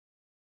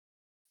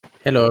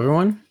Hello,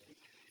 everyone.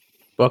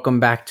 Welcome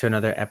back to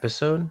another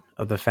episode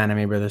of the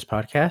Fanime Brothers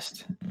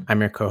podcast.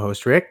 I'm your co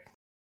host, Rick,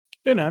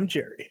 And I'm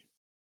Jerry.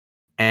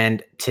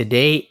 and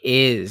today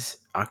is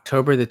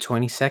October the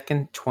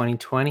 22nd,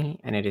 2020,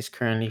 and it is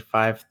currently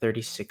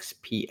 5:36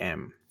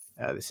 p.m.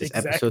 This is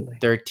episode Exactly.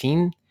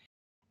 13,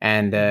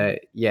 and Mhm.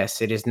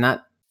 yes, it is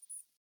not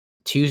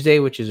Tuesday,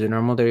 which is a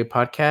normal day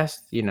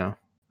podcast. We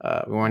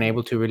weren't Mhm.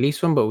 able to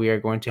release one, but we are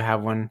going to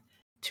have one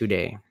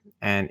today,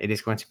 and it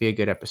is going to be a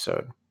good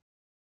episode.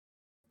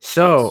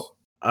 So,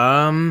 Yes.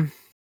 um,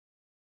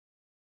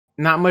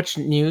 not much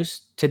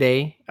news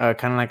today.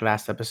 Kind of like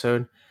last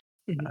episode.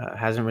 Mhm.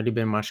 Hasn't really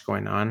been much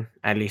going on,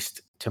 at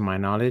least to my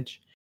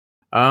knowledge.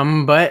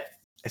 But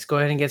let's go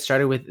ahead and get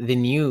started with the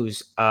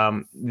news.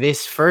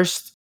 This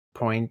first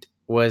point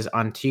was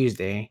on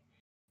Tuesday,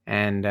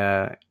 and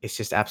it's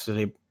just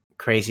absolutely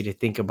crazy to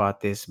think about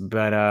this.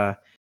 But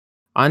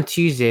on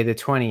Tuesday, the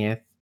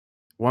 20th,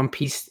 One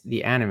Piece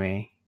the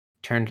anime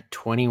turned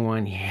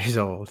 21 years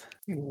old.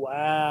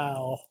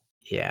 Wow.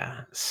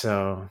 Yeah,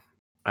 so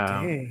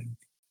um, Dang.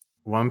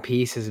 One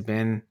Piece has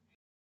been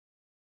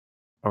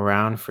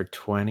around for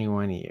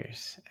 21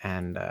 years,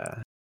 and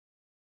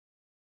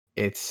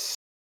it's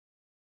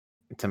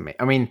it's amazing.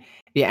 I mean,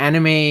 the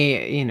anime,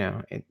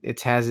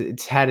 it's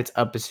had its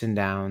ups and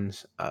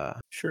downs,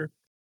 Sure.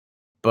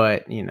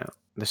 but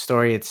the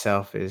story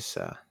itself is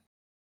I think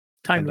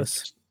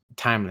Timeless.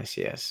 timeless,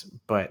 yes.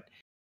 But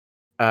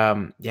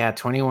yeah,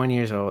 21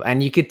 years old,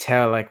 and you could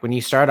tell like when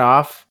you start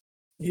off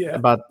Yeah.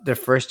 about the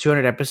first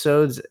 200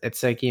 episodes,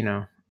 it's like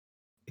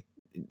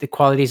the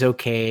quality is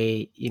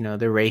okay.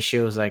 The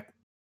ratio is like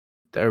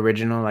the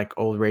original like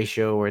old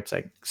ratio where it's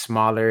like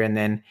smaller, and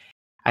then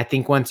I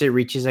think once it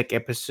reaches like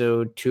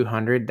episode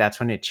 200, that's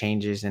when it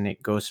changes and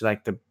it goes to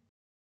like the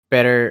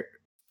better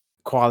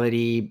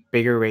quality,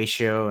 bigger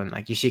ratio, and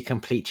like you see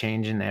complete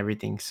change in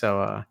everything.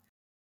 So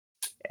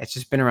it's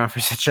just been around for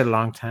such a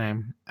long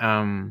time.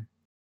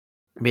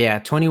 But yeah,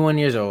 21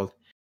 years old.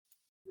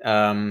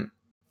 Um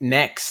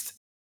Next,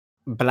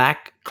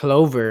 Black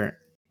Clover.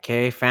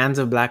 Okay, fans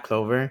of Black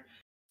Clover.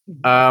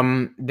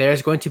 Mhm.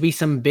 There's going to be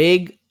some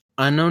big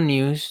unknown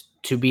news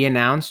to be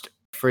announced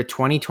for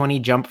 2020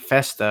 Jump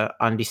Festa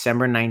on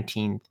December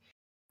 19th.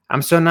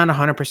 I'm still not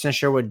 100%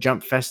 sure what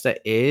Jump Festa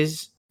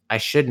is. I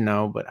should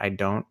know, but I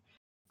don't.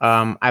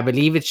 I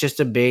believe it's just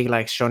a big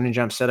like Shonen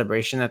Jump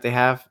celebration that they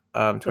have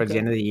towards the Okay.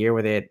 end of the year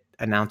where they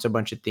announce a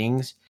bunch of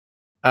things.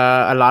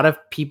 A lot of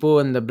people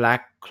in the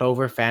Black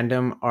Clover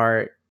fandom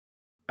are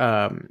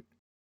um,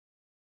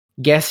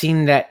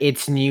 guessing that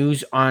it's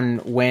news on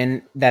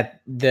when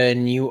that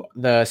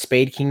the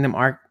Spade Kingdom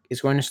arc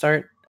is going to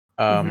start.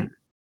 Mhm. Um,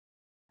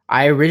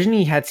 I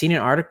originally had seen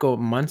an article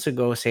months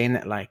ago saying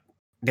that like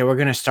they were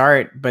gonna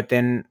start, but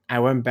then I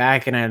went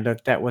back and I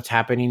looked at what's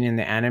happening in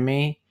the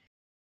anime.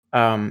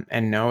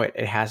 And no, it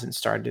hasn't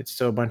started. It's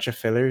still a bunch of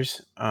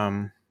fillers.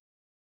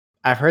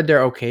 I've heard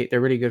they're okay. They're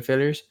really good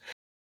fillers,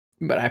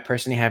 but I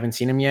personally haven't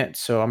seen them yet,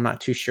 so I'm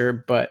not too sure.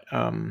 But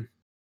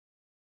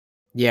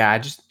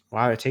yeah,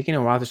 wow, they're taking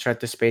a while to start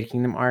the Spade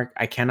Kingdom arc.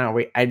 I cannot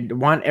wait. I just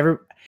want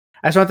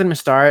them to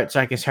start so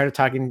I can start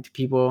talking to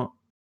people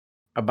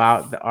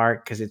about the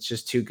arc because it's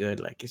just too good.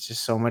 Like it's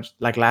just so much.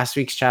 Like last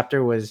week's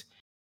chapter was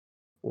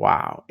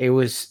wow. It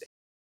was.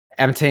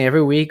 I'm telling you,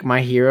 every week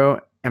My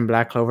Hero and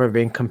Black Clover have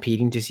been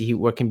competing to see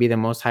what can be the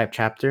most hyped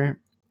chapter.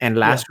 And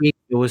Yeah. last week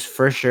it was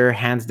for sure,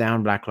 hands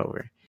down, Black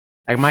Clover.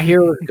 Like My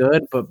Hero was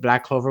good, but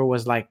Black Clover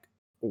was like,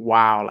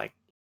 wow, like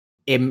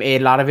a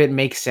lot of it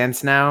makes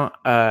sense now.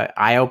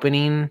 Eye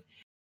opening.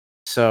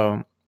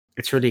 So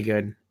it's really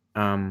good.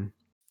 Um,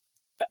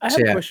 I so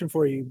have a yeah, question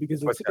for you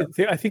because what's up?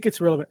 I think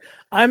it's relevant.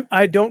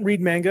 I don't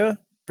read manga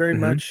very Mhm.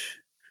 much,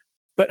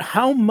 but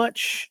how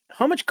much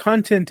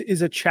content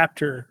is a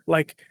chapter?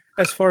 Like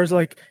as far as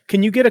like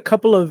can you get a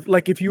couple of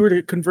like if you were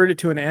to convert it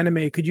to an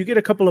anime, could you get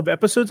a couple of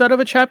episodes out of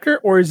a chapter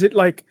or is it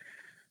like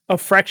a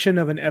fraction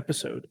of an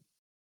episode?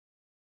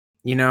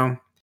 You know,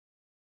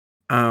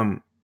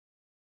 um,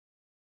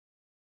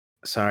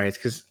 sorry, it's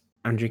because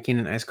I'm drinking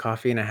an iced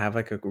coffee and I have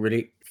a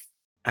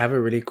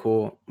really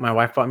cool. My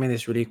wife bought me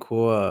this really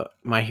cool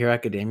My Hero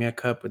Academia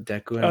cup with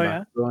Deku Oh and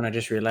yeah. Bakugo, and I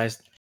just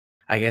realized,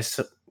 I guess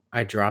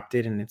I dropped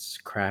it and it's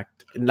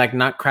cracked. Like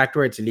not cracked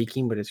where it's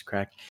leaking, but it's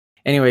cracked.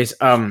 Anyways,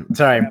 sorry.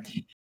 Crap.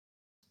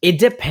 It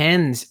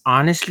depends,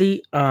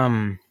 honestly.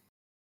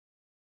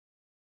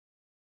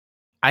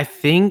 I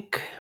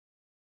think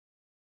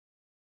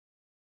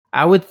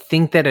I would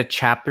think that a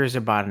chapter is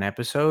about an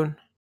episode.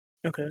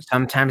 Okay.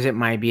 Sometimes it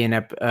might be an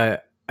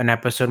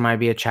episode might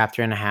be a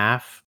chapter and a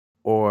half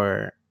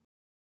or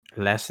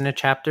less than a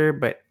chapter,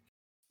 but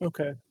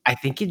Okay. I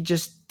think it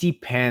just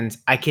depends.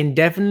 I can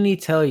definitely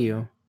tell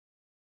you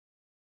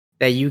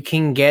that you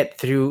can get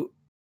through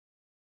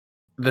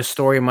the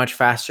story much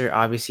faster,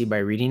 obviously, by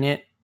reading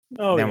it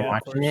Oh than yeah, of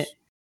watching it. course.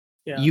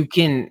 Yeah. You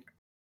can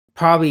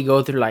probably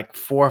go through like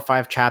 4 or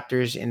 5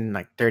 chapters in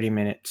like 30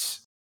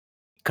 minutes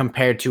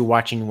compared to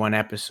watching one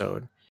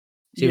episode.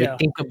 So if you Yeah.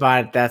 think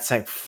about it, that's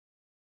like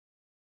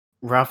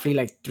roughly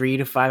like 3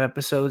 to 5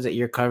 episodes that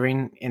you're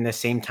covering in the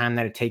same time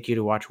that it take you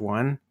to watch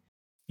one.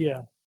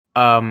 Yeah.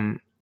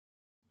 Um,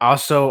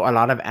 Also, a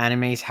lot of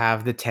animes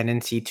have the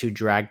tendency to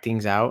drag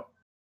things out.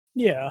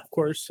 Yeah, of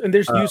course. And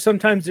there's Uh, you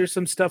sometimes there's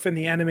some stuff in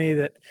the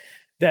anime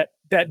that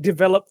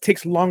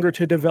takes longer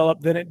to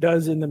develop than it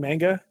does in the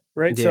manga,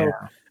 right? So,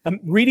 yeah,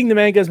 reading the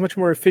manga is a much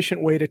more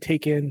efficient way to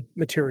take in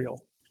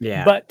material.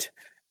 yeah. But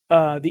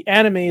the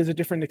anime is a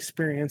different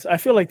experience. I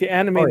feel like Oh yeah.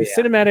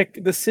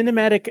 the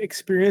cinematic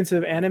experience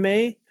of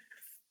anime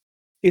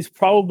is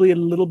probably a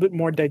little bit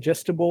more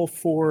digestible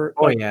for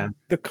Oh like yeah.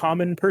 the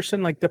common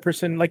person, like the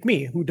person like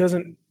me who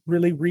doesn't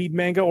really read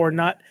manga or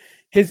not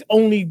has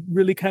only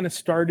really kind of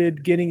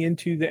started getting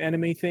into the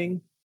anime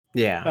thing.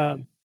 Yeah.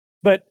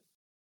 But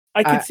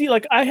I could I see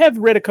like I have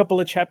read a couple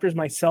of chapters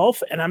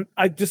myself, and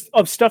I just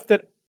of stuff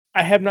that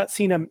I have not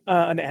seen an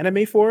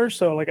anime for,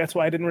 so like that's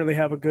why I didn't really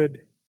have a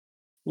good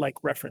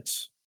like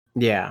reference.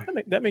 yeah.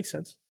 That makes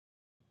sense.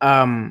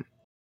 Um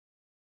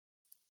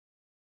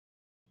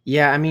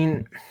yeah, I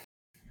mean,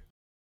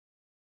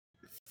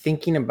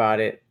 thinking about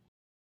it,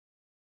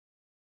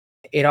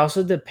 it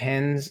also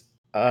depends,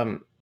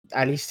 um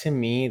at least to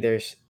me,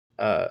 there's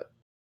uh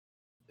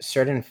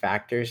certain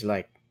factors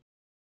like,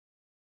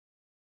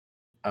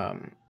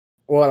 um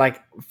well,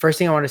 like, first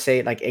thing I want to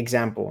say, like,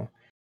 example.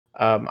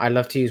 I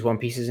love to use One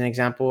Piece as an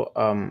example.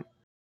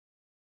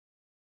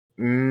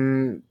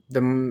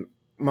 The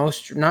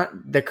most,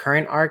 not the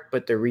current arc,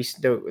 but the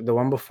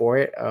one before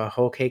it,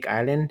 Whole Cake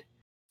Island.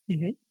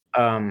 Hmm.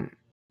 Um,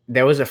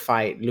 there was a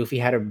fight. Luffy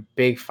had a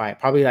big fight,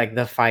 probably like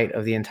the fight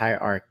of the entire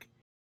arc.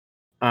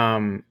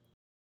 Um,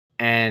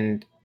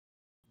 and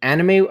I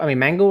mean,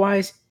 manga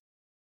wise,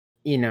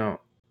 you know,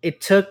 it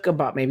took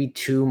about maybe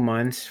 2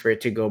 months for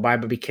it to go by,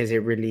 but because it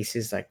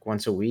releases like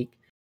once a week,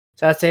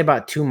 so I'd say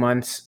about 2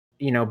 months.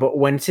 But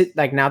once it,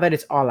 like, now that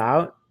it's all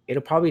out,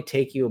 it'll probably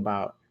take you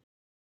about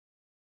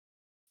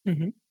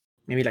Hmm.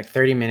 maybe like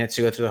 30 minutes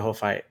to go through the whole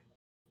fight.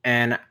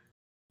 And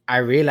I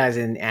realized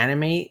in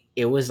anime,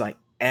 it was like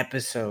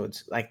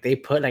episodes. Like, they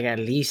put like at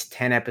least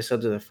 10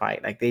 episodes of the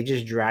fight. Like, they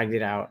just dragged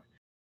it out.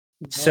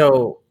 Wow.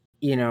 So,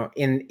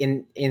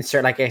 in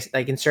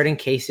certain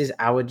cases,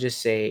 I would just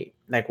say,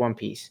 like, One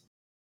Piece,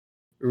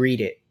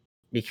 read it,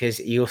 because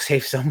you'll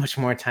save so much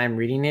more time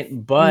reading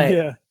it. But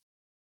Yeah.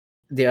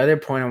 the other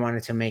point I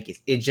wanted to make is,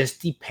 it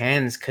just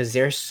depends, because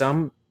there's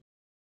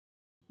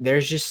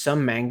just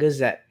some mangas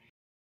that,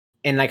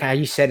 and like how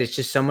you said, it's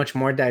just so much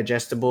more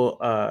digestible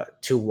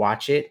to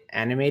watch it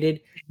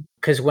animated.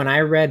 Because when I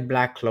read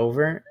Black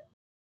Clover,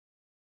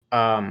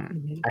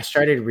 Hmm. I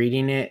started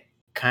reading it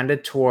kind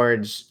of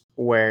towards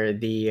where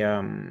they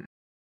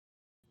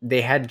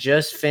had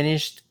just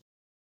finished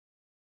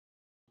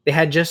they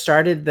had just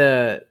started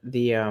the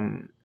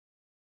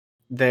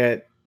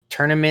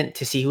tournament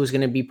to see who was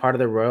going to be part of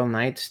the Royal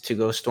Knights to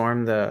go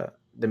storm the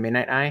Hmm. The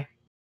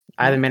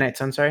Midnight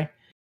Sun, sorry.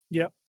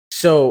 Yep.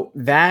 So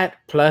that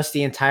plus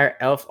the entire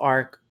Elf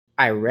arc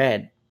I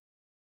read,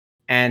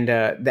 and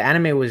the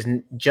anime was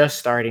just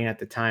starting at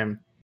the time,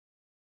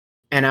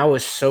 and I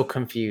was so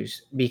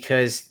confused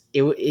because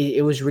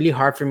it was really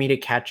hard for me to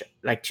catch,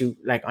 like, to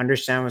like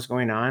understand what's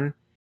going on.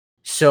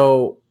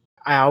 So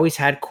I always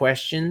had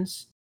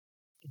questions.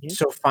 Hmm.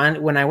 So finally,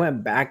 when I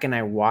went back and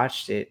I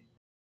watched it,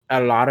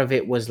 a lot of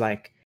it was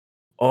like,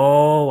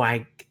 oh,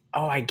 I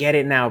get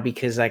it now,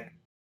 because, like,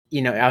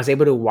 I was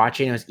able to watch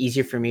it, and it was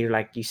easier for me to,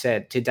 like you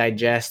said, to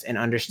digest and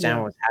understand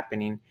Yeah. what's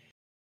happening.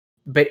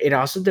 But it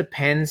also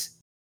depends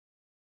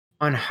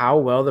on how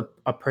well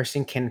a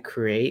person can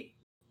create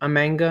a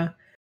manga.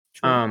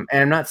 True. And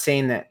I'm not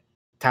saying that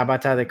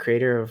Tabata, the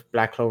creator of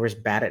Black Clover, is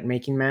bad at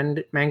making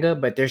manga,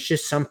 but there's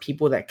just some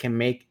people that can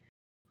make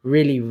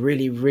really,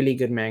 really, really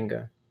good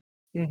manga.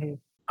 Hmm.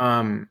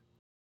 Um,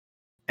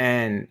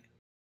 and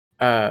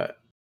uh,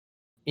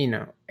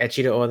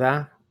 Echiro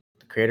Oda,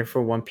 the creator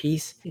for One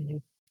Piece, Hmm.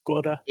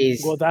 Goda.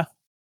 is Goda.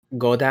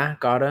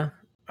 Goda.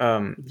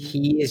 Hmm.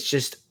 He is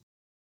just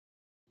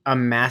a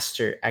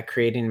master at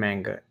creating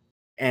manga.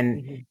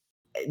 And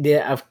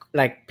Hmm.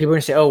 like, people are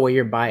gonna say, "Oh, well,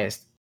 you're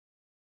biased."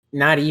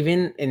 Not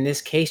even in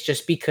this case,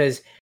 just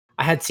because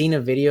I had seen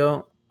a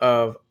video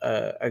of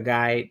a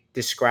guy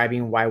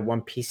describing why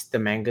One Piece, the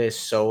manga, is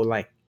so,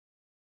 like,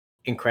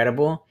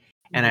 incredible,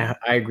 and Hmm.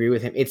 I agree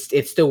with him.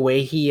 It's the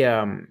way he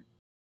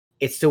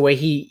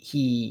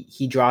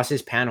draws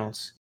his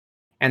panels,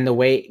 and the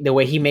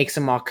way he makes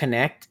them all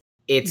connect.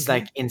 It's, Hmm.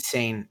 like,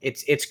 insane.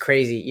 It's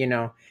crazy,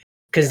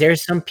 because Yeah.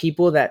 there's some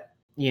people that,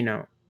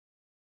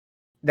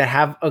 that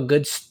have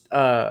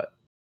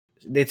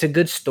it's a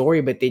good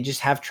story, but they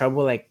just have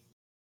trouble, like,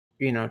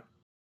 you know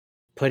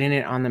putting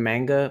it on the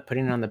manga,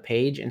 putting it on the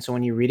page, and so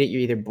when you read it,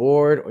 you're either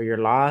bored or you're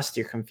lost,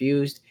 you're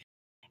confused,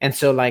 and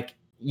so, like,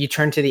 you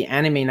turn to the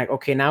anime and, like,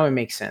 okay, now it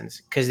makes sense,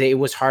 because it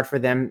was hard for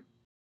them.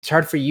 It's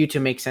hard for you to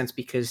make sense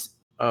because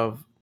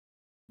of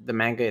the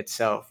manga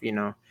itself,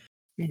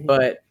 Hmm.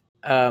 but,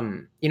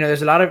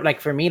 there's a lot of,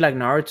 like, for me, like,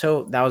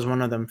 Naruto, that was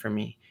one of them for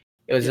me.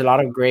 It was a Yeah.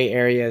 lot of gray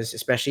areas,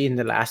 especially in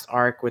the last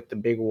arc with the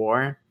big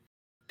war,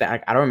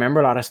 that I don't remember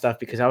a lot of stuff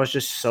because I was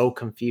just so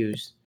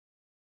confused.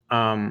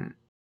 Um,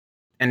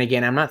 and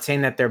again, I'm not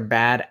saying that they're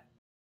bad,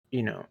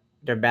 you know,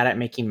 they're bad at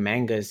making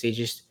mangas. They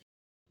just,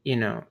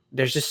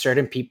 there's just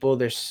certain people,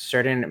 there's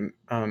certain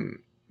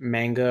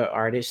manga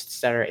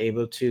artists that are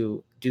able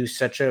to do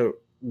such a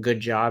good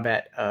job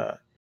at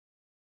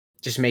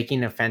just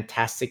making a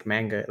fantastic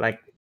manga. Like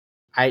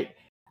I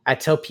I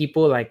tell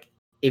people, like,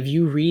 if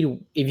you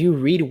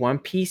read One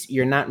Piece,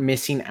 you're not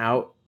missing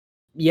out.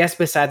 Yes,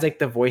 besides like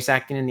the voice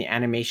acting and the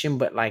animation,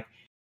 but like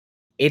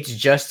it's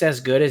just as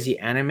good as the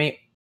anime,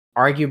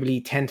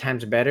 arguably 10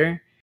 times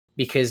better,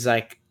 because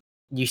like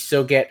you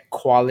still get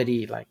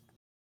quality like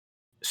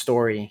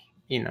story,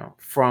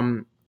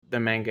 from the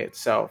manga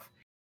itself.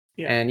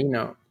 Yeah.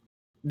 And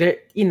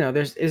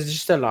there's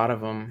just a lot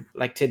of them.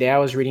 Like today I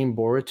was reading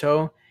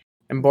Boruto,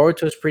 and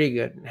Boruto's pretty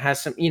good. It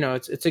has some,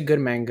 it's a good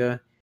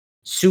manga.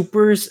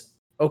 Super's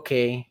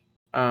okay.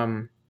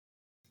 Um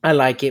I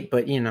like it,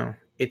 but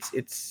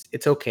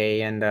it's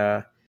okay. And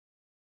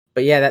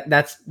but yeah,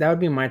 that would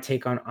be my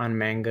take on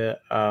manga.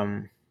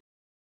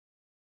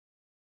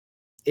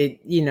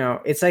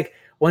 It's like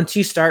once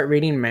you start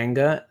reading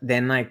manga,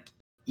 then like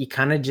you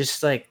kind of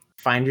just like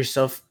find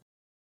yourself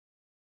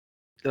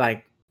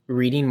like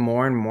reading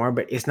more and more,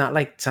 but it's not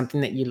like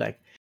something that you like,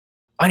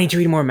 "Oh, I need to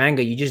read more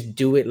manga." You just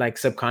do it like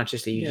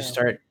subconsciously. You just Yeah.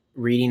 start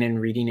reading and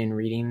reading and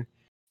reading.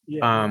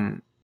 Yeah.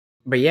 Um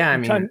but yeah, I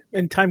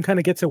mean, Time kind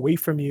of gets away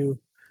from you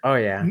oh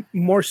yeah.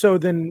 more so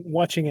than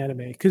watching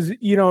anime, because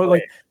Oh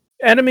like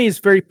anime is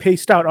very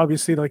paced out.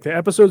 Obviously, like the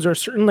episodes are a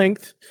certain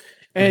length,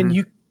 yeah. and Mhm.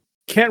 you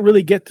can't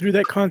really get through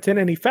that content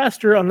any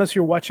faster unless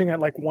you're watching at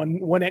like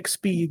 1x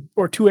speed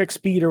or 2x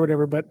speed or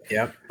whatever. But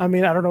Yep. I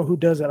mean, I don't know who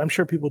does that. I'm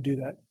sure people do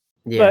that.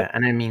 Yeah, But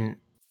and I mean,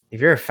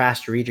 if you're a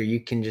fast reader, you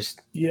can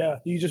just yeah,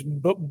 you just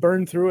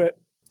burn through it.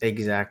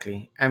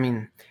 exactly. I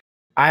mean,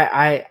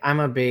 I'm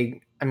a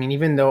big, I mean,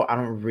 even though I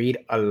don't read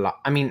a lot,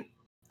 I mean,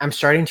 I'm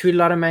starting to read a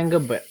lot of manga,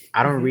 but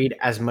I don't Mhm. read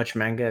as much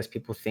manga as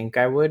people think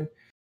I would.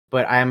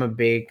 But I am a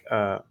big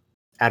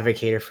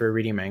advocate for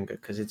reading manga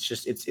because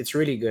it's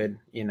really good.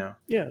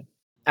 Yeah.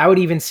 I would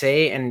even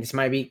say, and this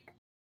might be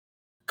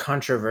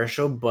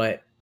controversial,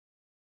 but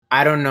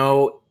I don't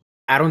know.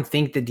 I don't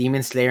think the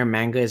Demon Slayer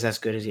manga is as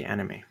good as the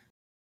anime.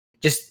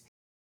 Just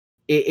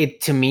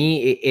it to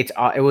me, it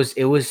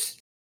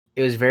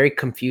was very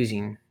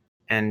confusing,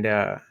 and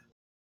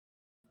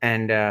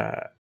and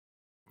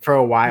for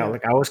a while, Yeah.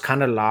 like I was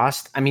kind of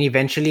lost. I mean,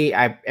 eventually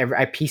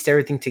I pieced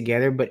everything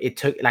together, but it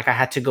took, like, I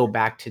had to go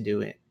back to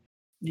do it.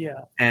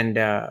 Yeah. And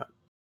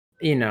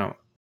you know,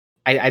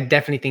 I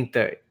definitely think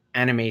the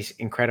anime is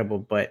incredible,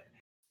 but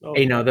Oh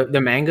yeah.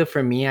 the manga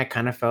for me, I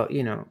kind of felt,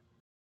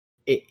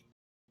 it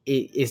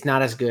it is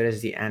not as good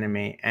as the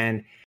anime.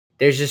 And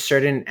there's just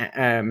certain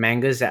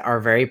mangas that are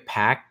very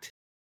packed.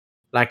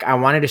 Like I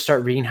wanted to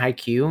start reading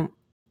Haikyuu,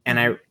 and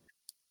Mhm.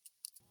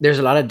 there's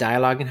a lot of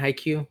dialogue in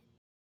Haikyuu.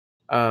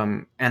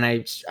 And I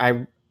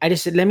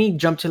just said, let me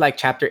jump to like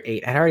chapter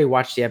 8. I had already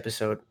watched the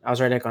episode. I was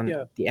already like on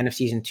Yeah. the end of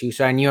season 2,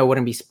 so I knew I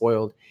wouldn't be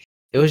spoiled.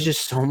 There was Mhm.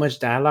 just so much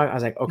dialogue. I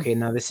was like, okay,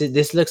 no,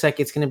 this looks like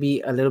it's gonna be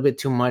a little bit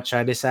too much. So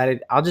I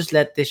decided I'll just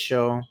let this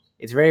show.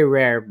 It's very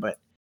rare, but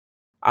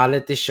I'll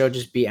let this show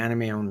just be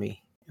anime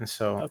only. And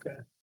so Okay.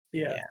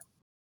 Yeah. yeah.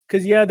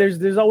 Because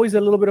there's always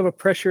a little bit of a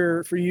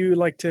pressure for you,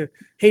 like to,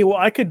 hey, well,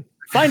 I could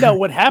find out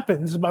what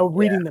happens by Yeah.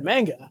 reading the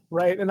manga,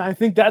 right? And I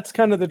think that's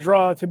kind of the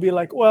draw, to be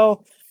like,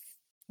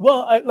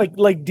 I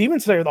like Demon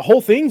Slayer, the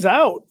whole thing's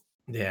out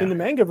in Yeah. the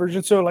manga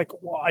version, so like,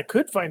 well, I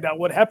could find out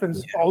what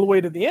happens Yeah. all the way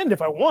to the end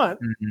if I want.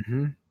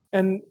 Mhm.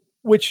 And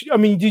which, I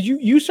mean, did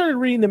you started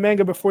reading the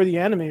manga before the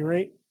anime,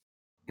 right?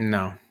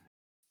 No.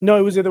 No,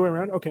 it was the other way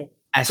around. Okay,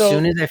 As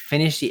soon so as I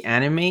finished the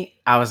anime,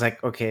 I was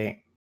like,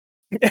 okay,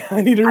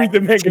 I need to read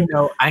the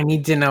manga. I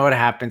need to know what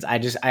happens. I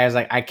was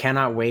like, I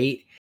cannot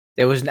wait.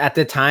 There was, at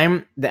the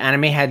time, the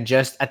anime had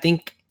just, I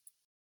think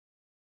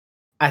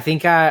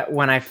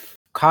when I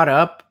caught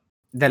up,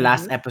 the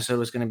last Mhm. episode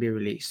was gonna be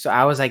released. So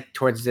I was like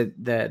towards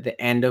the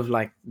end of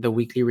like the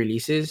weekly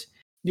releases,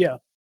 Yeah,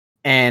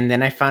 and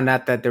then I found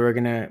out that they were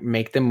gonna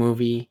make the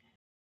movie,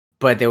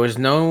 but there was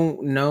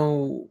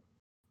no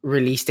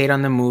release date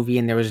on the movie,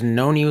 and there was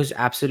no news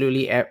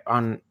absolutely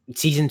on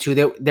season 2.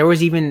 There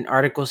was even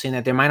articles saying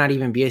that there might not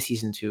even be a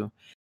season 2.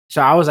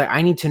 So I was like,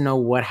 I need to know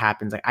what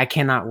happens. Like I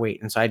cannot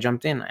wait. And so I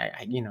jumped in.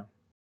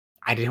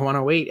 I didn't want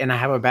to wait, and I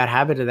have a bad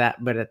habit of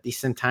that, but at the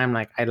same time,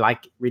 like I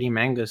like reading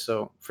manga,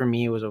 so for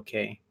me it was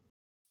okay.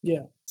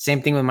 yeah,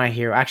 Same thing with My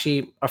Hero.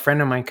 Actually, a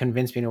friend of mine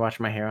convinced me to watch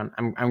My Hero,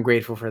 and I'm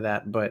grateful for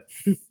that. But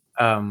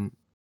um,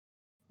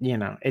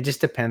 it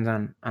just depends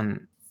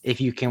on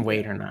if you can yeah,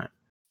 wait or not.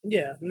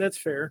 yeah. And that's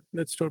fair.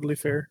 That's totally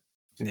fair.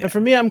 And Yeah.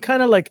 for me, I'm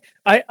kind of like,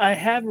 I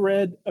have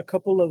read a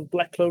couple of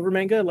Black Clover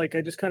manga. Like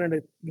I just kind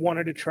of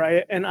wanted to try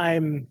it,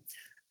 and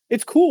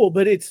it's cool,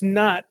 but it's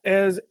not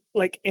as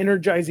like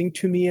energizing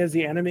to me as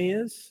the anime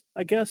is,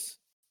 I guess.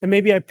 And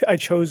maybe I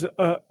chose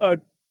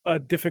a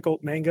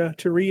difficult manga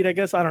to read, I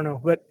guess. I don't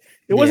know, but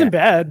it Yeah. wasn't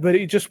bad, but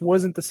it just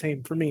wasn't the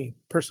same for me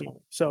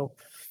personally. So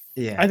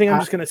Yeah. I think I'm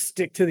just gonna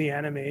stick to the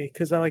anime,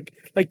 because I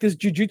like this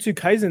Jujutsu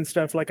Kaisen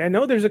stuff. Like I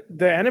know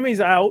the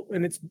anime's out,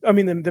 and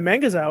the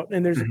manga's out,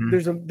 and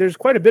Mhm. there's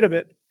quite a bit of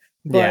it,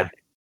 Yeah.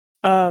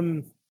 but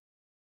um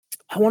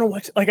I want to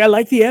watch. Like, I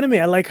like the anime.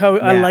 I like how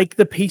I Yeah, like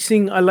the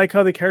pacing. I like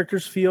how the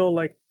characters feel.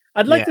 Like,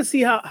 I'd like yeah, to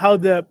see how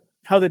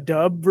the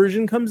dub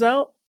version comes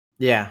out.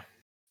 yeah,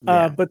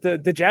 yeah. But the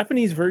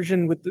Japanese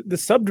version with the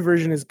subbed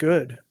version is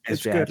good.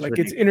 It's good. It's Like,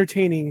 really it's good.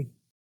 entertaining.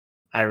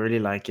 I really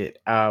like it.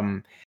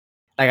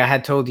 Like I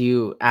had told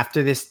you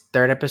after this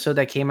third episode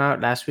that came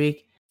out last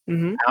week,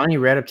 Hmm. I only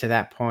read up to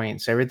that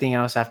point. So everything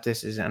else after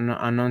this is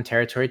unknown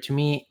territory to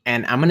me.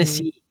 And I'm gonna Hmm.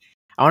 see.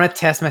 I want to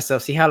test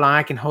myself, see how long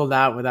I can hold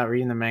out without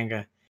reading the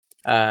manga.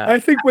 Uh, I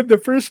think when the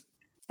first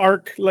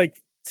arc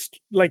like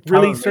really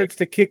Probably. starts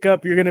to kick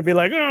up, you're gonna be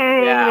like,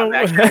 oh, Yeah,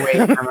 I can't wait.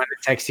 no. I'm gonna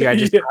text you. I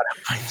just Yeah, caught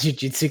up on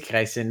Jujutsu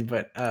Kaisen,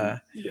 but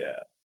yeah.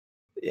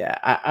 yeah.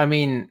 I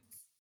mean,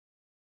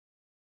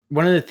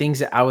 one of the things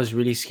that I was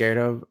really scared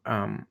of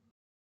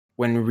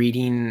when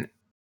reading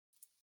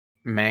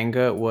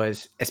manga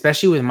was,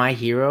 especially with My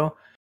Hero,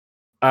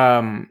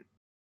 um,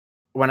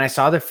 when I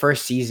saw the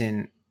first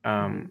season,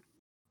 Mhm.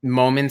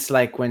 moments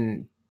like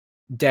when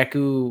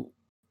Deku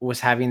was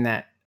having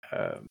that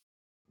uh,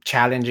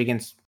 challenge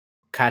against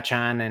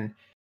Kachan, and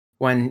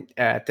when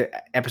the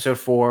episode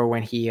 4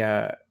 when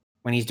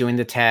he's doing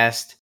the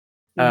test,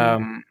 Mhm.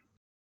 um,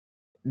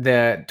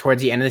 the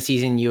towards the end of the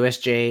season,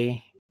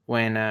 USJ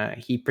when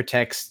he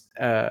protects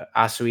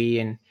Asui,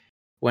 and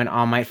when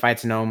All Might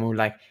fights Nomu,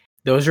 like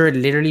those are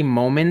literally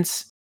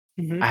moments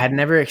Mhm. I had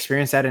never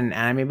experienced that in an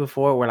anime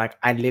before, where like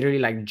I literally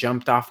like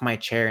jumped off my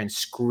chair and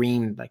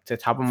screamed like to the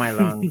top of my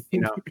lungs,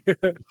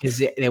 because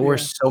they were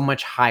Yeah. so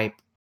much hype.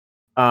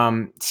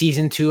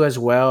 Season 2 as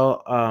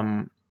well.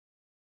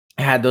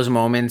 I had those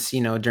moments,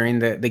 during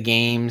the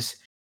games,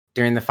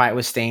 during the fight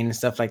with Stain and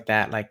stuff like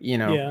that. Like,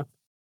 Yeah.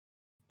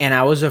 and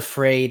I was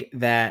afraid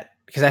that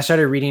because I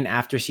started reading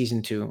after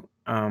season 2,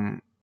 I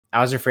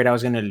was afraid I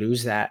was gonna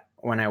lose that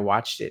when I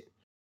watched it.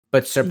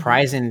 But Mhm.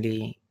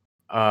 surprisingly,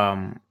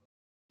 um,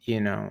 you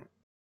know,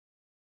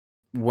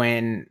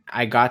 when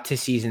I got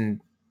to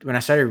when I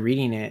started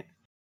reading it,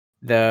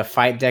 the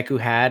fight Deku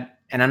had,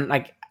 and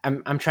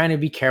I'm trying to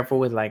be careful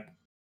with like,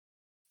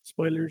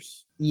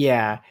 Spoilers.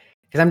 yeah,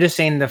 because I'm just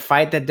saying the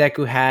fight that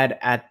Deku had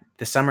at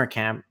the summer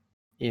camp,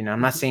 I'm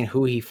not Mhm. saying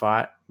who he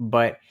fought,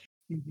 but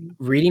Mhm.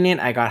 reading it,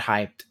 I got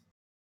hyped.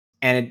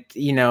 And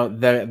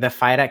the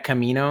fight at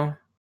Camino,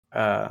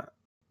 uh,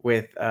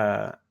 with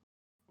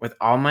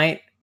All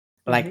Might,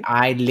 like Mhm.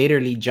 I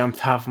literally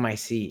jumped off my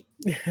seat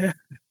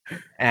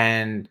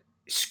and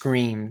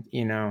screamed.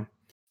 Yeah.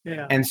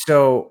 And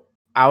so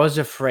I was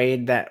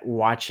afraid that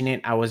watching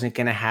it, I wasn't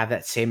gonna have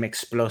that same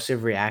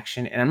explosive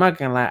reaction. And I'm not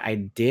gonna lie, I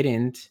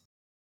didn't.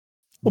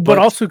 But But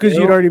also because 'cause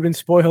you'd still, already been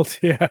spoiled.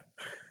 Yeah.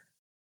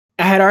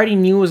 I had already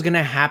knew it was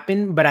gonna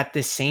happen, but at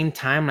the same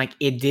time, like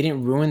it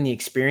didn't ruin the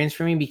experience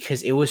for me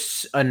because it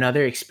was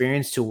another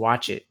experience to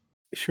watch it.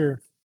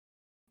 Sure.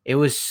 It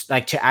was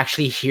like to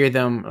actually hear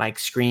them like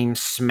scream,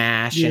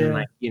 smash, and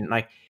Yeah.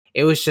 like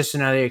it was just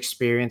another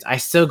experience. I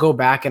still go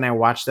back and I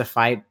watch the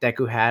fight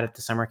Deku had at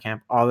the summer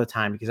camp all the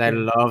time because I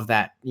Yeah. love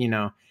that.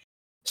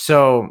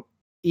 So,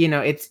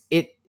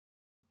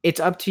 it's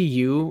up to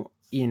you.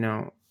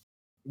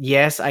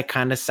 Yes, I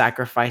kinda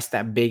sacrificed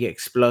that big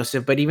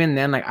explosive, but even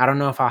then, like, I don't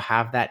know if I'll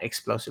have that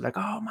explosive, like,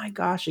 "Oh my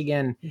gosh,"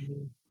 again,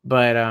 Mhm.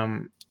 but, I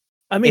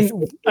it's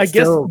mean, it's I it's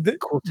guess still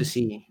cool to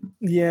see.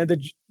 yeah,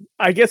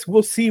 I guess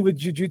we'll see with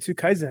Jujutsu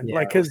Kaisen, Yeah,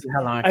 like, we'll because see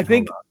how long I I can hold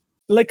think, on.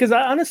 like, because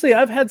I honestly,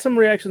 I've had some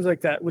reactions like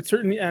that with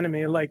certain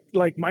anime,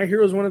 like My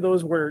Hero is one of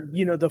those where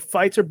the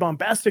fights are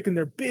bombastic and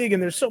they're big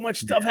and there's so much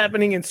stuff Yeah.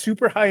 happening and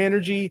super high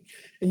energy,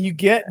 and you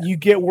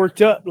get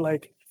worked up.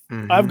 Like,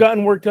 I've Mhm.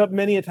 gotten worked up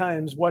many a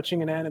times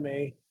watching an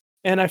anime,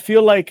 and I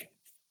feel like,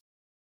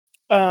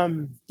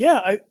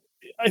 yeah,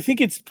 I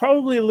think it's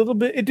probably a little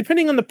bit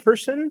depending on the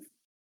person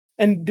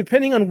and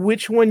depending on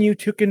which one you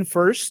took in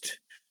first.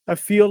 I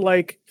feel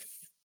like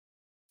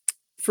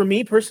for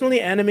me personally,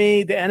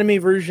 the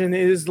anime version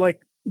is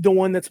like the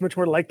one that's much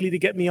more likely to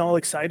get me all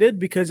excited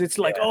because it's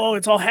like, Yeah. oh,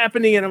 it's all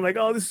happening, and I'm like,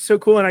 oh, this is so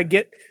cool, and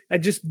I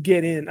just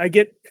get in, I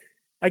get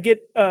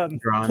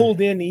Drawn.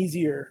 pulled in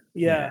easier,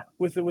 Yeah. yeah,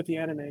 with the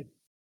anime.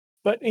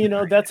 But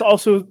that's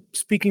also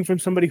speaking from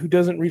somebody who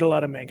doesn't read a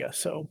lot of manga,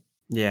 so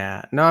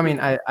Yeah. No, I mean,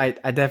 yeah.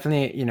 I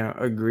definitely,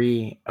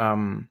 agree.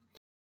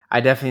 I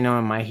definitely know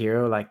in My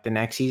Hero, like, the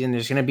next season,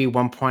 there's gonna be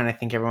one point I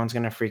think everyone's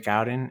gonna freak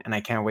out in, and I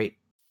can't wait.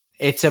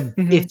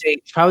 Mhm.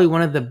 It's probably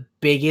one of the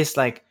biggest,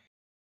 like,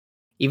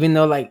 even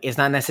though, like, it's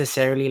not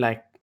necessarily,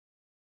 like,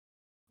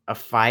 a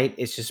fight,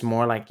 it's just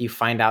more like you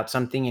find out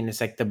something, and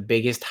it's, like, the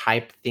biggest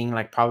hype thing,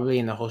 like, probably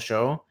in the whole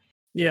show.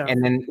 Yeah.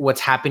 And then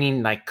what's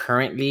happening, like,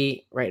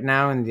 currently right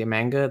now in the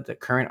manga, the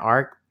current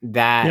arc,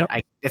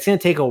 Yep. it's gonna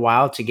take a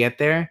while to get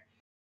there,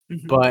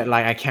 Mhm. but,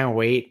 like, I can't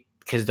wait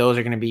because those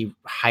are gonna be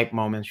hype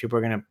moments. People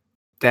are gonna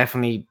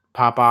definitely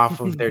pop off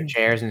of their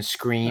chairs and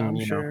scream, I'm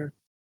sure. I'm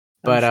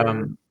But,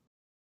 sure.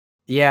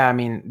 yeah, I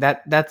mean,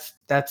 that's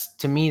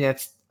to me,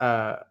 that's,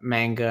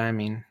 manga, I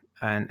mean,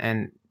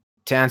 and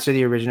to answer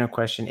the original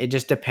question, it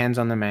just depends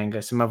on the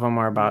manga. Some of them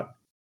are Yeah. about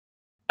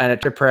an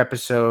chapter per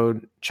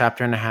episode,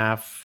 chapter and a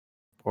half,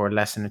 or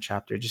less than a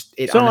chapter. Just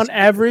it So honestly,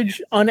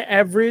 on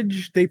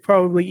average, they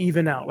probably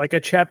even out. Like a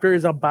chapter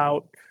is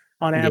about,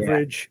 on yeah.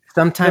 average,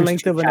 the Sometimes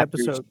length 2 of an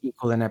chapters episode.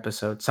 equal an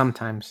episode.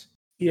 Sometimes.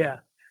 Yeah.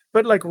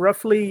 But like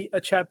roughly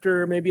a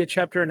chapter, maybe a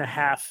chapter and a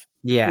half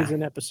is Yeah.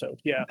 an episode.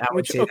 Yeah. I would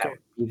Which, say that okay.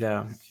 would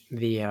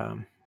be the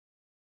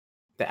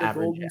The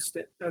average. golden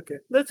state. Okay.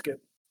 That's good.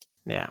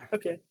 Yeah.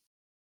 Okay.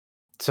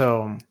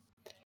 So,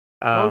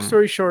 Long um,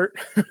 story short.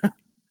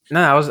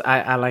 no,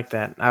 I like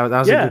that. That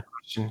was a Yeah. good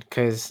question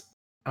because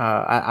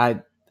I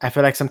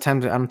feel like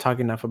sometimes I'm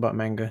talking enough about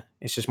manga.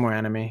 It's just more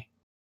anime.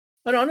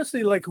 But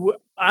honestly, like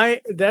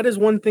that is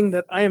one thing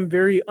that I am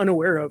very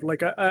unaware of.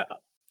 Like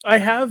I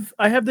have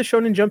the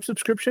Shonen Jump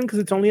subscription because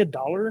it's only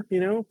 $1, you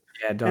know,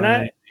 Yeah, and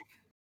 $1.99.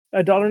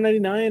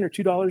 $1.99 or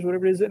 $2,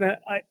 whatever it is, and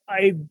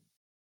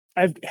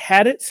I've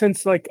had it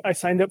since like I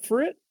signed up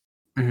for it,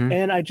 Mhm.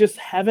 and I just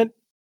haven't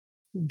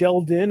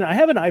delved in. I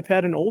have an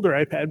iPad, an older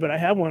iPad, but I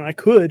have one. I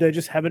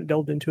just haven't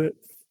delved into it,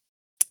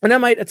 and I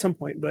might at some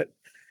point. But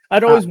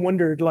I'd Uh, always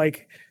wondered,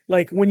 like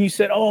when you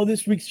said, "Oh,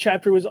 this week's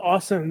chapter was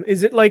awesome,"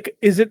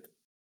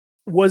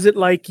 was it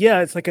like,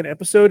 yeah, it's like an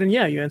episode? And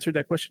yeah, you answered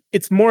that question.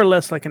 It's more or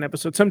less like an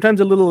episode, sometimes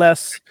a little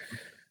less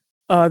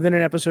than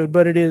an episode,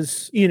 but it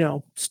is, you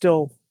know,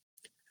 still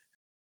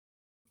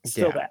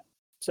yeah. that.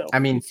 So I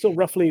mean, it's still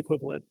roughly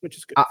equivalent, which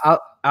is good.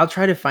 I'll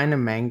try to find a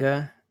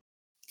manga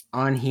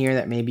on here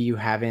that maybe you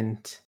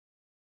haven't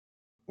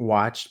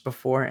watched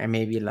before, and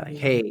maybe like, Mhm.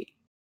 hey,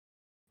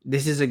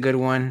 this is a good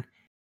one.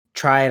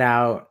 Try it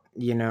out.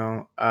 You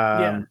know,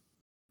 Yeah,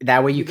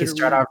 that way you give can it a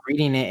start read. off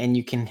reading it, and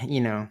you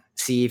can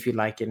see if you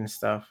like it and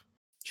stuff.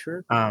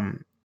 Sure.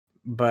 Um,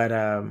 but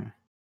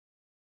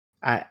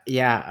I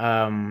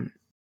yeah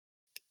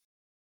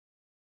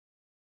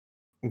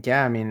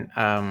yeah. I mean,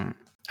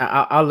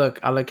 I'll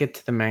look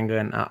into the manga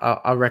and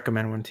I'll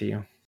recommend one to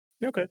you.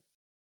 Okay.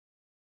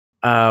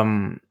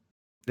 Um,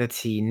 let's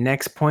see.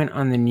 Next point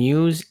on the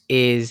news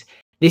is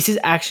this is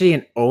actually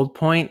an old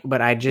point,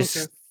 but Okay.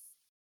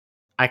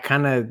 I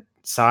kind of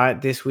saw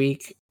it this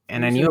week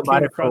and You I knew said about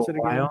came it for a across it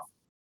again. while.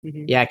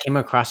 Hmm. Yeah, I came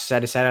across, so I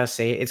decided I'll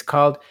say it. It's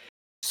called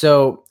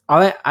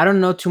I don't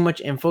know too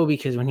much info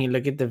because when you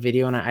look at the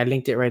video and I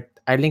linked it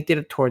I linked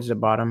it towards the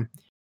bottom.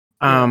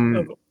 Yeah.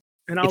 Um,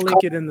 And I'll it's link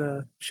called it in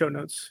the show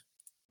notes.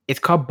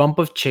 Bump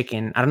of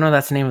Chicken. I don't know if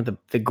that's the name of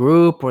the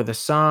group or the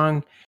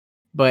song,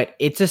 but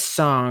it's a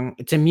song,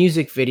 it's a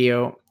music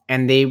video,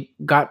 and they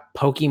got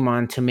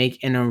Pokemon to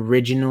make an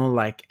original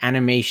like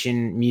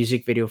animation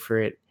music video for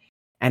it.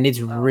 And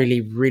it's Wow.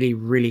 really, really,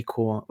 really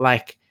cool.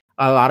 Like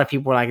a lot of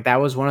people were like, that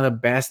was one of the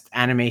best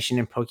animation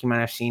in Pokemon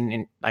I've seen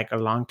in like a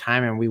long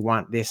time, and we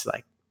want this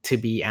like to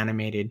be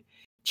animated.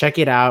 Check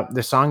it out.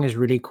 The song is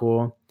really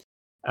cool.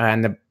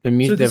 And the So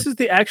music, this is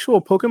the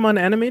actual Pokemon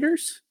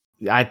animators?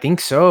 I think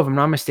so, if I'm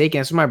not mistaken.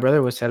 That's what my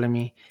brother was telling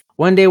me.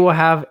 One day we'll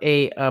have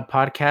a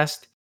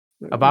podcast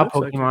It about looks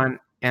like it. Pokemon,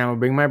 and I'll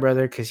bring my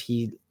brother because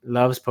he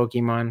loves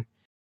Pokemon.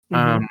 Hmm.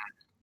 Um,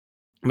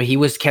 but he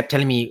was kept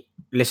telling me,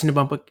 listen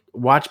to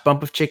watch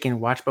Bump of Chicken,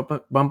 watch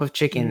Bump of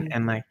Chicken, Hmm.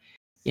 and like,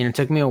 it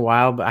took me a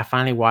while, but I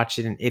finally watched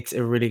it, and it's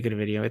a really good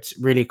video. It's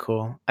really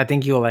cool. I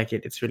think you'll like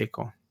it. It's really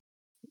cool.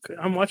 Okay,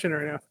 I'm watching it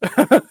right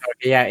now.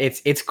 Yeah,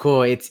 it's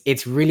cool.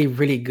 It's really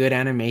really good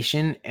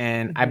animation,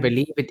 and I Mhm.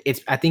 believe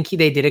it's. I think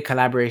they did a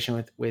collaboration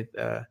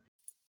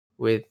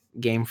with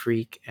Game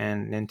Freak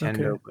and Okay.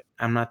 Nintendo, but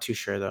I'm not too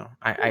sure though.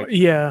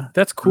 Yeah,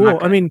 that's I'm not cool. I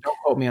gonna, mean, don't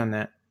quote me on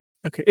that.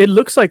 okay, it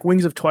looks like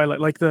Wings of Twilight,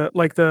 like the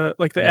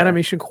Yeah,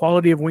 animation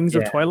quality of Wings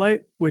of yeah,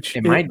 Twilight, which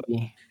it might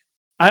be.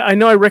 I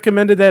know I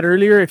recommended that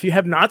earlier. If you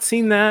have not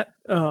seen that,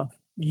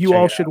 you Check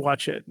all it should out.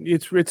 watch it.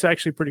 It's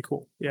actually pretty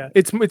cool. Yeah,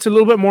 it's a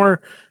little bit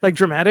more like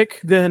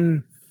dramatic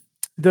than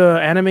the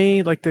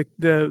anime, like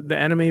the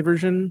anime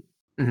version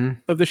Hmm.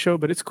 of the show,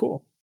 but it's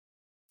cool.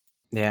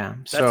 Yeah,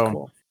 That's so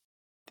cool.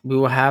 we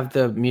will have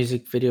the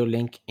music video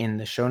link in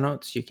the show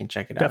notes. You can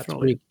check it out.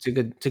 Definitely. It's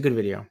a good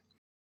video.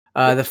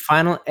 Yep. The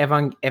final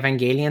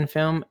Evangelion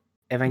film,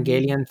 Hmm.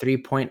 Evangelion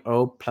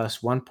 3.0 plus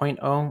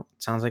 1.0,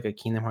 sounds like a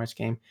Kingdom Hearts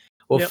game,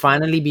 will Yep.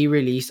 finally be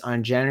released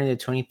on January the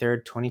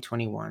 23rd,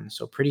 2021.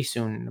 So pretty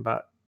soon, in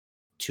about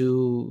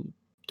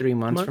 2-3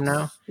 months from now.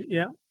 Months.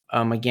 Yeah.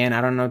 Again,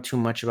 I don't know too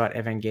much about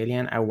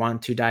Evangelion. I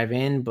want to dive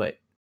in, but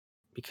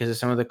because of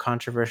some of the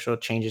controversial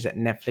changes that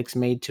Netflix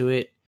made to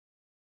it,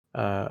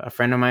 a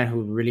friend of mine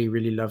who really,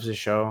 really loves the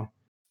show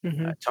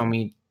Hmm. told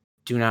me,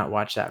 do not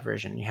watch that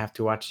version. You have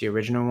to watch the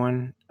original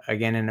one.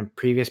 Again, in a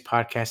previous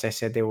podcast, I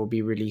said they will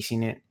be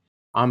releasing it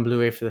on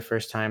Blu-ray for the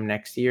first time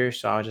next year,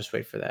 so I'll just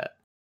wait for that.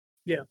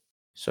 Yeah.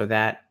 So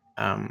that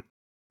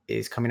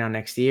is coming out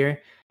next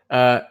year.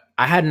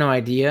 I had no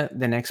idea.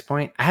 The next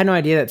point, I had no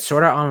idea that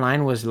Sword Art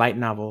Online was light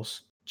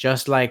novels,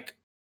 just like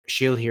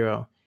Shield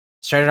Hero.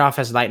 Started off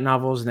as light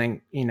novels,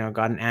 then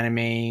got an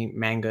anime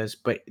mangas,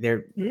 but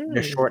they're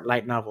Mm. short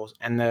light novels,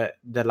 and the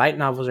light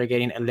novels are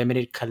getting a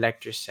limited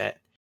collector set.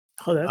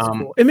 Oh, that's Um,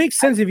 cool. It makes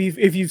sense if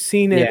you've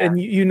seen it yeah, and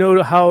you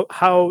know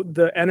how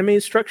the anime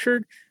is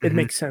structured. It mhm,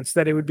 makes sense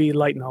that it would be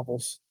light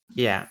novels.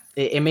 yeah,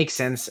 it makes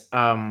sense.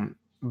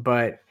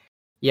 But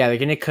Yeah, they're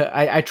gonna cut.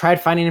 I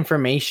tried finding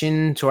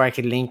information so I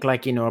could link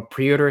like a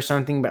pre-order or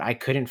something, but I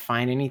couldn't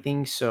find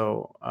anything.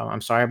 So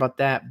I'm sorry about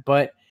that.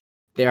 But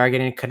they are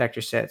getting a collector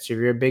set. So if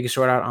you're a big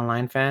Sword Art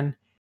Online fan,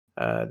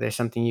 there's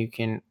something you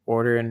can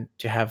order and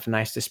to have a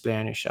nice display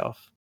on your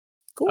shelf.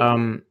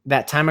 Cool.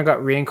 That time I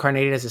got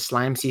reincarnated as a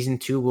slime season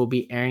 2 will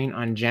be airing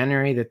on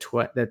January the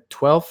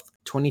 12th,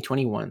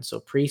 2021. So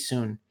pretty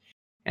soon.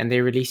 And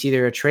they release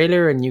either a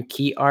trailer or new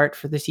key art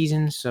for the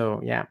season. So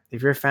yeah,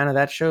 if you're a fan of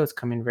that show, it's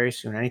coming very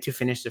soon. I need to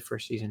finish the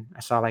first season. I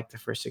saw like the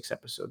first 6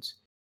 episodes.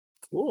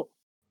 Cool.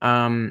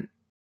 Um,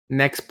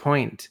 Next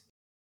point.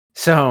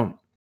 So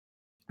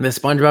the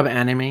SpongeBob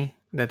anime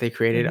that they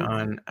created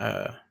on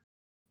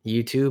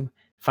YouTube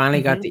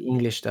finally got the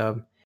English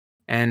dub.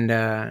 And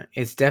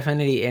it's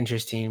definitely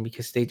interesting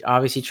because they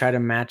obviously try to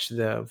match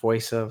the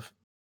voice of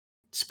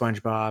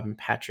SpongeBob and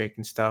Patrick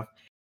and stuff.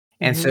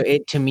 And so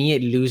it to me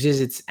it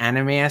loses its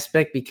anime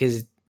aspect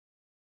because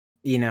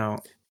you know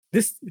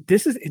This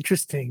is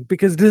interesting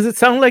because does it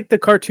sound like the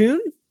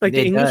cartoon, like the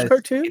it English does.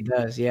 cartoon? It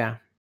does, yeah.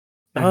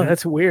 Oh, Mhm.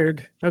 that's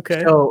weird.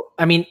 Okay. So,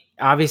 I mean,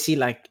 obviously,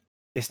 like,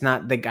 it's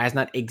not the guy's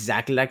not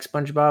exactly like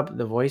SpongeBob,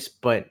 the voice,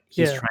 but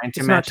he's Yeah, trying to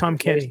it's not match the Tom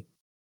voice. Kenny.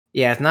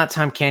 Yeah, it's not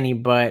Tom Kenny,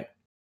 but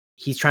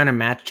he's trying to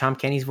match Tom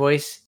Kenny's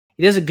voice.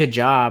 He does a good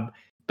job,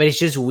 but it's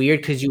just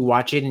weird because you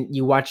watched it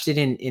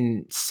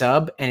in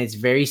sub, and it's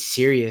very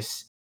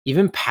serious.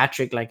 Even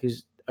Patrick, like,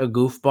 who's a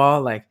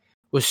goofball, like,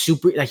 was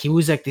super like, he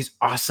was, like, this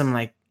awesome,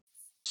 like,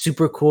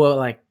 super cool,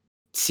 like,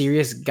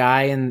 serious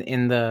guy in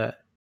the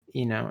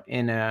you know,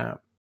 in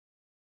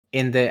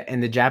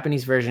the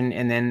Japanese version,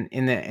 and then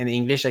in the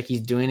English, like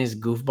he's doing his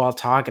goofball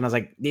talk, and I was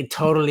like, it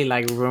totally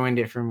like ruined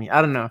it for me.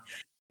 I don't know.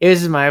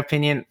 This is my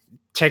opinion.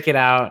 Check it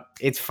out.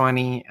 It's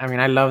funny. I mean,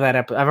 I love that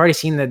episode. I've already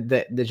seen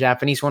the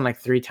Japanese one like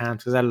 3 times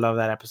because I love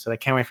that episode. I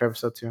can't wait for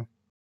episode 2.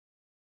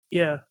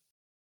 Yeah.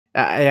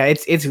 Yeah,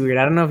 it's weird.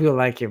 I don't know if you'll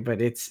like it,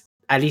 but it's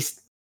at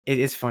least it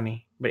is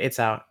funny. But it's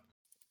out.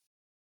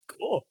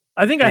 Cool.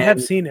 I think I have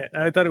And seen it.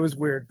 I thought it was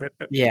weird, but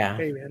yeah,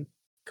 hey, man,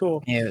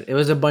 cool. yeah, it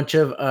was a bunch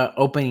of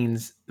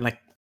openings, like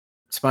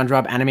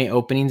SpongeBob anime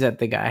openings that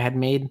the guy had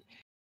made.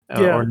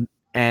 Yeah. Or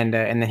and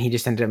then he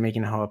just ended up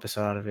making a whole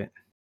episode out of it.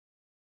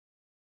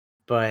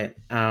 But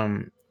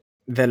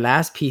the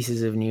last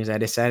pieces of news I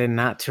decided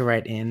not to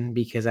write in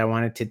because I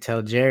wanted to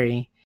tell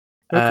Jerry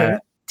uh Okay.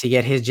 to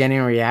get his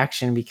genuine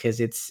reaction because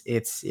it's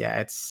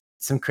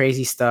some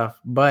crazy stuff.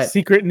 But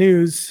Secret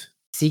news.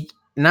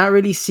 not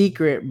really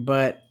secret,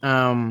 but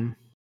Well,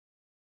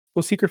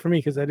 secret for me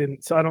because I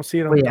didn't, so I don't see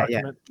it on well, the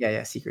yeah,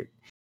 document. secret.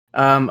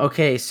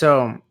 Okay,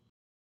 so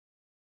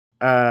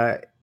uh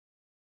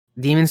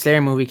Demon Slayer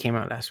movie came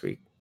out last week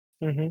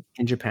Mm-hmm.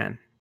 in Japan.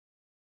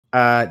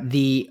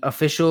 The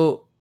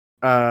official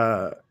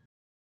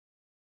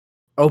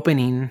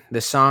opening,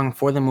 the song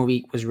for the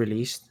movie was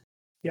released.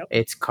 Yep.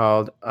 It's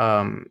called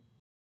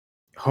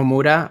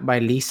Homura by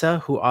Lisa,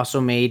 who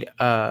also made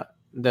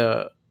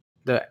the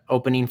the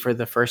opening for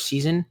the first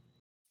season.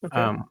 Okay.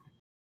 Um,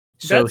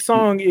 so That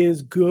song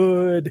is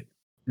good.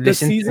 The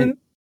listen to season.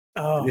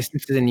 Oh, listen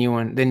to the new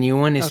one. The new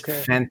one is okay.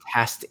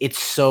 fantastic. It's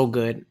so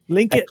good.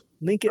 Link Like, it.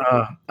 Link it.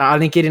 I'll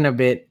link it in a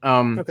bit.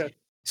 Okay.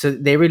 So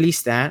they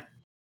released that.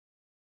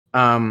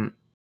 Um,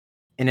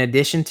 in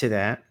addition to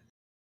that,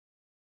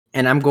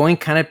 and I'm going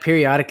kind of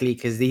periodically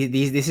because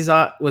these this is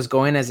all was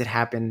going as it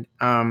happened.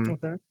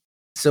 Okay.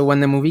 So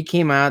when the movie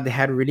came out, they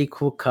had really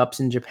cool cups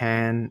in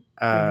Japan.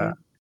 Mm-hmm.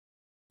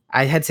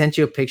 I had sent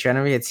you a picture. I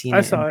never had seen I it.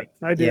 And saw it.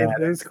 like, I yeah,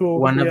 did. It was cool.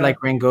 one of Yeah. like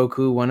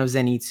Rengoku, one of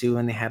Zenitsu,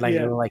 and they had like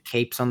Yeah. little like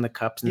capes on the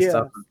cups and Yeah.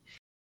 stuff.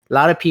 A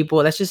lot of people,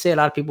 let's just say, a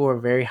lot of people were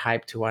very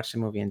hyped to watch the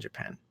movie in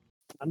Japan.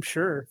 I'm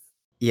sure.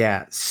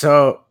 Yeah.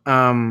 So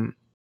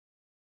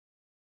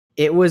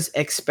it was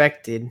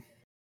expected,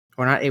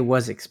 or not? It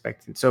was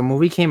expected. So a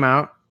movie came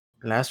out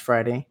last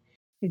Friday,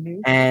 Mm-hmm.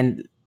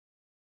 and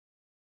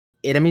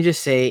let me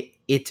just say,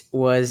 it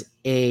was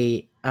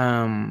a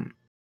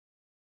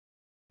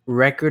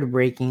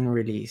record-breaking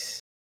release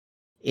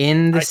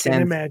in the I can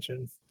sense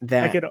imagine. I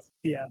that could.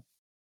 Yeah.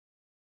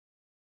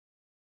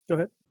 Go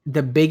ahead.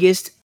 the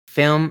biggest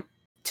film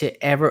to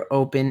ever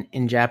open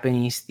in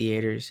Japanese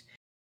theaters.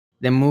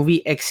 The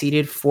movie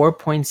exceeded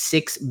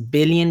 4.6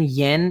 billion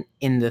yen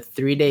in the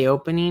 3-day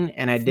opening,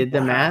 and I did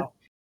the math. Wow.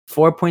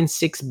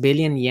 4.6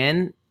 billion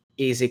yen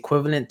is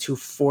equivalent to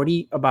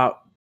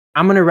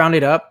I'm going to round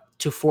it up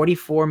to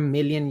 44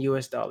 million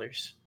US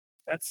dollars.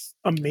 That's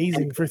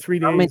amazing for 3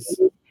 days.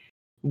 Dominated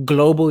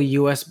global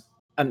US,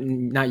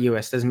 not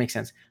US, doesn't make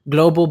sense.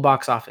 Global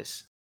box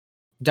office.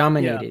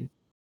 Dominated.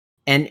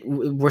 And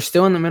we're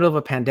still in the middle of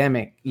a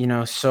pandemic,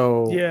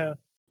 so Yeah.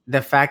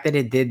 the fact that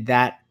it did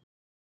that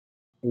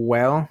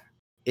well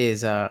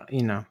is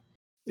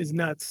Is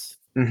nuts.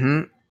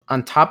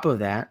 on top of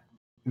that,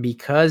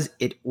 because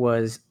it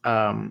was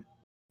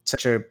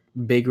such a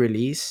big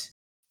release,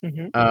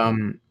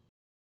 Mm-hmm.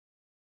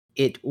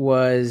 it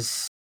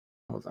was,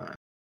 hold on, let's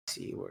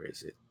see, where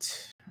is it?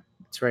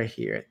 It's right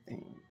here, I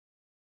think.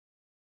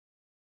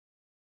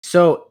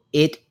 So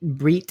it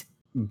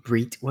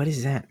Breed. What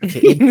is that?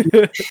 Okay,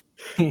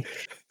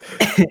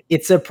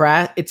 it's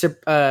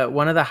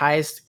one of the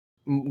highest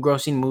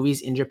grossing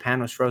movies in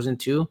Japan was Frozen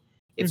 2.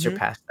 It Hmm.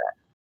 surpassed that,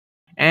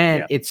 and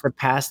Yeah, it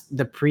surpassed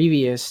the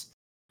previous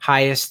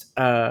highest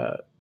uh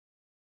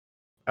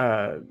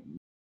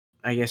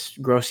I guess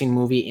grossing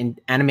movie in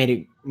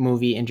animated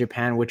movie in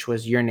Japan, which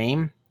was Your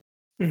Name.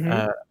 hmm,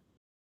 Uh,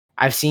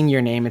 I've seen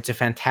Your Name. It's a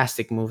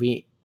fantastic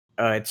movie.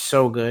 It's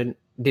so good.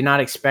 Did not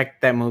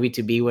expect that movie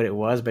to be what it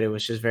was, but it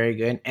was just very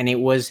good. And it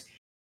was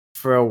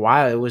for a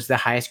while. It was the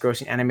highest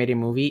grossing animated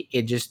movie.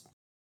 It just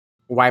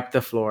wiped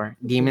the floor.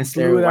 Demon blew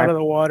Slayer it out wiped of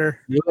the water.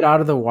 blew it out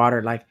of the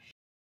water. Like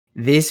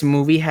this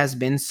movie has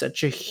been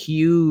such a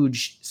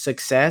huge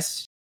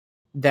success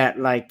that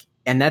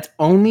and that's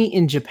only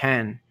in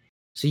Japan.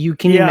 So you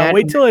can Yeah,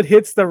 wait imagine till it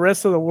hits the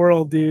rest of the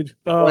world, dude.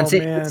 Oh once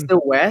it hits man, the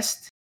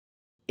West,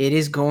 it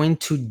is going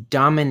to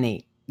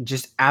dominate,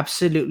 just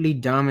absolutely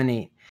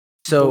dominate.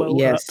 So blow up.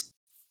 yes,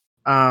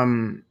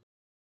 um,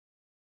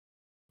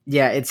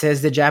 yeah, it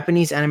says the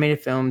Japanese animated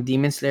film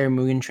Demon Slayer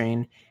Mugen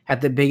Train had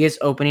the biggest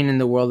opening in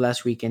the world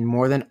last weekend,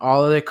 more than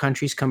all other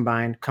countries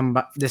combined,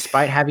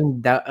 despite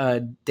having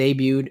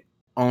debuted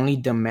only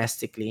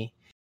domestically.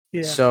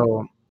 Yeah,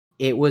 So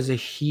it was a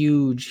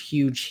huge,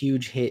 huge,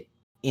 huge hit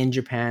in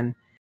Japan.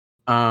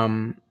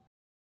 Um,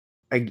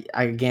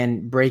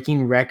 again,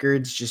 breaking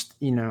records, just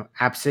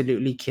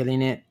absolutely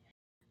killing it.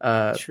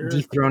 sure.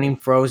 Dethroning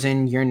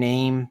Frozen, Your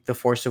Name, The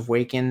Force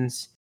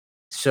Awakens.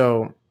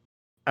 So,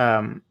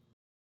 um,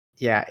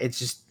 yeah, it's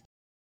just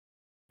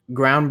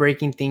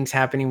groundbreaking things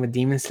happening with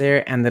Demon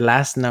Slayer. And the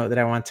last note that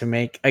I want to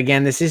make,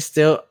 again, this is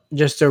still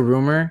just a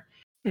rumor.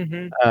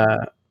 Hmm.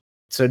 Uh,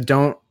 so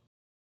don't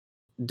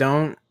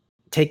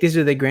take this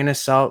with a grain of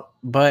salt.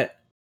 But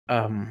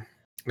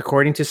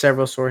according to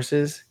several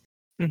sources,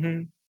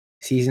 Hmm.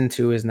 season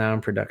 2 is now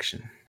in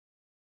production.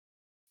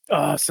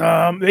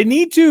 Awesome. They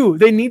need to.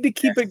 They need to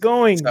keep Yes. it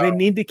going. So They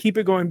need to keep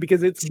it going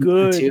because it's season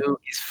good. 2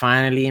 is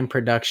finally in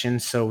production,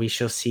 so we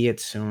shall see it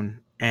soon.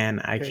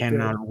 And I Okay, good.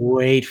 cannot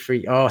wait for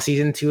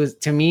season 2 is,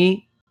 to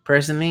me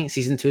personally,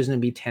 season 2 is gonna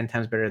be 10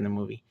 times better than the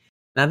movie.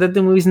 Not that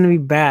the movie's gonna be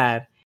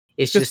bad.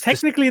 It's Because just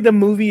this. technically the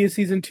movie is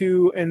season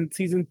 2 and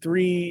season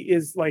 3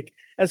 is like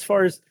as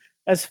far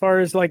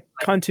as like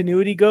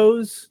continuity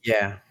goes.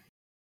 Yeah.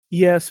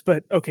 Yes,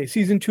 but okay,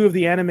 season 2 of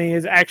the anime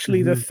is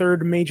actually the Hmm.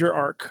 third major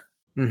arc,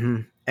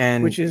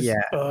 And which is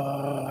yeah,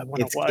 I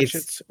want to watch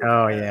it so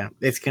oh bad. yeah,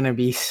 it's gonna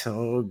be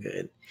so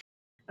good.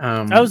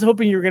 I was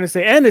hoping you were going to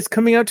say, and it's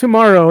coming out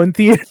tomorrow in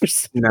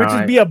theaters, No, which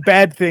would be a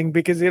bad thing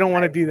because they don't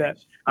want to do that.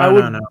 I oh no,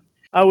 would, no.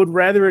 I would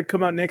rather it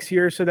come out next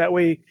year so that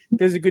way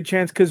there's a good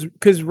chance.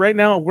 Because right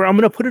now, I'm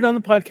going to put it on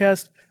the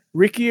podcast.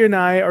 Ricky and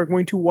I are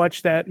going to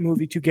watch that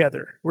movie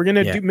together. We're going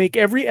to Yeah. make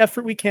every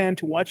effort we can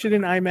to watch it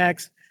in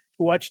IMAX,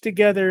 to watch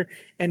together,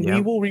 and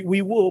Yep.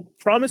 we will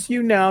promise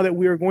you now that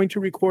we are going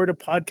to record a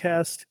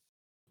podcast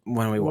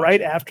When we watch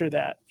right it. after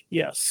that.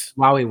 Yes.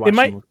 While we watch It the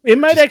might movie. it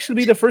might Just- actually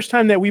be the first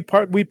time that we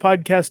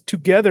podcast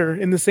together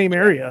in the same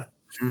area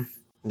Mhm.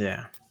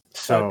 Yeah.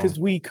 So because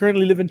we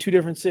currently live in two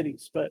different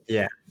cities. But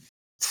yeah.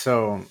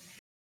 So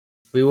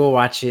we will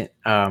watch it.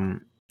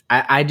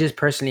 I just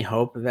personally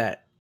hope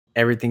that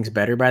everything's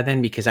better by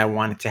then because I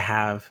want it to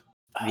have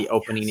the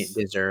opening it yes.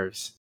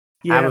 deserves.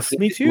 I have a Yes,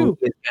 feeling me this movie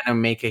too. is gonna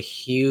make a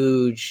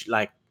huge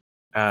like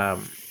a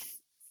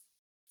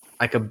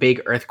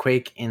big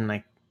earthquake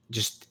in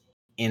just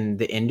in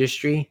the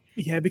industry.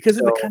 Yeah, because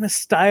of the So kind of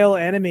style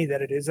anime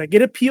that it is. Like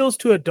it appeals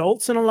to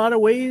adults in a lot of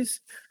ways,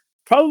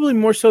 probably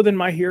more so than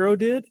My Hero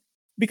did.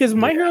 Because yeah,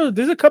 My Hero,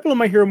 there's a couple of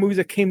My Hero movies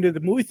that came to the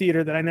movie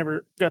theater that I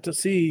never got to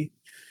see.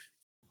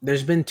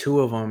 there's been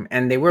 2 of them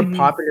and they were Mhm.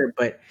 popular,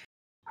 but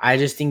I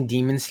just think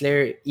Demon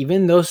Slayer,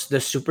 even though the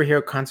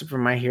superhero concept for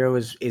My Hero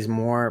is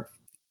more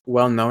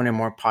well known and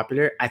more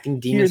popular, I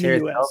think Here Demon in the Slayer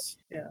itself US.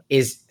 Yeah.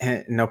 is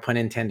no pun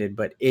intended,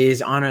 but it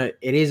is on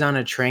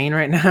a train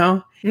right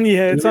now.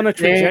 Yeah, it's Demon on a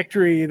Slayer,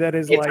 trajectory that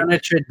is it's like, on a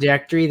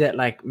trajectory that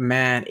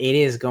man,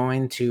 it's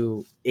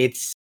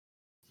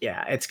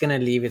gonna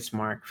leave its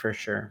mark for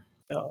sure.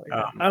 oh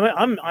yeah.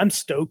 Um, I'm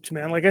stoked,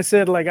 man. Like I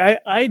said, like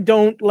I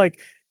don't like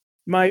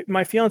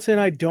my fiance and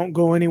I don't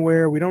go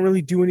anywhere. We don't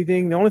really do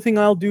anything. The only thing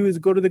I'll do is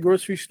go to the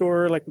grocery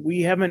store. Like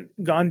we haven't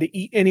gone to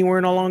eat anywhere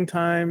in a long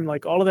time,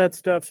 like all of that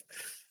stuff.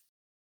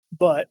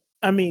 But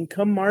I mean,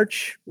 come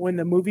March when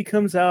the movie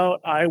comes out,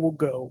 I will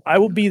go. I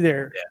will be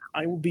there.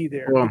 I will be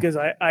there cool. because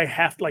I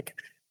have like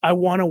I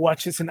want to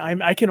watch this in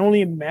IMAX. I can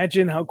only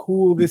imagine how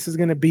cool this is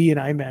going to be in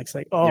IMAX.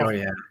 Like, Oh oh,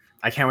 yeah,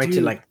 I can't wait to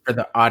dude. for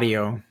the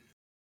audio,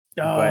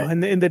 Oh, but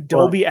and in the well,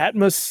 Dolby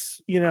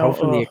Atmos,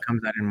 hopefully it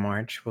comes out in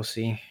March. We'll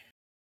see.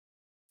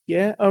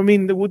 yeah. I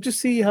mean, we'll just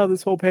see how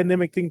this whole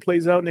pandemic thing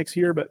plays out next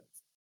year. But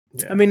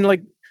I Yeah. mean,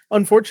 like,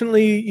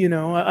 unfortunately,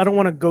 I don't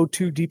want to go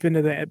too deep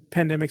into the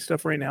pandemic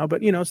stuff right now.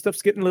 But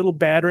stuff's getting a little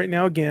bad right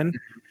now again.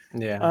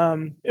 Yeah. I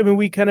mean,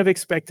 we kind of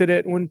expected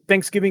it when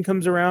Thanksgiving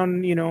comes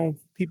around.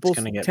 People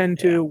gonna get- tend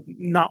to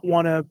not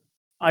want to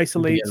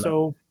isolate, alone.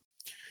 so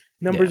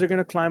numbers are going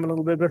to climb a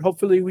little bit. But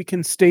hopefully, we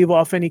can stave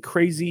off any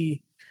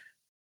crazy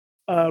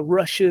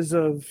rushes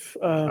of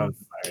virus.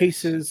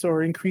 cases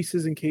or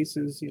increases in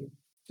cases.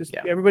 Just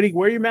Yeah. everybody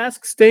wear your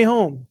mask, stay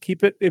home,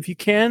 keep it if you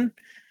can,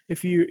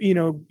 if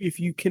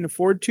you can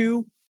afford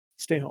to,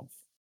 stay home.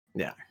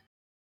 Yeah.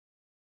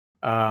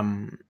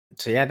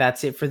 So yeah,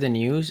 that's it for the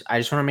news. I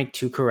just want to make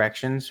two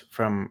corrections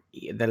from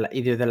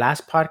either the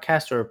last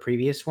podcast or a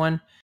previous one.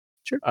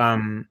 Sure.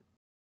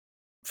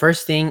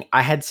 First thing,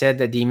 I had said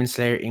that Demon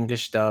Slayer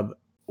English dub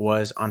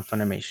was on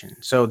Funimation.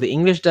 So the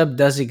English dub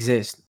does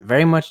exist,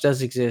 very much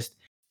does exist.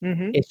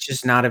 Mm-hmm. It's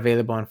just not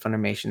available on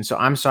Funimation. So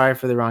I'm sorry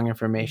for the wrong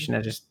information.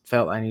 I just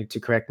felt I needed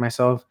to correct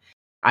myself.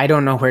 I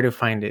don't know where to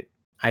find it.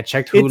 I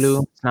checked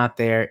Hulu. It's not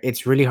there.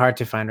 It's really hard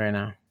to find right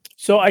now.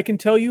 So I can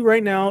tell you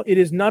right now, it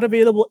is not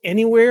available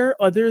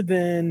anywhere other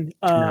than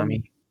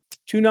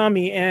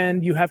Toonami,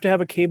 and you have to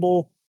have a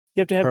cable.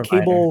 You have to have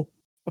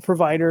a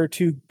provider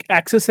to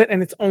access it,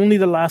 and it's only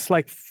the last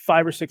like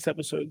 5 or 6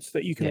 episodes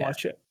that you can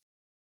watch it.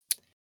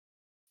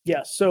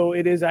 Yeah, so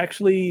it is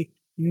actually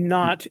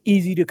not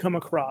easy to come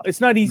across.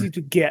 It's not easy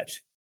to get.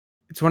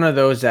 It's one of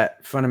those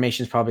that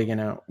Funimation's probably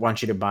gonna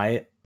want you to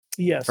buy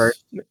it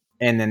first,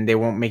 and then they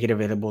won't make it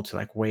available to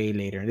like way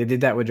later. They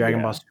did that with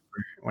Dragon Ball Super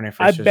when it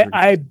first was released.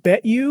 I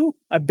bet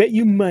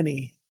you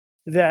money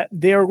that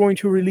they are going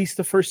to release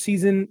the first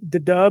season, the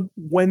dub,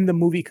 when the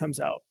movie comes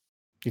out.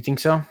 You think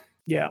so?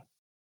 Yeah,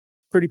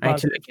 pretty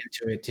positive. I need to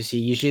look into it to see.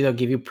 Usually they'll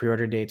give you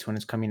pre-order dates when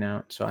it's coming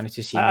out, so I need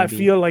to see. I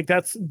feel like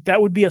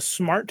that would be a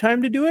smart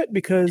time to do it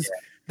because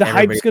the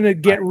hype's going to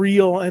get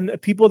real, and the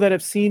people that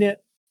have seen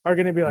it are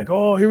going to be like,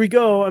 "Oh, here we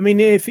go." I mean,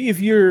 if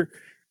you're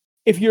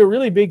a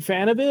really big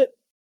fan of it,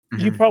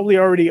 you probably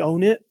already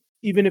own it,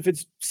 even if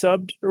it's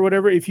subbed or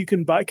whatever. If you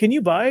can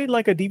you buy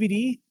like a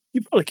DVD?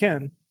 You probably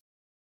can.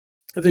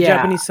 The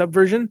Japanese sub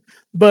version,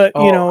 but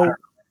I'm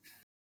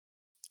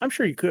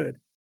sure you could.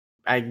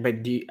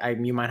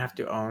 You might have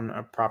to own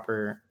a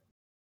proper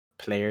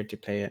player to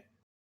play it.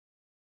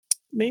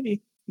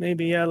 Maybe,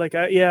 yeah.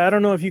 I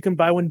don't know if you can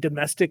buy one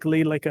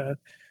domestically, like a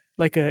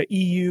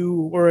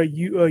EU or a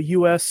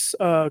US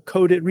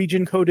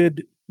region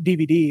coded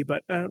DVD,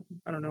 but I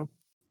don't know.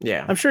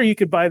 Yeah, I'm sure you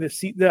could buy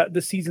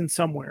the season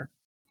somewhere.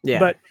 Yeah,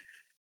 but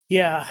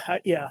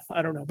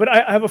I don't know. But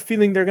I have a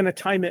feeling they're going to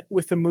time it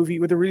with the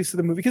release of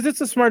the movie, because it's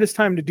the smartest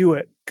time to do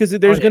it, because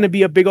there's going to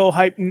be a big old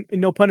hype,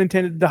 no pun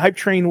intended. The hype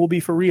train will be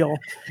for real.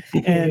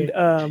 And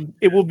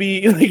it will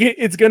be like,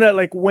 it's going to,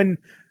 like, when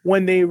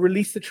they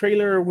release the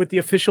trailer with the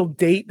official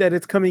date that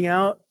it's coming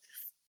out,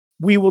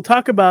 we will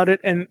talk about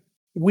it and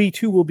we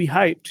too will be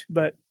hyped.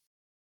 But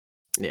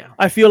yeah,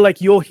 I feel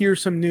like you'll hear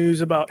some news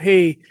about,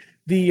 hey,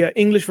 the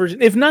English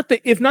version, if not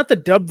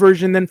the dub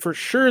version, then for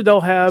sure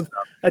they'll have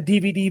a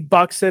DVD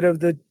box set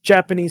of the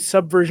Japanese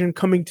sub version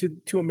coming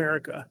to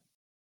America.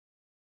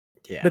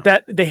 Yeah, but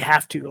that they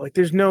have to, like,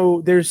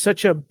 there's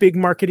such a big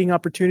marketing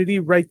opportunity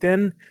right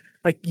then.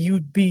 Like,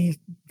 you'd be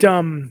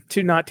dumb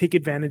to not take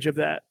advantage of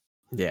that.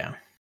 Yeah,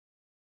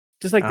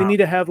 just like they need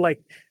to have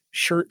like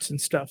shirts and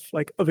stuff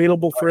like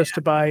available for us to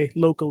buy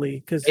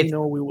locally, because we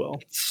will.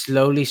 It's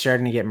slowly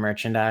starting to get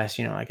merchandise,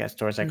 like at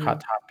stores like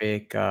Hot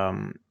Topic,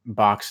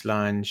 Box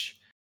Lunch,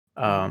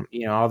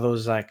 all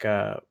those like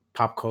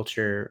pop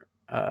culture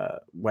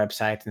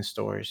websites and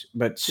stores,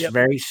 but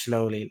very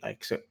slowly.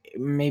 Like, so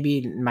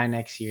maybe by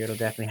next year it'll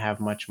definitely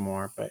have much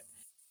more, but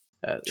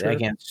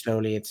again,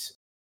 slowly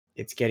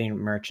it's getting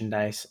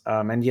merchandise.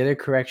 And the other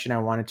correction I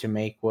wanted to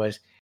make was,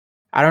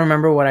 I don't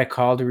remember what I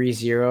called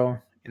ReZero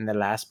in the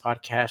last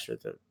podcast or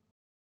the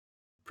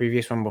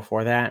previous one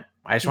before that.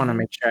 I just want to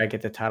make sure I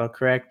get the title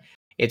correct.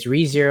 It's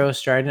ReZero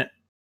starting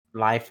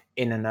life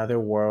in another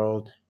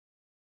world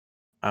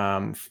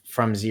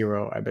from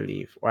zero, I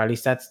believe. Or at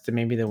least that's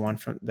maybe the one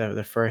from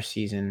the first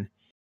season.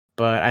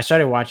 But I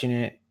started watching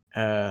it.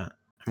 I'm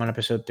on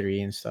episode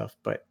 3 and stuff.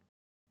 But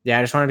yeah,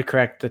 I just wanted to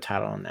correct the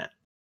title on that.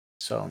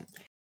 So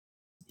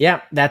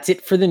yeah, that's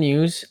it for the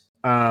news.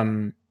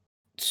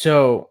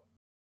 So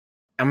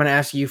I'm going to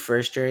ask you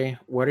first, Dre.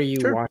 What are you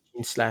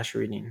watching /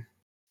 reading?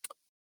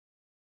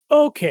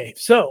 Okay,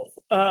 so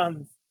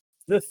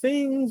the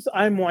things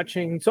I'm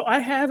watching. So I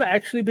have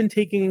actually been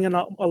taking in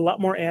a lot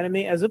more anime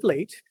as of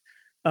late.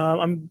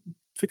 I'm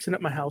fixing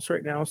up my house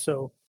right now.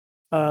 So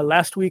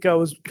last week I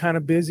was kind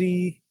of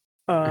busy.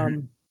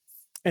 And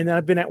then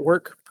I've been at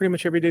work pretty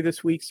much every day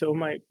this week. So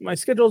my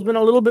schedule's been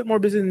a little bit more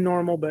busy than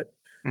normal, but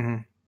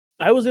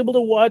I was able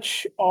to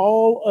watch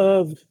all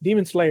of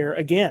Demon Slayer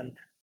again.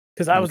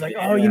 Because I was like,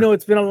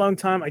 it's been a long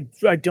time.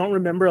 I don't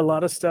remember a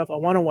lot of stuff. I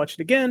want to watch it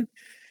again.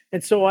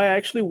 And so I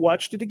actually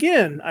watched it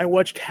again. I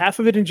watched half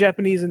of it in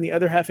Japanese and the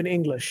other half in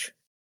English.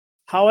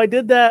 How I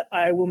did that,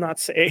 I will not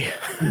say.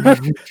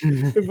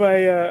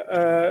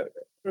 By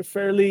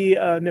fairly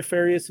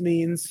nefarious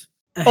means.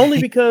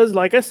 Only because,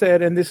 like I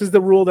said, and this is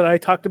the rule that I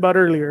talked about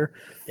earlier,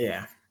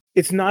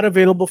 it's not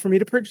available for me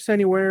to purchase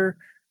anywhere.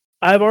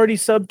 I've already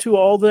subbed to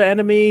all the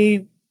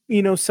anime,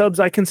 subs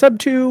I can sub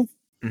to.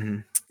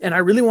 And I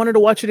really wanted to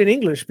watch it in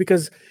English,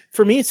 because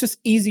for me, it's just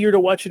easier to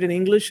watch it in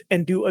English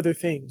and do other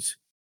things.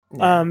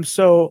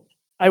 So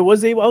I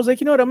was like,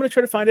 you know what, I'm going to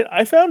try to find it.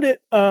 I found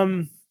it.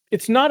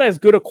 it's not as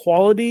good a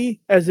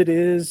quality as it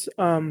is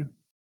on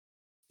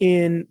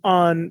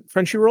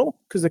Crunchyroll,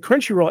 because the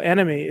Crunchyroll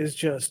anime is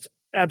just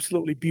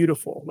absolutely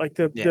beautiful. Like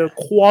the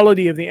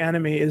quality of the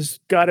anime is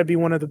got to be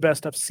one of the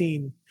best I've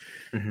seen,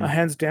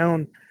 hands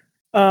down.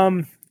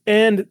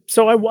 And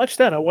so I watched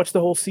that. I watched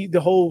the whole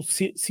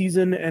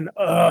season, and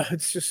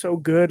it's just so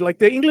good. Like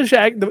the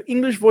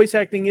English voice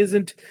acting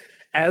isn't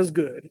as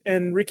good.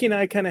 And Ricky and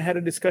I kind of had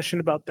a discussion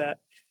about that.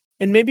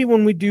 And maybe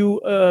when we do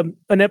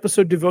an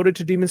episode devoted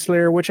to Demon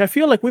Slayer, which I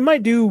feel like we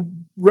might do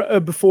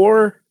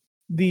before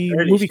the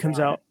movie comes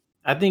out.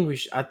 I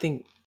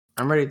think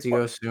I'm ready to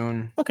go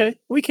soon. Okay,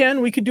 we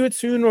could do it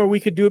soon, or we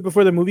could do it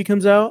before the movie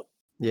comes out.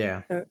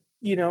 Yeah.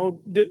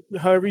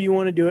 However you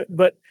want to do it.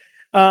 But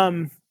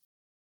I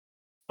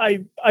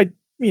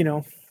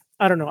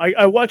don't know.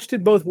 I watched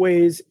it both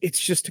ways. It's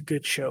just a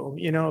good show.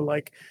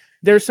 Like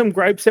there's some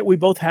gripes that we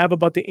both have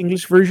about the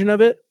English version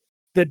of it,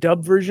 the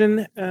dub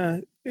version.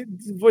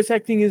 Voice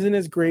acting isn't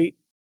as great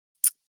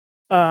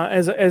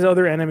as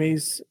other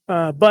animes,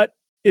 but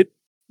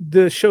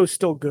the show's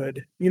still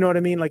good. You know what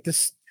I mean? Like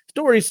the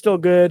story's still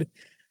good.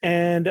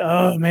 And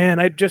oh man,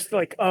 I just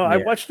I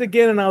watched it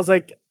again and I was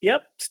like,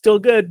 yep, still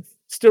good,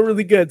 still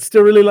really good,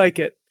 still really like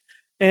it.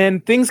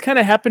 And things kind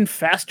of happened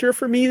faster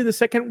for me the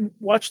second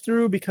watch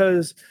through,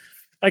 because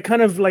I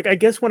kind of I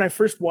guess when I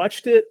first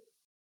watched it,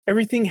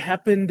 everything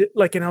happened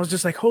and I was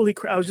just like, holy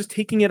crap, I was just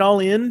taking it all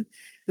in.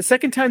 The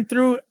second time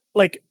through,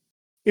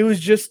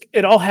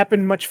 it all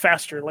happened much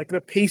faster. Like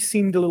the pace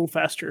seemed a little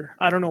faster.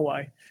 I don't know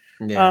why.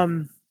 Yeah.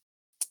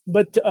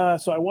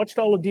 So I watched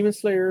all of Demon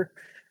Slayer,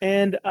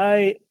 and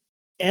I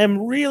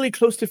am really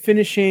close to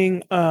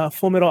finishing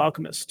Full Metal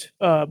Alchemist,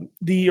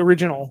 the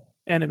original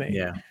anime.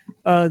 Yeah.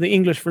 The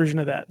English version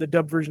of that, the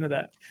dub version of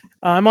that.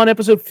 I'm on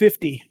episode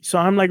 50, so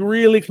I'm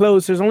really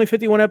close. There's only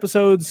 51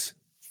 episodes,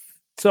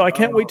 so I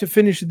can't wait to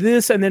finish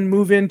this and then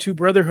move into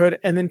Brotherhood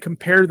and then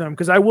compare them,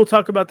 because I will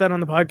talk about that on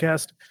the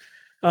podcast.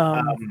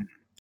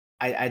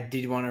 I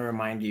did want to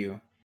remind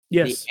you.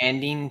 Yes. The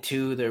ending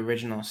to the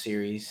original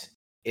series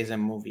is a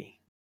movie.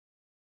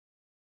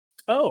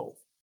 Oh,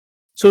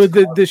 so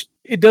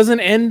it doesn't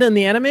end in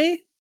the anime?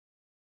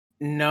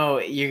 No,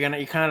 you're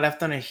kind of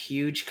left on a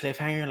huge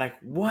cliffhanger. Like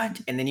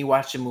what? And then you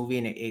watch the movie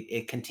and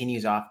it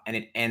continues off and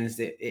it ends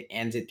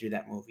it through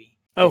that movie.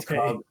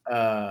 Okay.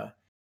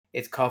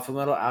 It's called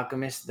Fullmetal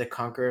Alchemist: The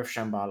Conqueror of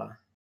Shambhala.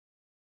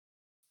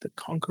 The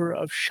Conqueror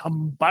of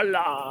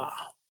Shambhala.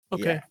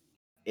 Okay. Yeah.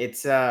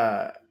 It's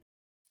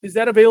Is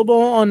that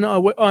available on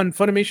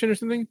Funimation or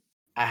something?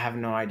 I have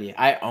no idea.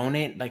 I own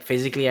it. Like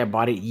physically, I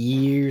bought it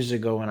years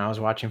ago when I was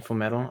watching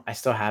Fullmetal. I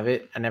still have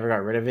it. I never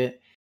got rid of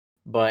it.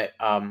 But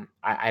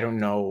I don't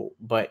know.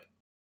 But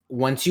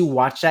once you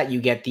watch that, you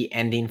get the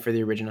ending for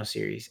the original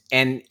series,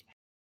 and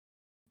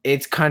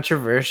it's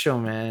controversial,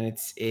 man.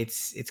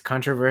 It's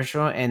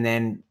controversial, and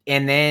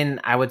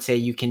then I would say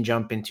you can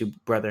jump into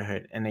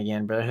Brotherhood, and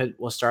again, Brotherhood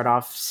will start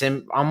off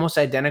almost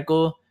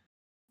identical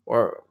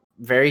or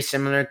very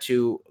similar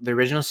to the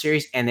original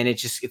series, and then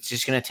it's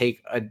just gonna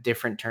take a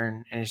different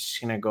turn, and it's just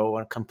gonna go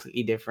a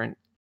completely different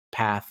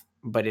path.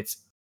 But it's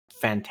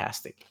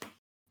fantastic.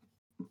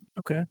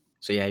 Okay.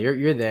 So yeah,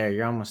 you're there.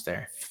 You're almost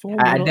there.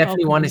 I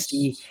definitely want to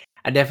see.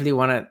 I definitely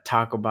want to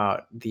talk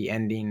about the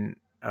ending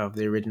of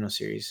the original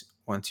series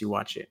once you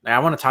watch it. I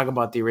want to talk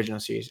about the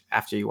original series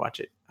after you watch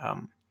it.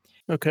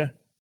 Okay.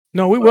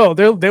 No, we will.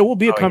 There will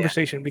be a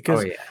conversation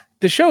because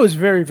the show is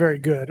very, very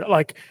good.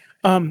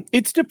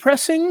 It's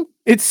depressing.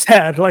 It's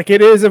sad.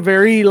 It is a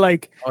very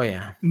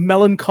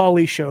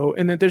melancholy show,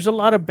 and that there's a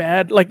lot of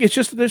bad.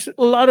 There's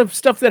a lot of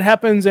stuff that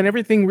happens, and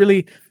everything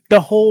really. The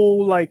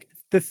whole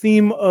the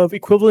theme of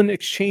equivalent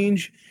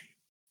exchange,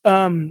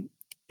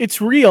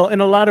 it's real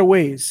in a lot of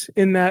ways.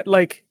 In that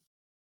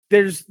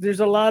there's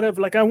a lot of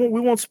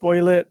we won't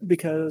spoil it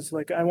because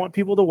I want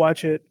people to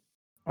watch it.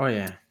 Oh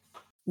yeah.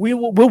 We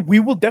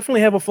will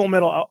definitely have a Full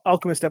Metal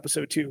Alchemist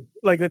episode too,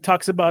 that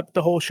talks about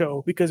the whole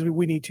show because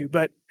we need to.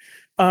 But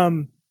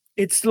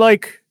it's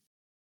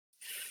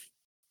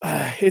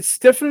it's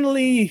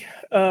definitely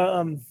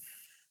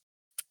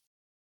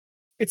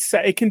it's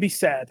sad. It can be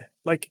sad.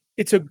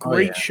 It's a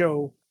great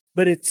show,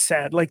 but it's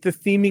sad. The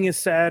theming is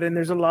sad, and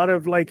there's a lot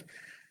of I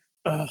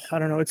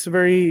don't know. It's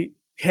very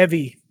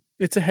heavy.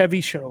 It's a heavy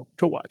show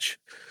to watch.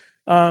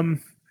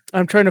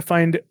 I'm trying to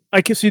find.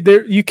 I can see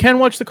there. You can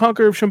watch The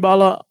Conqueror of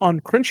Shambhala on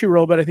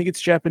Crunchyroll, but I think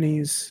it's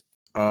Japanese.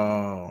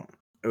 Oh,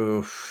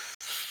 oof.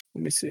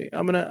 Let me see.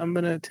 I'm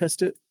gonna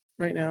test it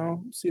right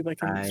now. See if I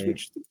can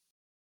switch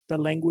the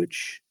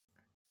language.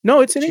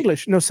 No, it's in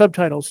English. No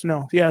subtitles.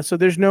 No. Yeah. So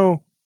there's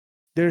no.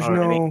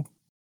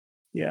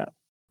 Yeah.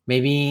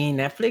 Maybe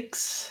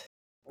Netflix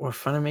or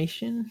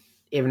Funimation.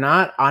 If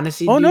not,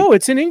 honestly. Oh no,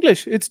 it's in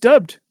English. It's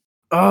dubbed.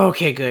 Oh,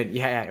 okay, good.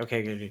 Yeah,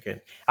 okay,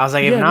 good. I was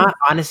like, if not,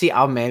 honestly,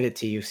 I'll mail it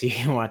to you so you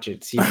can watch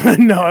it.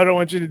 No, I don't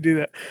want you to do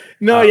that.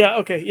 No,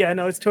 okay. Yeah,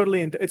 no, it's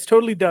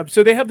totally dubbed.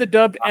 So they have the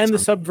dubbed and the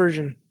sub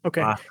version.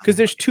 Okay. Because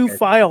there's two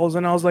files,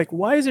 and I was like,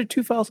 why is there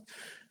two files?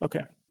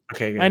 Okay.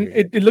 Okay, good, And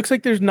good, good. it looks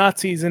like there's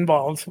Nazis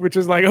involved, which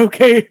is like,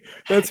 okay,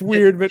 that's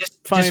weird, but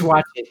fine. Just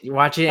watch it. You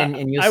watch it,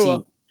 and you'll I see.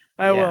 will.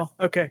 I will.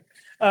 Okay.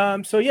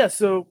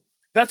 So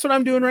that's what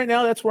I'm doing right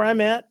now. That's where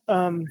I'm at.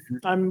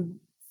 I'm.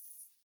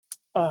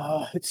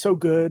 It's so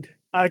good.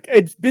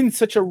 It's been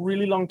such a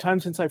really long time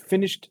since I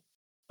finished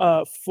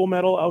Full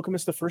Metal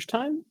Alchemist the first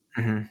time.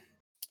 Mhm.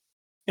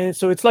 And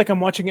so it's like I'm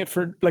watching it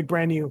for like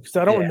brand new because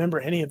I don't Yeah. remember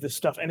any of this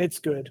stuff, and it's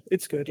good.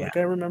 It's good. Yeah. Like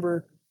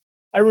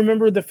I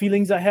remember the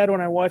feelings I had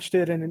when I watched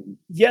it, and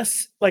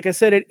yes, like I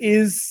said, it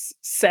is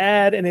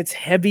sad and it's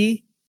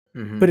heavy,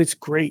 Mhm. but it's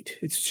great.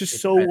 It's just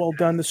It's so well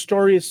done. The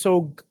story is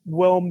so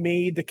well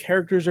made. The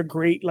characters are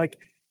great. Like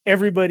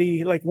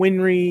everybody, like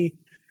Winry,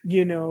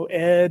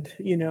 Ed,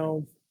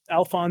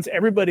 Alphonse,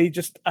 everybody.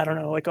 Just I don't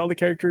know, like all the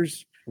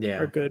characters Yeah.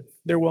 are good.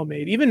 They're well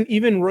made.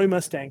 Even Roy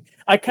Mustang.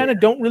 I kind of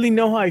don't really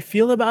know how I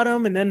feel about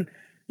him, and then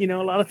a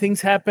lot of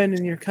things happen,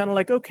 and you're kind of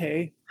like,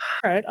 okay,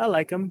 all right, I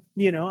like him.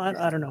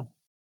 I don't know.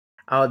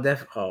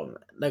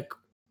 Like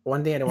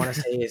one thing I want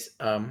to say is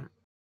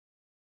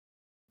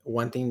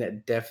one thing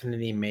that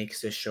definitely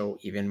makes the show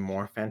even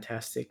more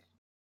fantastic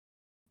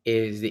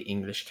is the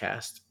English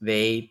cast.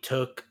 They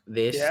took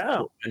this Yeah.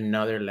 to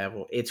another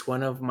level. It's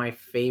one of my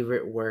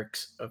favorite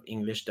works of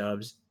English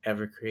dubs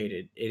ever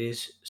created. It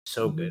is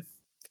so Mhm. good.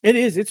 It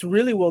is. It's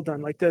really well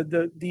done. Like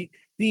the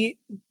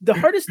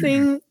hardest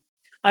thing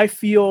I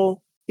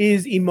feel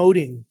is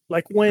emoting.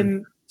 Like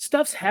when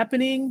stuff's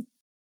happening,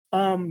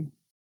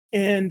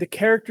 and the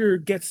character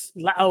gets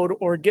loud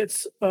or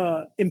gets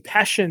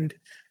impassioned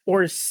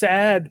or is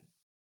sad.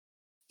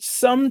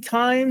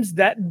 Sometimes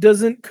that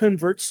doesn't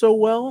convert so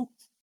well.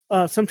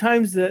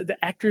 Sometimes the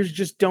actors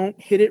just don't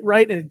hit it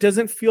right, and it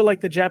doesn't feel like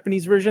the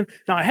Japanese version.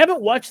 Now, I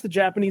haven't watched the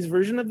Japanese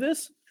version of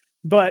this,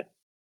 but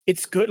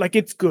it's good. Like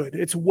it's good.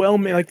 It's well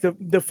made. Like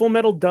the Full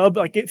Metal dub,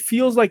 like it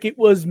feels like it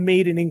was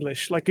made in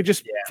English. Like it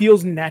just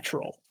feels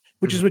natural,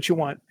 which is what you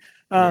want.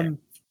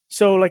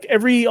 So like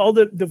all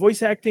the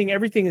voice acting,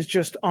 everything is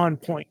just on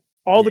point.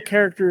 All the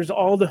characters,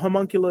 all the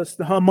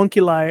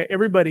homunculi,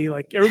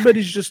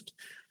 everybody's just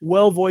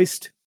well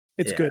voiced.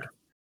 It's good.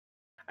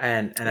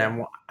 And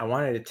I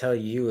wanted to tell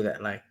you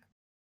that, like,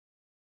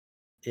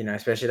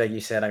 especially like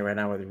you said, like right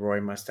now with Roy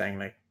Mustang,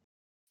 like,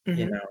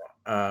 Mhm.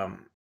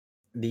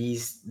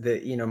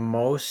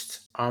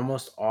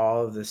 almost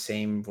all of the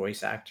same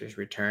voice actors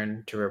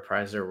return to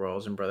reprise their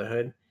roles in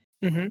Brotherhood.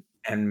 Mhm.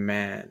 And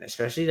man,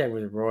 especially like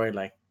with Roy,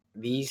 like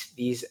these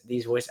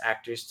voice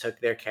actors took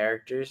their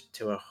characters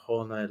to a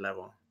whole nother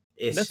level.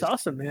 It's That's just,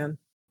 awesome, man.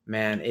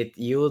 man, I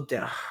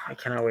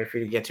cannot wait for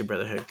you to get to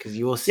Brotherhood because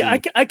you will see. Yeah,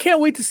 I can't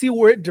wait to see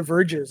where it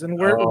diverges and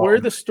where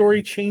the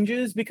story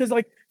changes, because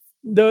like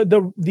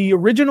the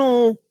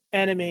original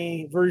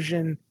anime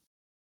version,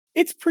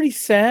 it's pretty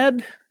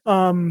sad.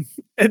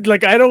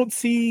 Like I don't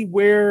see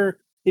where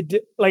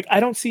I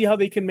don't see how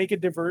they can make it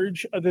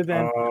diverge other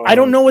than I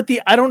don't know what the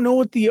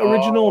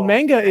original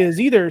manga is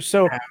either.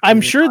 So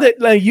I'm sure that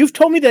like you've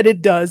told me that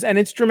it does and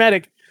it's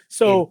dramatic.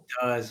 So it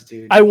does,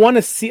 dude. I want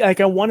to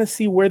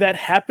see where that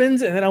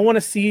happens, and then I want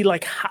to see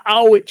like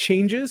how it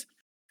changes.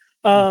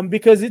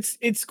 Because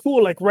it's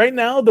cool. Like right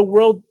now, the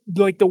world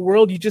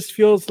you just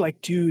feels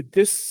like, dude,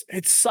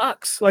 it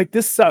sucks. Like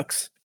this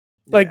sucks.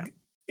 Like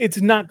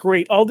it's not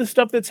great. All the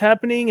stuff that's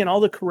happening and all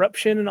the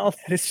corruption and all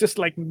that, it's just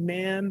like,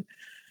 man,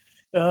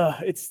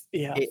 it's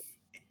it's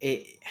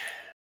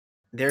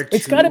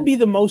got to be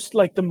the most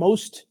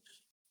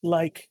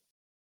like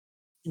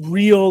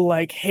real,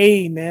 like,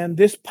 hey man,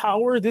 this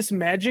power, this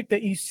magic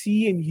that you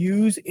see and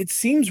use, it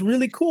seems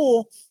really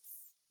cool,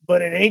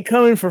 but it ain't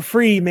coming for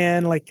free,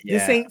 man. Like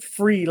this ain't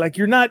free. Like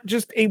you're not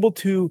just able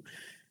to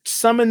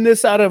summon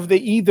this out of the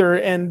ether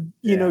and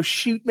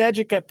shoot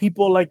magic at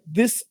people. Like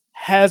this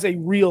has a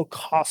real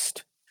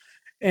cost,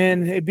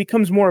 and it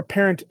becomes more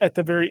apparent at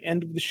the very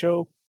end of the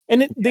show.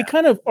 And they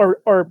kind of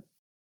are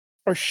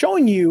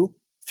showing you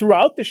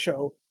throughout the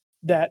show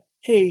that,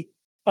 hey,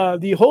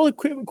 the whole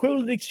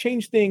equivalent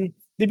exchange thing,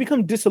 they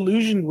become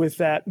disillusioned with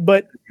that,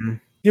 but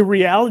the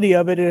reality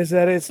of it is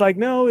that it's like,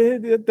 no,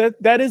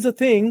 that is a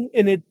thing,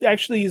 and it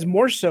actually is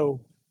more so.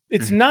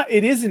 It's not.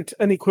 It isn't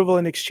an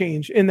equivalent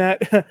exchange in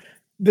that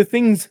the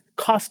things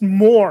cost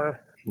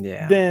more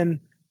than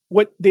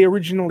what they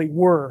originally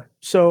were.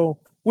 So,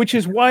 which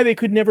is why they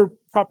could never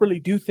properly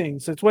do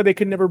things. That's why they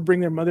could never bring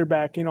their mother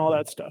back and all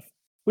that stuff,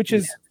 which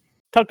is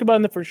talked about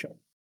in the first show,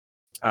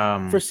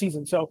 first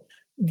season. So,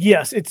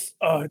 yes, it's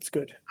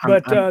good,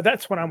 but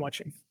that's what I'm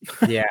watching.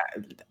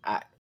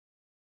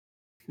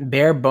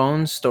 Bare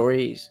bones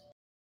stories.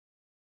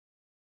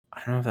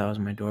 I don't know if that was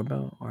my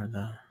doorbell or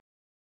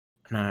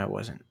no, it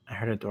wasn't. I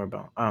heard a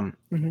doorbell.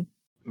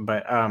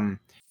 But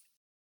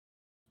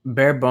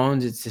bare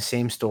bones, it's the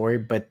same story,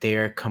 but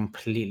they're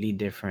completely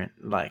different.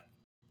 Like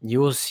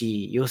you'll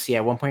see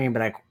at one point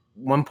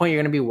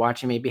you're gonna be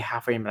watching maybe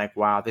halfway and be like,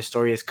 wow, this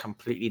story is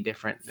completely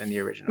different than the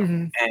original.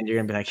 And you're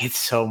gonna be like, it's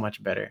so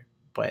much better.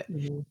 But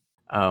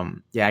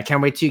I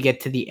can't wait till you get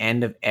to the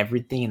end of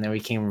everything, and then we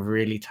can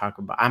really talk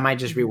about. I might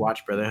just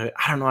rewatch Brotherhood.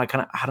 I don't know. I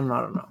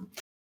don't know.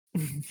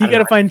 You got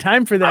to find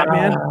time for that,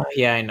 man.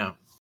 Yeah, I know.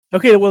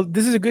 Okay, well,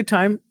 this is a good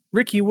time.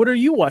 Ricky, what are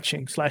you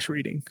watching /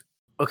 reading?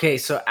 Okay,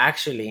 so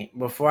actually,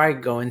 before I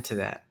go into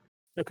that,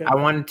 Okay. I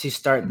wanted to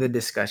start the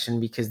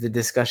discussion because the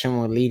discussion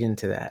will lead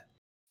into that.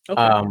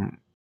 Okay. Um,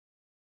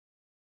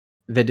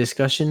 the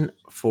discussion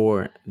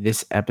for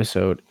this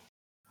episode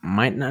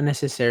might not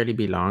necessarily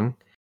be long,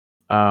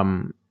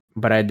 um,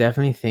 but I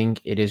definitely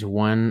think it is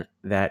one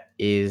that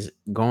is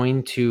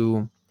going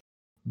to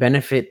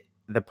benefit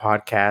the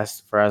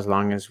podcast for as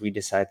long as we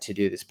decide to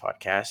do this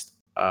podcast.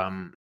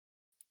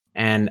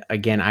 And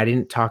again, I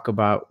didn't talk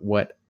about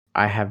what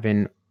I have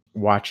been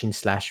watching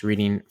 /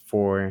 reading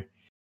for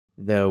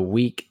the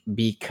week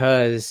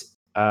because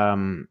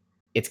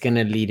it's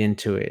gonna lead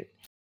into it.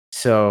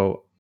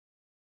 So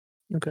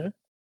Okay.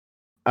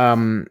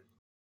 um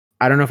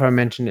I don't know if I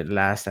mentioned it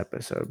last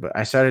episode, but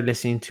I started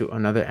listening to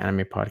another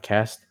anime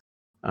podcast.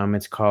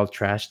 It's called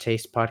Trash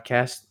Taste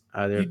Podcast.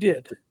 You They're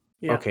did.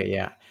 Yeah. okay,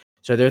 yeah.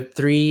 So there are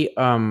three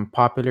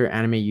popular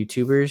anime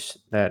YouTubers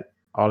that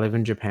all live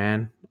in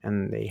Japan,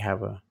 and they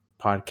have a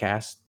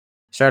podcast.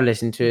 Started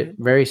listening to it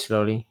Mhm. very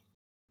slowly.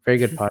 Very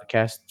good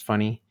podcast. It's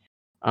funny.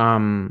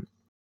 Um,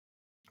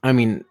 I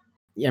mean,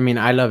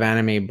 I love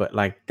anime, but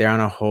like they're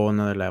on a whole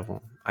nother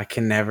level. I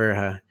can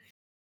never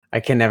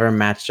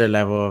match their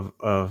level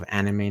of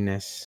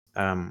anime-ness.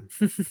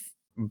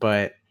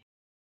 But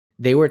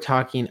they were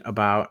talking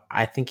about.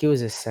 I think it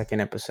was the second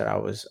episode I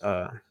was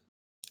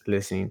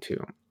listening to,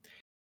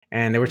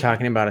 and they were Mhm.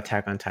 talking about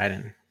Attack on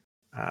Titan.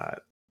 Uh,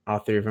 all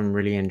three of them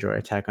really enjoy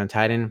Attack on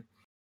Titan,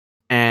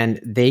 and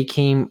they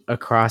came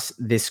across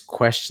this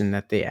question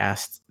that they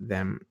asked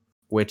them,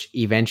 which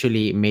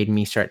eventually made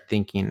me start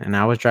thinking. And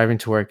I was driving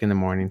to work in the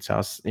morning, so I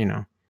was,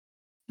 Mhm.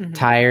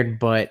 tired,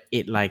 but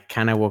it like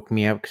kind of woke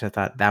me up because I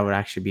thought that would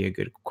actually be a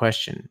good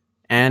question.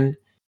 And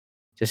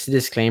just a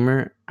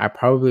disclaimer, I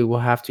probably will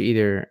have to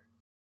either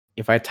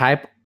if I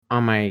type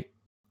on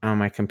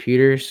my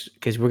computers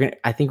because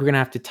I think we're gonna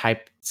have to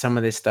type some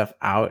of this stuff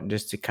out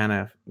just to kind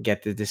of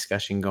get the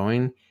discussion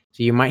going.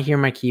 So you might hear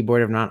my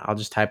keyboard. If not, I'll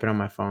just type it on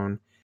my phone.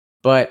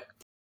 But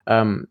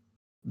um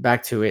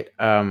back to it.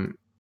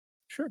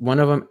 Sure. One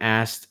of them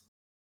asked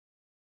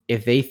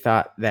if they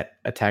thought that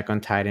Attack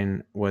on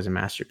Titan was a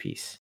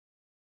masterpiece.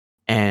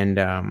 And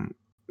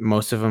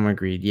most of them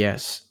agreed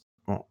yes.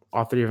 Well,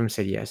 all three of them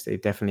said yes, they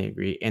definitely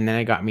agree. And then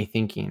it got me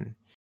thinking,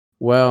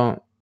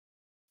 well,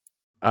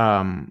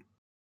 um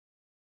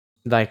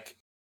like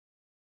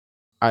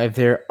are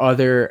there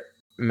other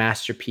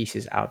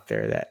masterpieces out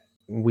there that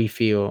we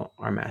feel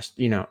are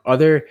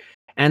other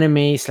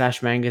anime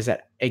 / mangas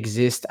that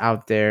exist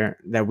out there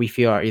that we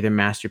feel are either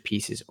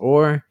masterpieces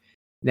or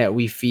that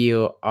we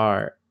feel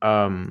are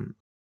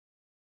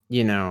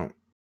you know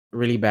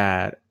really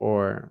bad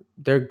or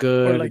they're Or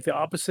good. like the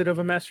opposite of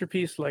a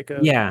masterpiece, like a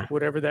Yeah,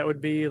 whatever that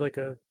would be, like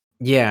a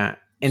yeah.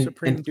 And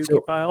supreme dookie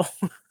so pile.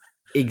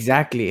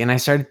 exactly. And I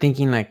started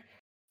thinking like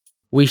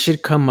we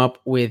should come up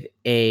with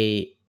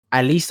a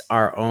at least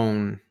our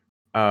own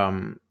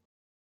um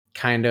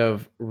kind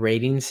of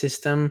rating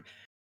system.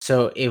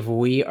 So if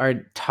we are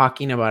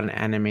talking about an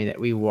anime that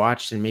we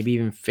watched and maybe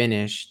even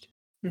finished,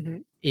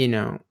 Mhm. you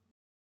know,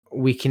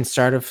 we can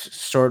sort of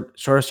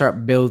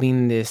start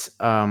building this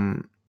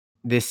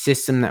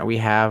system that we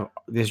have,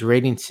 this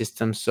rating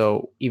system.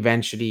 So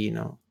eventually,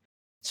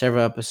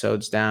 several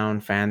episodes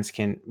down, fans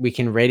can we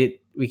can rate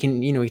it. We can,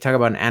 we talk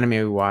about an anime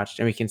we watched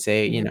and we can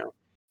say, Mhm.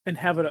 And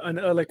have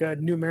like a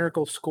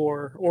numerical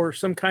score or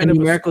some a kind of a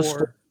numerical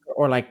score score.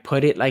 or like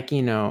put it like,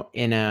 in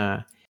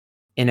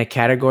a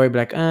category, be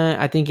like,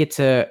 I think it's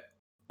a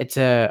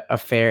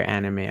fair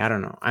anime. I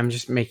don't know. I'm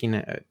just making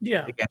a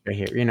Yeah. guess right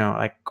here.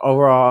 Like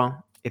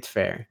overall, it's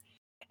fair,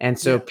 and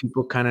so Yeah.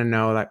 people kind of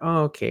know, like,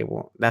 oh, okay,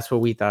 well, that's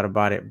what we thought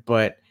about it.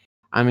 But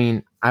I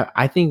mean,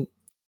 I think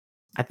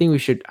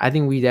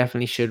we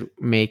definitely should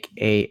make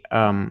a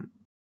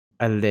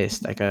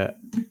list, like a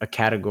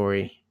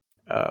category.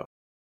 Of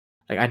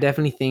like I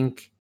definitely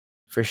think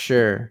for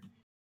sure,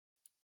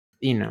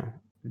 you know,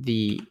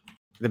 the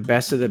the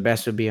best of the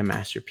best would be a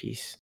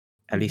masterpiece,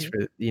 at least Mhm.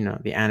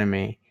 for the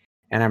anime.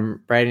 And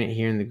I'm writing it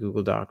here in the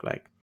Google Doc.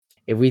 Like,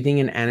 if we think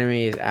an anime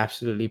is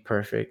absolutely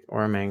perfect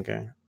or a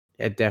manga,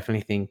 I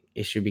definitely think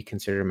it should be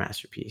considered a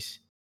masterpiece.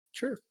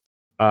 Sure.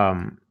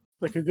 Um,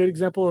 Like a good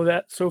example of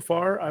that so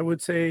far, I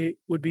would say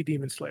would be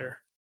Demon Slayer.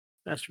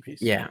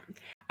 Masterpiece. yeah,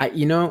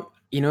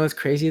 what's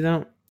crazy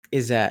though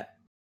is that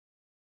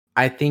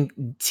I think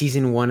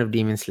season 1 of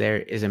Demon Slayer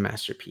is a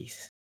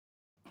masterpiece.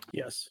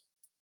 Yes.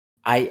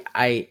 I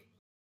I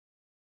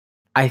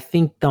I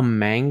think the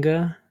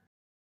manga.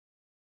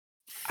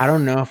 I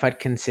don't know if I'd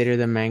consider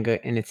the manga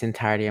in its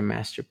entirety a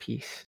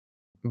masterpiece,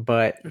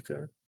 but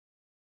Okay.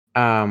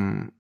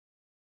 um,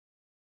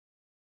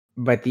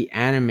 but the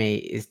anime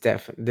is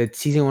the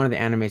season 1 of the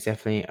anime is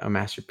definitely a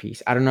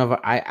masterpiece. I don't know if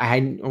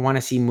I want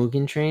to see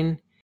Mugen Train,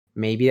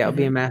 maybe that would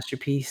be a Mhm.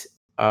 masterpiece.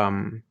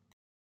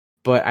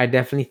 But I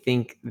definitely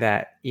think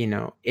that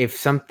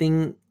if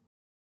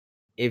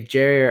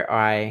Jerry or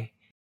I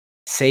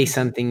say Mhm.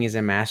 something is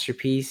a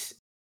masterpiece,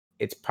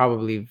 it's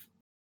probably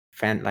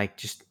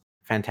just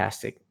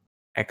fantastic,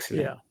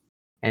 excellent. Yeah.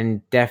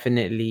 and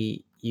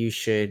definitely you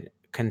should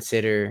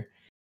consider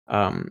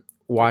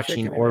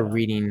watching checking it or out.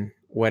 reading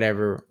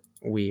whatever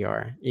we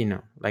are,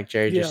 like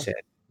Jared Yeah. just said,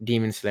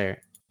 Demon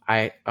Slayer.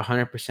 I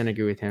 100%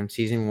 agree with him.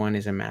 Season 1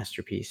 is a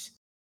masterpiece.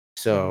 Mhm.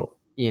 So,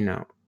 if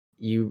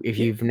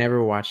Yeah. you've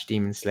never watched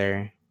Demon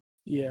Slayer,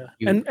 Yeah.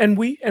 you And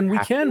we have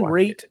to can watch it.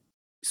 rate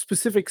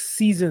specific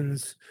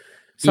seasons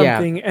Yeah.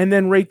 something and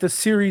then rate the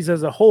series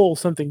as a whole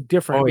something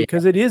different Oh yeah.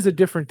 because it is a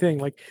different thing.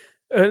 Like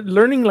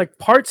learning like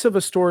parts of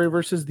a story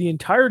versus the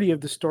entirety of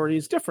the story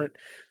is different.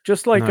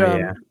 Just like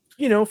No,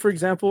 yeah. for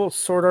example,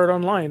 Sword Art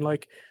Online.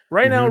 Like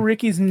right now Mhm.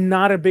 Ricky's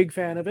not a big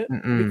fan of it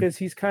Mm-mm. because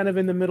he's kind of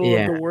in the middle of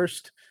Yeah. the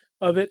worst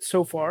of it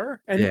so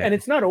far Yeah. and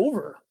it's not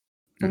over.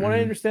 From what I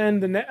Mm-mm.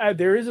 understand,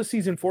 there is a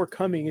season 4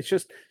 coming. It's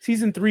just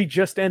season 3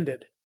 just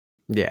ended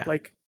Yeah.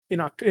 like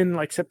in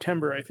like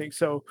September, I think.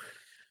 So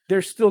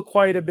there's still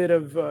quite a bit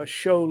of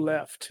show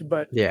left.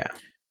 But Yeah.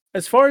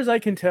 as far as I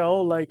can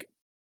tell, like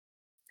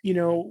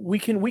we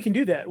can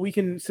do that. We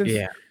can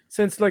Yeah.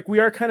 since like we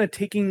are kind of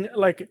taking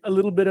like a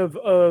little bit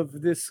of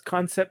this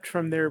concept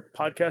from their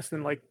podcast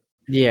and like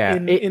Yeah.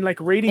 in like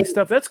rating It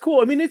stuff. That's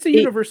cool. I mean, it's a it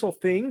universal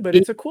thing, but it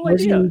it's a cool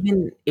idea.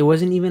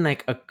 wasn't even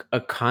like a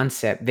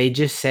concept. They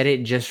just said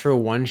it just for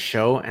one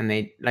show, and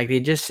they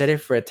just said it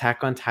for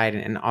Attack on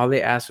Titan, and all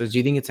they asked was, "Do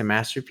you think it's a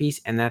masterpiece?"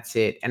 And that's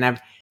it.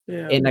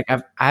 Yeah.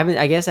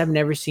 I guess I've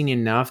never seen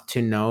enough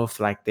to know if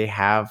like they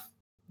have,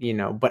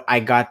 but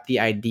I got the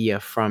idea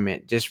from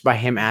it just by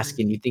him Mhm.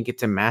 asking, "You think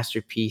it's a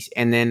masterpiece?"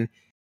 And then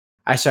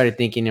I started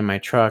thinking in my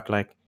truck,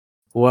 like,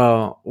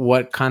 well,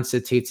 what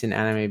constitutes an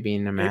anime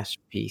being a It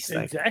masterpiece?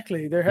 Like,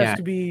 exactly. There has yeah.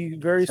 to be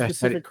very So I started,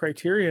 specific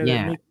criteria that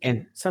yeah,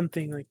 make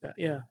something like that.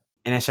 Yeah.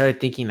 and I started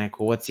thinking like,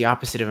 well, what's the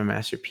opposite of a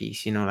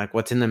masterpiece? Like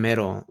what's in the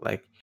middle?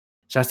 Like,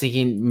 so I was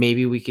thinking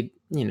maybe we could,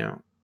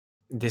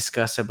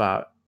 discuss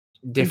about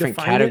And different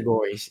define it.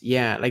 categories.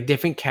 Yeah, like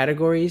different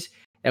categories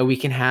that we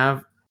can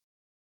have,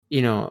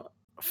 you know,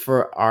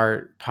 for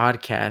our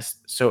podcast.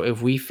 So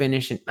if we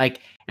finish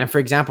and for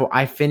example,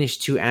 I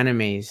finished 2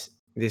 animes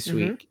this Hmm.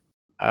 week.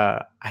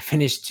 I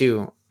finished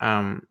 2.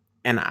 And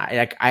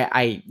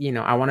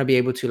I want to be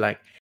able to like,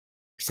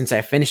 since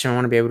I finished them, I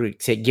want to be able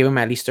to give them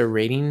at least a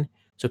rating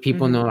so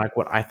people Hmm. know like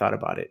what I thought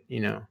about it.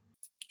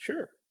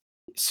 Sure.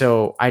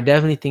 So I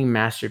definitely think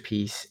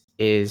masterpiece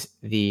is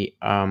the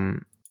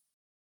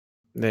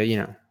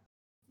the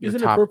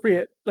Isn't top.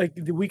 appropriate. Like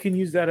we can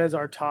use that as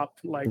our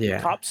Yeah.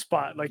 top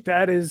spot. Like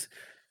that is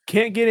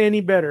can't get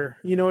any better.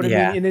 You know what I mean?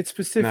 Yeah. In its No,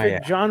 yeah.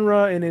 specific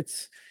genre and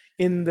it's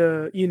in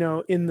the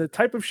in the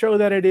type of show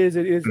that it is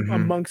Mhm.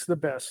 amongst the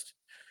best.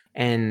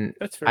 And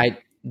That's fair. I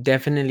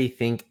definitely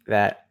think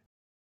that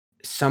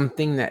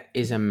something that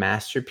is a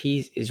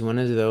masterpiece is one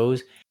of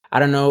those. I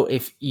don't know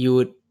if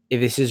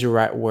this is the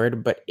right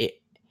word, but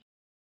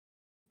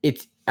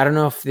it's I don't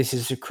know if this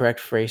is the correct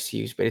phrase to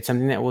use, but it's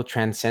something that will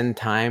transcend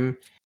time,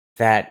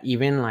 that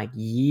even like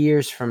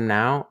years from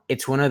now,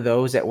 it's one of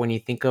those that when you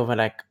think of it,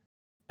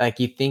 like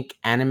you think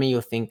anime,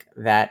 you'll think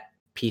that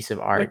piece of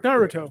Like art.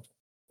 Naruto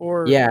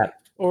or Yeah,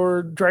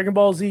 Dragon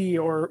Ball Z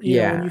or when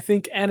yeah, you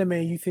think anime,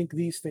 you think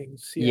these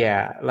things. Yeah.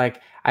 yeah.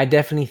 Like I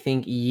definitely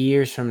think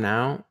years from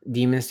now,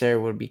 Demon Slayer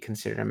would be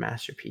considered a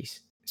masterpiece,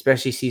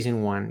 especially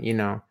season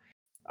 1.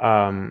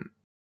 Um,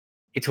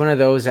 it's one of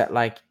those that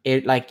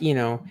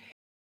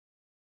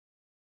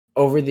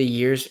over the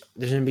years,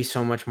 there's gonna be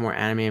so much more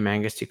anime and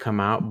mangas to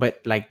come out,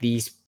 but like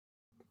these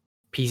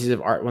pieces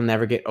of art will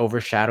never get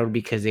overshadowed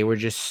because they were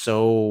just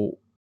so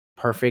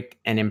perfect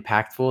and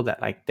impactful that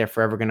like they're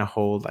forever gonna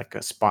hold like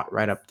a spot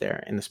right up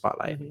there in the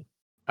spotlight. Hmm.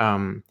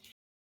 Um,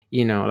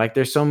 like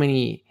there's so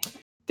many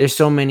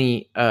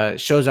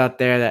shows out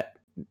there that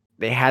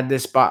they had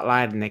this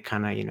spotlight and they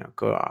kind of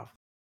go off.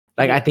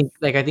 Yeah. I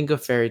think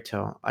of Fairy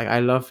Tale. Like I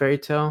love Fairy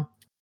Tale,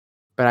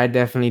 but I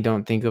definitely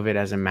don't think of it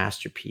as a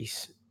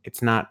masterpiece.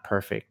 It's not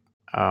perfect.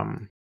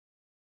 Um,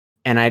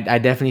 and I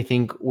definitely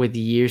think with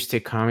years to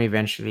come,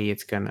 eventually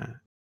it's gonna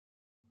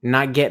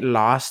not get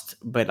lost,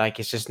 but like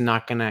it's just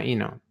not gonna,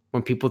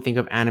 when people think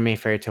of anime,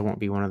 Fairy Tale won't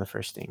be one of the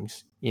first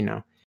things. It's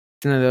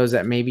one of those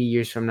that maybe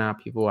years from now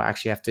people will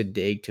actually have to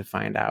dig to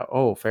find out,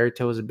 oh, Fairy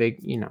Tale was a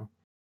big,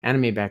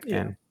 anime back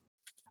Yeah.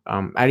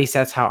 then. At least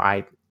that's how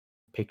I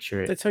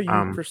picture it. That's how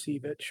you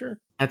perceive it. Sure.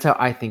 That's how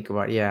I think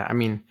about it. Yeah. I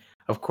mean,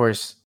 of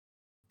course,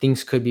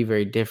 things could be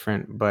very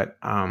different, but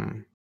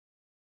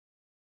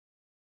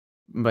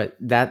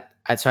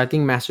so I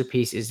think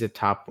Masterpiece is the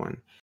top one.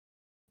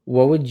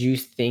 What would you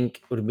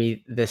think would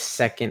be the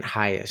second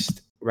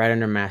highest, right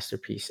under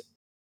Masterpiece?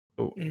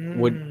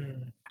 Would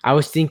Mm. I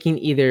was thinking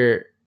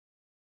either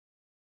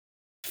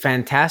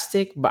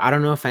Fantastic, but I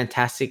don't know if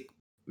Fantastic,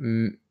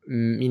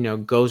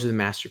 goes with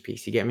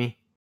Masterpiece. You get me?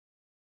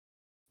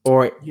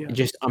 Or Yeah.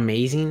 just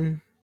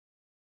Amazing,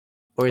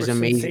 or Or is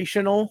Amazing?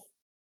 sensational.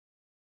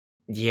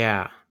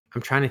 Yeah,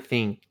 I'm trying to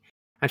think.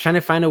 I'm trying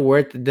to find a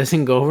word that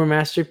doesn't go over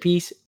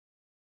Masterpiece,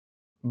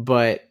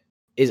 but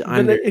is But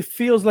under. it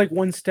feels like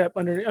one step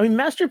under. I mean, Yeah.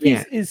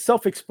 masterpiece is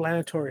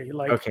self-explanatory.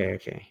 Like, Okay.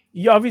 Okay.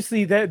 you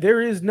obviously that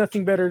there is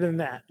nothing better than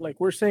that. Like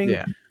we're saying,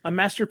 Yeah. a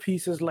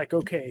masterpiece is like,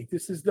 okay,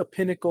 this is the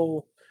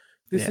pinnacle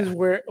This is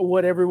where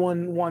what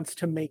everyone wants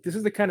to make. This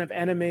is the kind of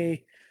anime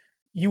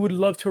you would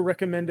love to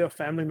recommend to a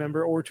family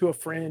member or to a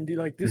friend.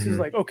 Like this is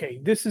like, okay,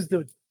 this is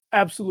the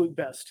absolute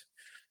best,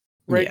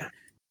 right? Yeah.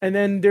 And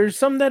then there's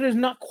some that is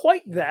not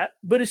quite that,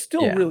 but it's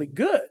still Yeah. really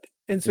good.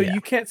 And so Yeah.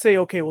 you can't say,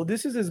 okay, well,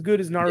 this is as good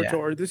as Naruto Yeah.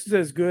 or this is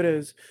as good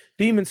as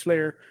Demon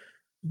Slayer,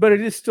 but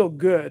it is still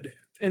good.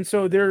 And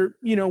so they're,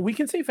 we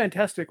can say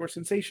fantastic or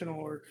sensational,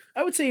 or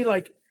I would say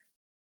like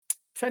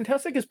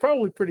fantastic is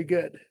probably pretty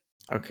good.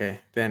 Okay,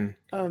 then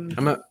Um,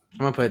 I'm gonna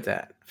put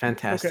that okay.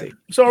 fantastic.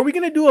 So are we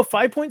gonna do a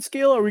 5-point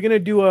scale? Or are we gonna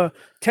do a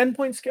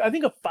 10-point scale? I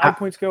think a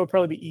 5-point scale would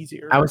probably be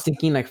easier. I was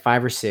thinking like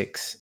 5 or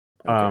 6.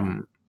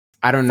 Okay.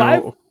 I don't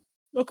 5? know.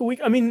 Okay, we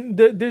can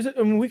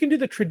do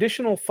the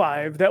traditional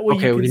 5. That way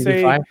Okay, you we can can do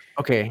say 5.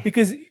 Okay.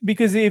 because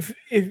if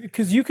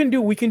because we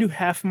can do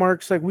half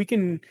marks. Like we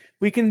can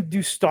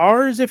do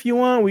stars if you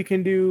want. We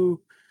can do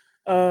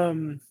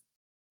ramen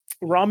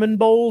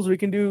bowls. We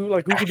can do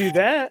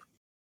that.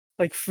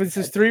 Like this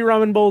is 3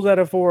 ramen bowls out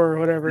of 4 or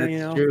whatever.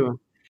 That's true.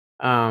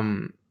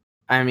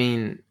 I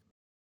mean,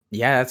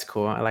 yeah, that's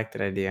cool. I like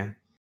that idea.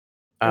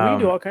 And we can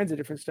do all kinds of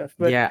different stuff.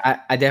 But yeah,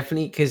 I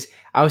definitely, because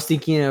I was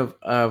thinking of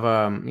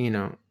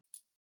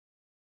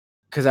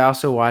because I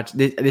also watch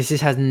this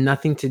just has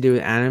nothing to do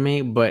with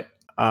anime, but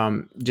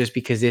just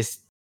because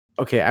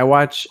I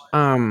watch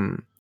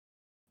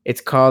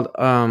it's called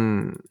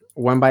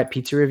One Bite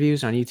Pizza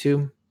Reviews on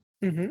YouTube.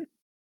 mhm.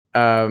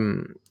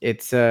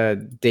 It's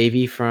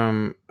Davey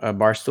from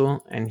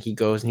Barstool, and he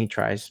goes and he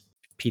tries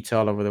pizza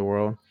all over the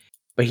world,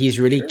 but he's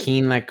really Sure.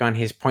 keen like on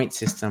his point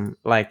system.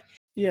 Like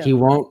Yeah. he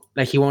won't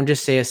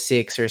just say a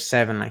 6 or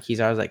 7. Like he's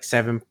always like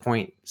 7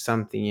 point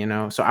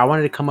something. So I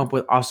wanted to come up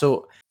with a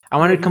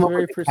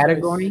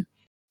category.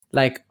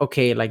 Like,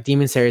 okay, like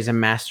Demon Slayer is a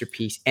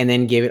masterpiece, and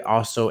then give it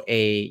also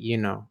a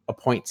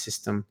point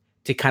system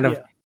to kind of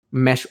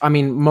mesh. I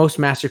mean, most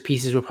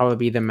masterpieces will probably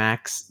be the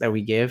max that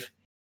we give,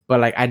 but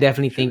like I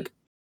definitely think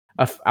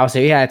I'll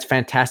say, yeah, it's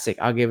fantastic.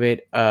 I'll give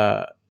it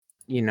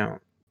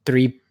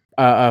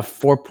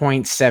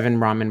 4.7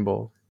 ramen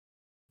bowl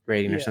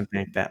rating or something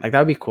like that. Like that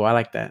would be cool. I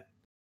like that.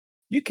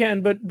 You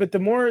can, but the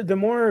more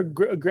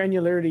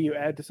granularity you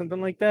add to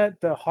something like that,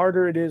 the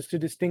harder it is to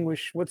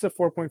distinguish what's a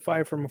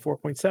 4.5 from a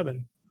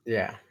 4.7.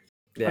 Yeah.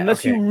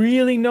 Unless you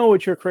really know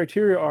what your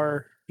criteria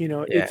are,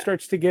 it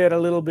starts to get a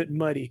little bit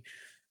muddy.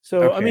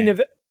 So I mean,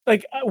 if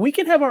we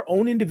can have our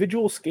own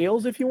individual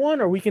scales if you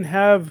want, or we can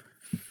have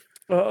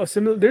a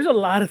similar. There's a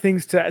lot of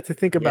things to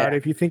think about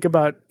if you think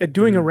about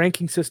doing a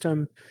ranking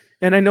system.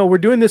 And I know we're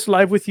doing this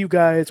live with you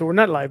guys, or we're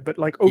not live, but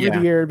like over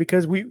the air,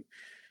 because we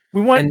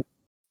want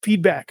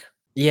feedback.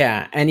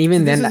 Yeah, and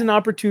even this then, is an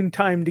opportune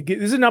time to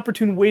this is an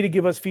opportune way to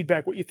give us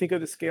feedback what you think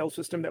of the scale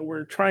system that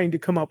we're trying to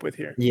come up with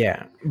here.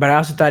 Yeah, but I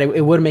also thought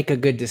it would make a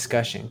good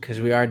discussion, because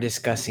we are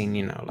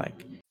discussing,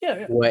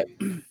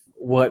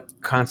 what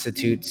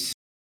constitutes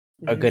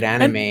a good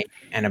anime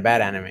and a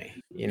bad anime.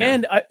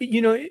 And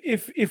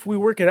if we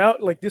work it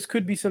out, like this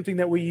could be something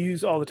that we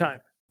use all the time.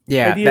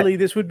 Yeah, ideally,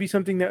 this would be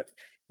something that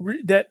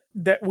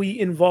we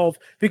involve,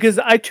 because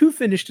I too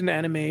finished an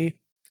anime,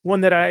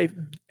 one that I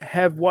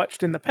have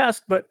watched in the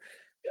past, but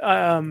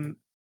I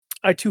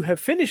too have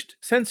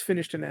since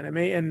finished an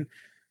anime,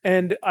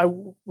 and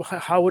how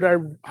would I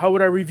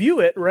review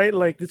it, right?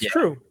 Like it's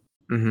true.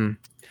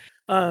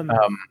 I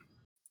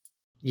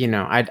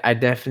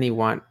definitely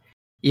want,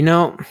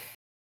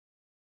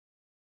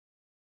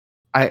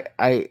 I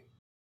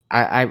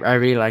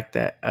really like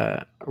that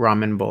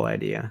ramen bowl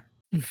idea.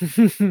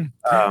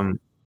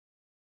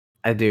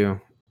 I do.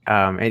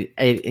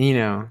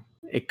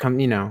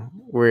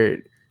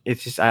 Where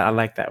it's just I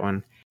like that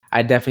one.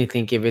 I definitely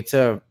think if it's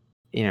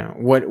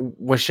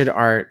what should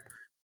art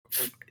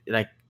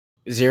like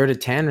 0 to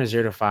 10 or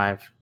 0 to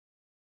 5?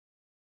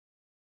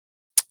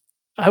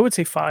 I would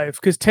say 5,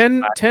 because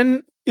 10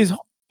 is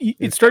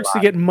it starts to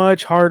get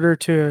much harder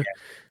to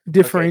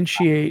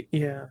differentiate.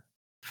 Okay.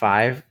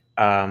 5.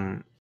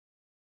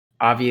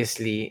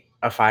 Obviously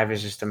a 5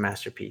 is just a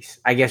masterpiece.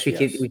 I guess we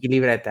could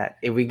leave it at that.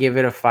 If we give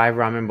it a 5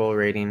 ramen bowl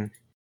rating,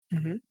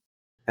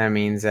 that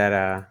means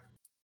that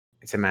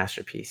it's a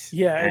masterpiece.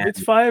 Yeah, if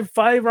it's 5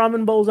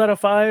 ramen bowls out of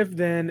 5,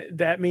 then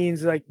that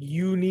means like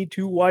you need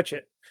to watch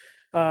it.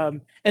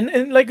 And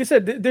like I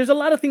said, there's a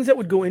lot of things that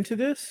would go into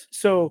this.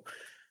 So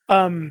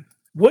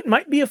what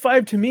might be a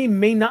 5 to me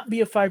may not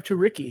be a 5 to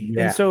Ricky.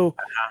 And so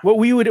what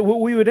we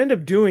would end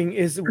up doing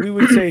is we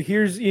would say,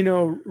 here's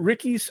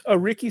Ricky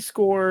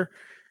score,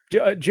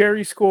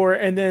 Jerry score,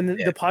 and then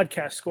the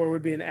podcast score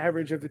would be an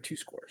average of the 2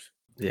 scores.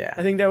 Yeah,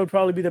 I think that would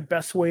probably be the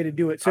best way to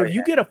do it. So if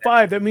you get a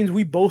 5, that means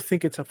we both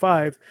think it's a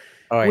 5.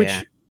 Which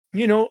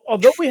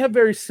although we have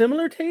very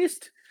similar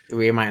taste,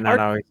 we might not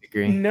always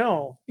agree.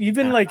 No,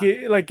 even like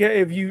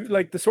if you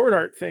like the sword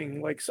art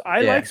thing, like I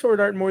like sword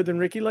art more than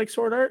Ricky likes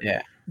sword art.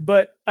 Yeah,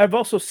 but I've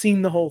also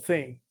seen the whole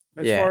thing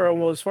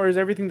as far as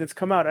everything that's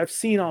come out. I've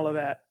seen all of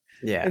that.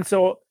 Yeah, and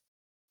so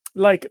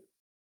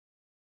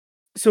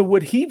so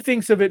what he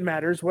thinks of it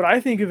matters. What I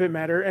think of it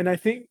matter, and I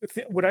think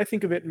what I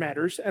think of it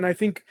matters, and I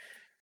think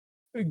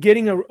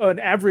getting an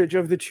average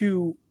of the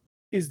two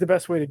is the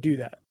best way to do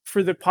that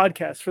for the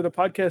podcast. For the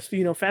podcast,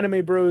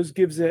 Fanime Bros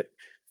gives it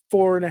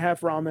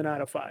 4.5 ramen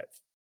out of 5,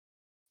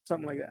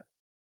 something like that.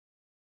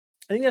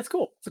 I think that's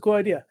cool. It's a cool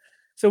idea.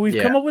 So we've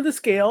Yeah. come up with a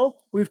scale.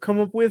 We've come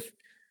up with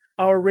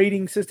our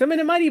rating system, and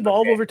it might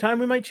evolve over time.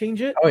 We might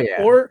change it. Oh,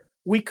 yeah. Or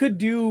we could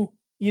do,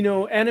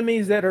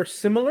 animes that are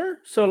similar.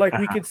 So like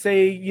we could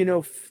say,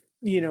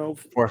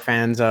 For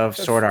fans of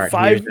Sword Art,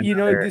 5, here's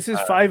another, this is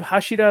 5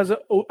 Hashiras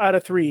out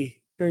of 3.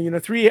 Or,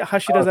 3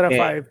 Hashiras out of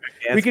 5.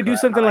 okay, We could do cool.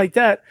 something like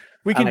that.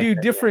 We I can like do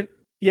that, different.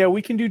 Yeah,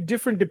 we can do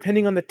different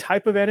depending on the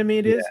type of anime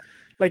it is.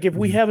 Like if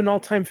we Mhm. have an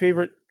all-time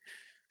favorite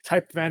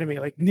type of anime,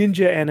 like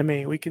ninja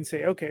anime, we can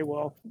say, okay,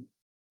 well,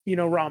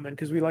 ramen,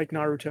 because we like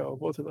Naruto,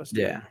 both of us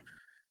do. Yeah.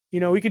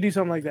 We could do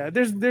something like that.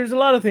 There's a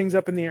lot of things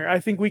up in the air. I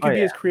think we could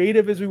be as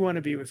creative as we want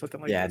to be with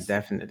something like Yeah, this.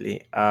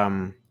 definitely.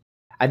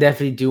 I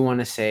definitely do want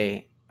to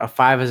say a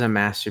 5 is a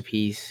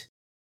masterpiece,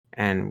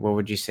 and what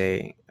would you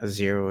say a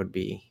 0 would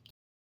be?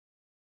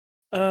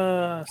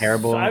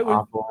 Terrible, So I would,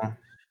 awful.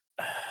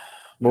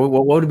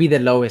 What would be the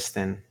lowest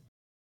then?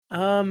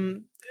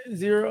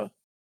 0.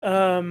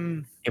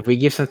 If we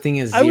give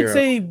something a 0, I would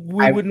say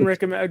we I wouldn't would-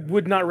 recommend. I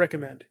would not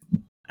recommend.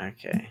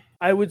 Okay.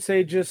 I would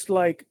say just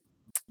like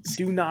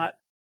do not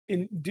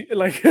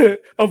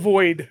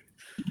avoid.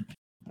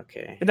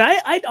 Okay. And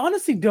I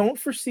honestly don't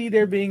foresee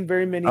there being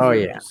very many Oh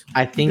zeros. yeah.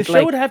 I The think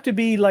show would have to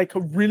be like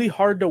really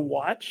hard to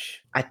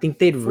watch. I think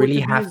they'd for it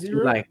really to be a have to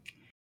zero?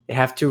 they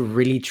have to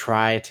really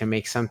try to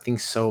make something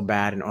so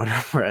bad in order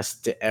for us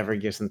to ever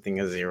give something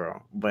a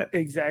 0. But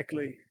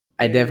Exactly.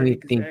 I Yeah,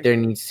 definitely think there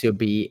needs to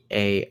be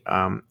a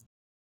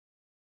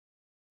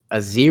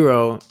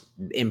 0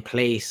 in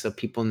place so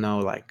people know,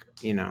 like,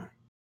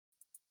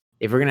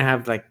 if we're gonna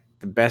have like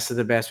the best of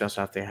the best, we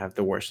also have to have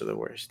the worst of the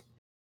worst.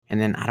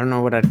 And then I don't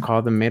know what I'd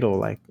call the middle,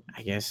 like,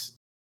 I guess.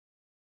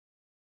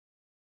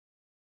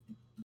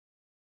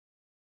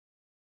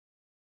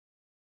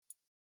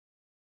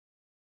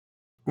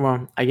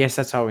 Well, I guess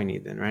that's all we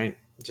need then, right?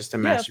 Just a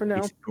Yeah, for now.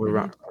 masterpiece. We're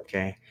wrong.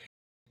 Okay.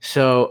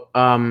 So,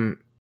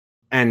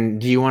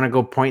 and do you want to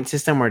go point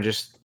system or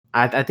just?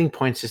 I think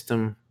point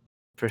system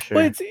for sure.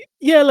 But it's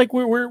like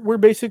we're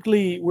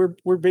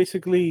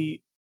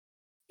basically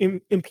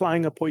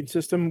implying a point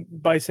system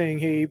by saying,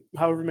 hey,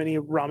 however many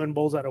ramen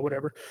bowls out of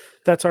whatever,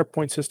 that's our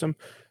point system.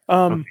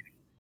 And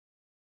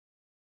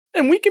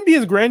we can be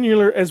as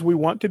granular as we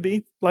want to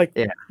be. Like,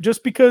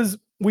 just because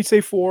we say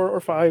 4 or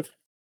 5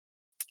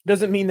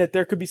 doesn't mean that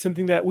there could be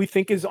something that we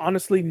think is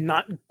honestly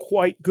not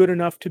quite good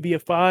enough to be a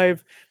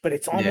 5, but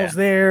it's almost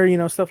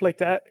there, stuff like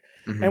that.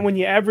 And when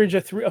you average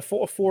a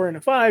 4 and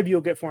a 5, you'll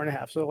get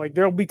 4.5. So like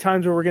there'll be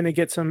times where we're going to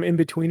get some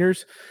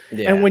in-betweeners.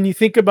 And when you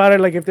think about it,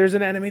 like if there's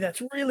an anime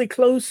that's really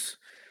close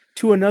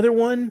to another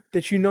one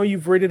that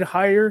you've rated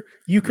higher,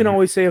 you can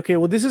always say, okay,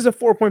 well, this is a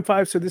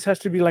 4.5, so this has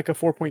to be like a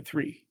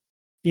 4.3.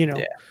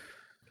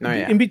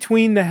 In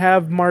between the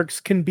have marks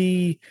can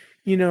be,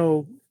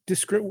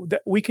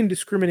 that we can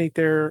discriminate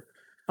there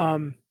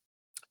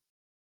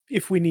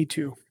if we need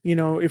to.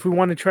 If we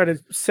want to try to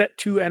set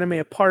 2 anime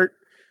apart,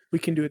 we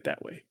can do it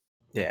that way.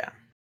 Yeah.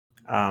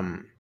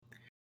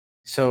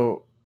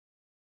 So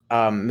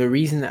the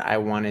reason that I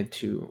wanted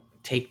to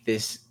take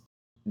this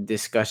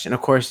discussion,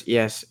 of course,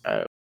 yes,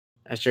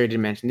 as Jerry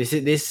did mention,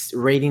 this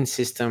rating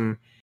system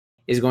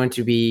is going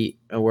to be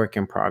a work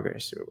in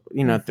progress.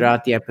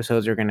 Throughout the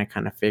episodes, we're going to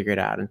kind of figure it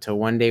out until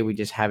one day we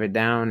just have it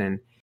down and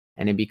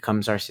it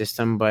becomes our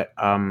system. But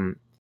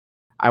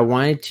I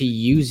wanted to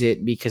use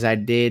it because I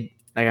did,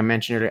 like I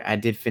mentioned earlier, I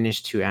did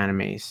finish 2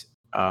 animes.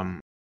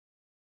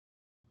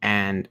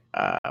 And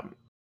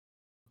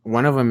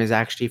one of them is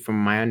actually, from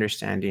my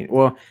understanding,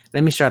 well,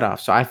 let me start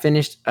off. So I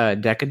finished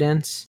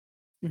Decadence.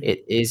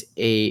 It is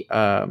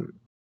an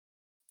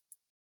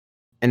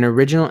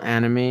original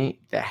anime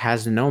that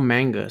has no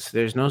manga, so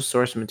there's no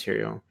source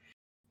material.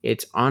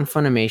 It's on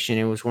Funimation.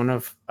 It was one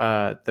of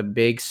the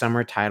big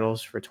summer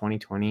titles for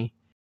 2020.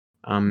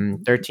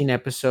 13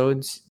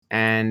 episodes,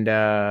 and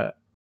I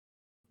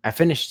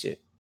finished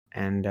it.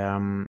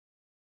 And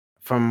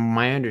from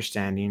my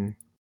understanding,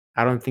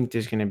 I don't think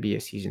there's going to be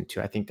a season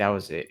 2. I think that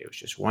was it. It was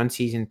just 1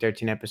 season,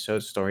 13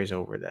 episodes, story's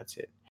over. That's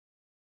it.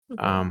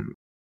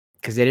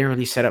 Because they didn't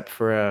really set up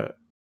for a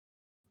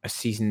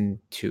season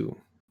 2.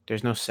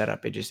 There's no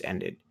setup. It just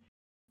ended.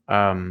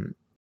 And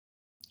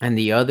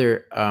the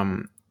other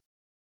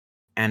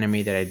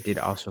anime that I did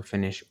also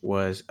finish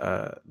was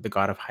The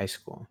God of High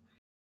School,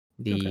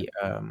 the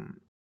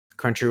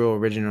Crunchyroll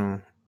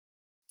original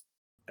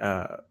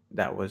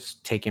that was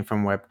taken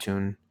from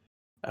Webtoon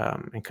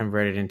and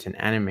converted into an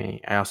anime.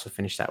 I also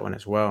finished that one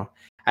as well.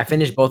 I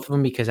finished both of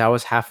them because I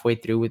was halfway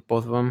through with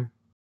both of them.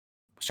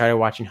 Started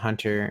watching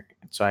Hunter,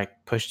 so I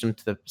pushed them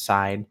to the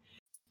side,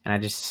 and I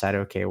just decided,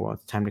 okay, well,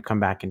 it's time to come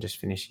back and just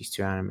finish these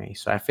 2 anime.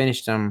 So I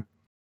finished them,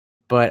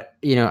 but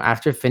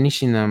after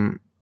finishing them,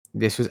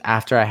 this was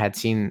after I had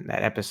seen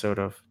that episode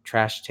of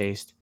Trash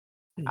Taste.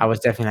 I was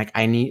definitely like,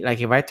 I need,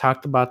 like, if I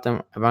talked about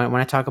them, when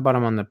I talk about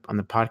them on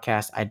the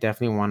podcast, I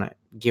definitely want to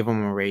give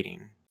them a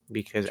rating,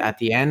 because at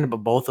the end of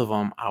both of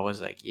them, I was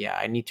like, yeah,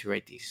 I need to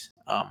rate these.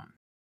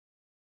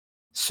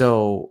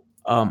 So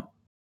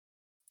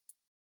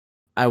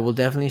I will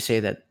definitely say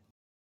that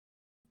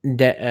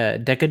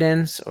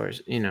decadence, or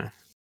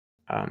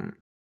um,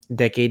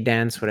 decade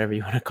dance, whatever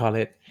you want to call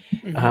it,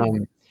 Hmm.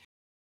 um,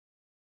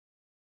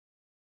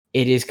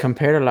 it is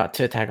compared a lot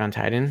to Attack on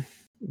Titan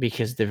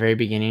because the very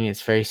beginning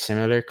it's very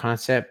similar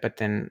concept, but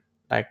then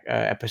like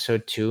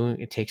episode 2,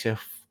 it takes a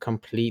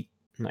complete,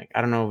 like,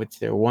 I don't know if it's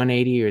their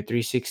 180 or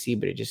 360,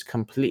 but it just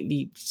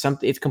completely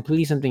something. It's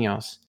completely something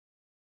else.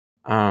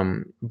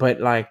 But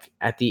like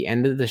at the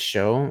end of the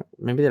show,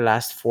 maybe the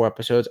last 4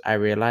 episodes, I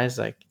realized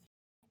like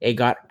it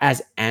got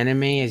as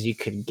anime as you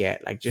could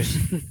get, like just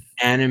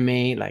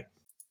anime, like,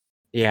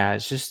 yeah,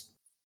 it's just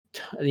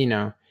you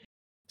know.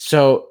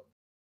 So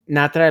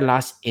not that I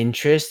lost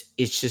interest,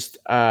 it's just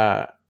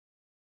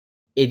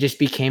it just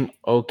became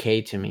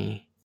okay to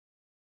me.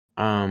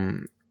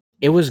 Um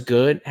it was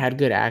good, had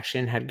good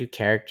action, had good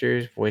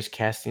characters, voice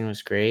casting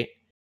was great.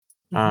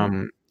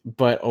 Hmm.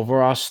 But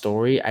overall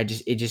story,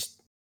 it's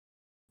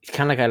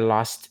kind of like I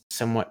lost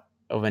somewhat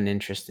of an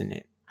interest in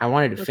it. I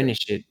wanted to Okay.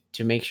 finish it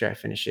to make sure I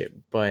finish it,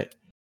 but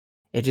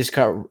it just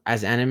got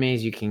as anime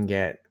as you can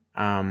get.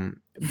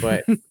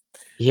 But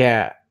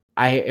yeah,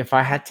 I if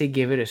I had to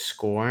give it a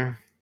score,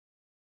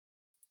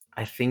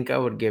 I think I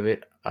would give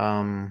it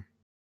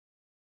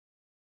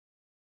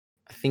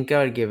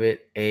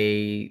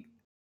a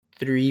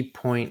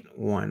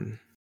 3.1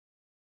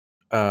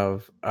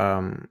 of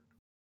I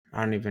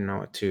don't even know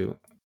what to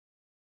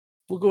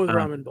We'll go with um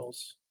ramen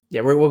bowls.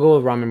 yeah, we'll go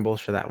with ramen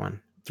bowls for that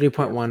one. Yeah.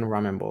 3.1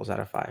 ramen bowls out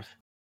of 5.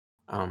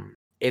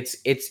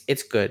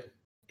 It's good.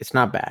 It's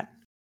not bad.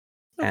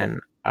 Okay.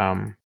 And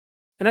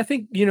And I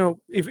think,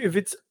 if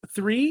it's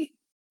 3,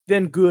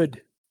 then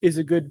good is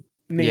a good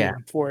yeah,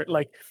 name for it.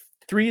 Like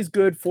 3 is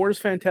good, 4 is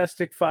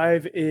fantastic,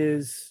 5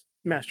 is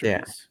yeah,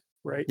 masterpiece,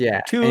 right?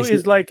 yeah. 2 And see,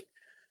 is like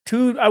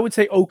 2, I would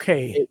say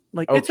okay. it,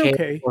 Like it's okay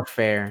okay. or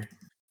fair.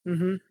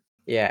 Mhm.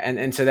 Yeah,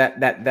 and so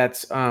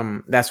that's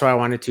why I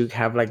wanted to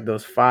have like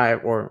those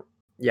 5, or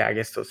yeah, I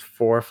guess those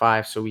 4 or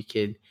 5, so we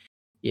could,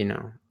 you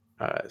know,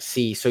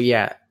 see. So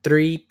yeah,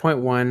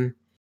 3.1,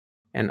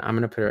 and I'm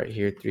gonna put it right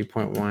here,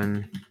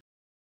 3.1.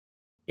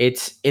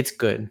 It's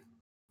good.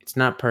 It's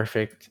not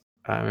perfect.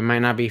 It might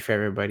not be for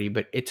everybody,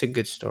 but it's a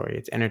good story.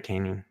 It's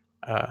entertaining.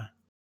 I'm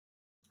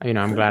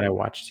Sure. glad I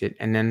watched it.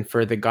 And then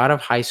for the God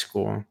of High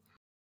School,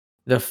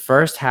 the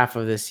first half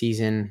of the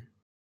season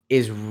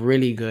is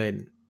really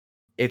good.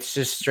 It's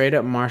just straight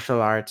up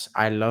martial arts.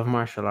 I love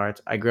martial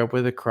arts. I grew up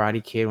with a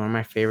Karate Kid, one of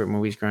my favorite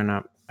movies growing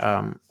up.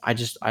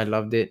 I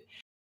loved it.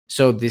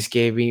 So this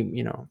gave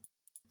me,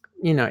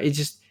 it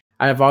just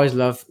I've always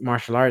loved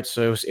martial arts,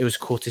 so it was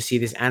cool to see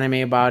this anime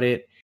about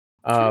it.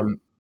 Sure.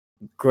 Um,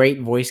 Great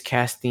voice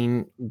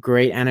casting,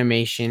 great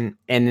animation,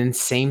 and then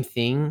same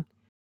thing,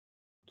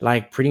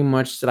 like pretty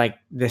much like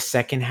the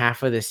second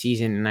half of the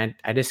season. And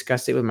I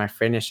discussed it with my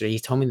friend yesterday. He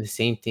told me the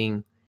same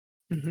thing,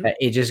 Mhm. that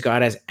it just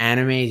got as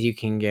anime as you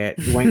can get.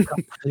 It went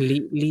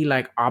completely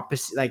like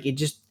opposite. Like it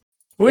just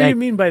What do like you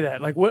mean by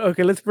that? Like what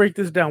Okay, let's break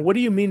this down. What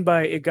do you mean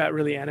by it got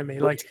really anime?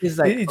 Like which is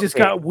it, like it just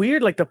okay, got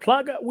weird, like the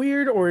plot got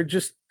weird, or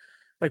just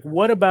like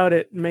what about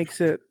it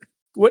makes it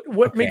what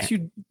okay. makes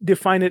you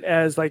define it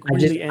as like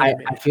really I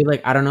anime? feel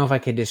like I don't know if I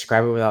could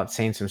describe it without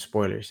saying some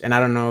spoilers, and I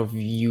don't know if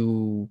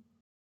you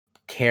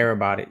care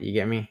about it. You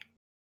get me?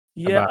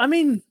 Yeah, About I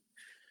mean,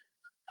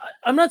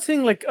 I'm not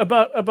saying like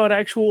about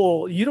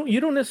actual.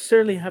 You don't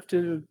necessarily have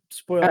to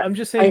spoil. I I'm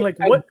just saying like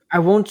what. I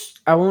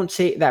won't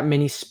say that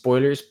many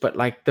spoilers, but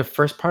like the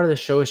first part of the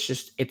show is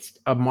just it's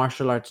a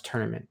martial arts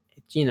tournament.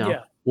 It's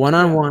Yeah, one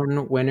on yeah.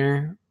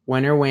 one,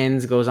 winner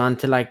wins, goes on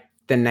to like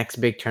the next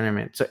big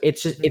tournament. So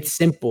Mhm. it's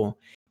simple,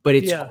 but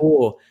it's Yeah.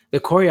 cool. The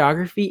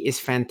choreography is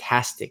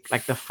fantastic.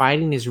 Like the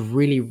fighting is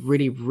really,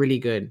 really, really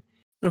good.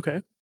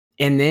 Okay.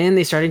 And then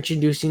they start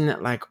introducing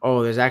that, like,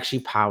 oh, there's actually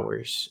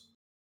powers.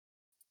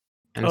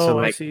 And so Oh,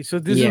 I like, see. So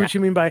this is yeah, what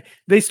you mean by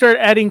they start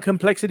adding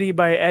complexity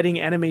by adding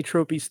anime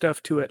tropey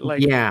stuff to it.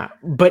 Like, yeah.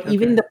 But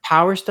even okay. the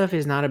power stuff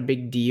is not a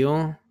big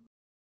deal.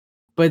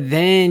 But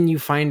then you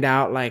find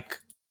out like,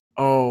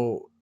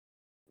 oh,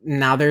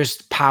 now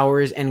there's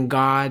powers and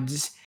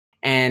gods,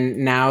 and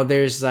now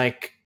there's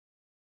like,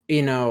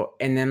 and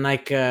then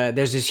like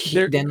there's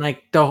There. then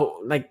like the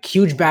whole, like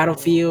huge Oh.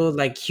 battlefield,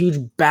 like huge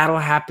battle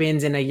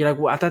happens, and like, you're like,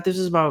 well, I thought this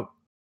was about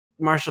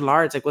martial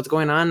arts. Like, what's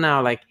going on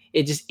now? Like,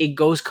 it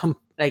goes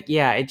like,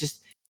 yeah, it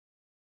just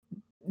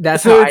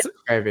that's how So I it's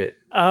describe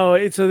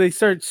it. so they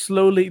start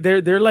slowly.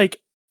 They're like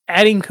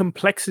adding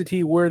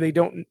complexity where they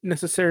don't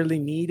necessarily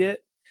need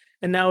it,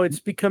 and now it's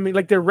becoming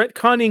like they're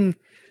retconning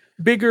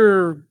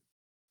bigger,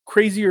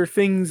 crazier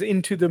things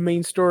into the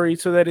main story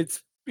so that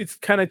it's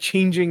kind of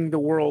changing the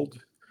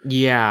world.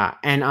 Yeah,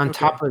 and on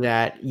Okay. top of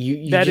that,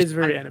 you That just is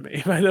very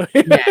anime, by the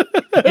yeah.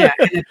 Yeah, way.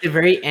 and at the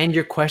very end,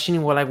 you're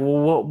questioning, well, like,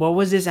 well, what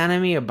was this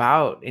anime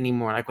about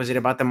anymore? Like, was it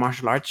about the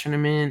martial arts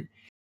tournament?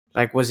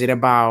 Like, was it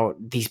about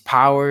these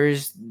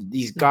powers,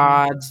 these Mhm.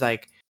 gods?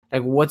 Like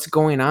what's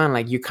going on?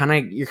 Like, you're kind of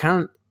Like, you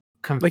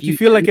confused.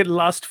 feel like it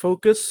lost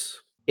focus?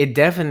 It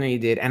definitely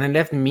did, and it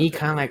left me Okay.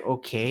 kind of like,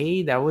 okay,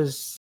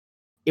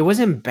 it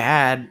wasn't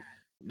bad.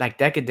 like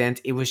Decadence,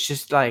 it was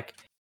just like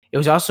it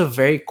was also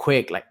very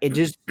quick. Like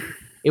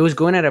it was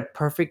going at a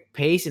perfect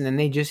pace, and then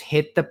they just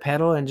hit the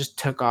pedal and just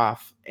took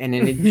off, and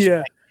then it just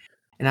Yeah.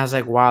 and I was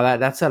like, wow,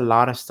 that's a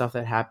lot of stuff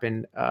that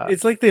happened.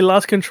 It's like they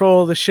lost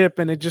control of the ship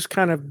and it just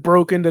kind of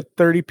broke into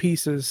 30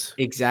 pieces.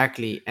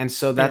 Exactly, and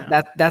so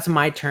Yeah. that's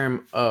my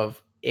term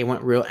of it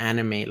went real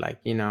anime. Like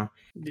Yeah.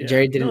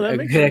 Jerry did No, that a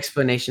makes good sense.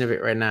 explanation of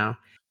it right now.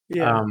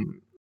 Yeah.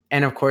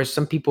 And of course,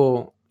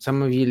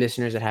 some of you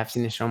listeners that have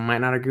seen the show might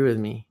not agree with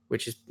me,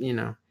 which is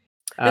And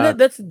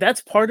uh,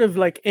 that's part of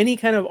like any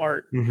kind of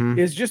art, mhm,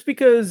 is just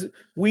because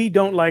we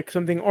don't like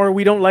something or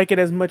we don't like it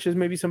as much as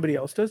maybe somebody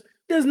else does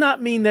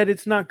not mean that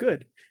it's not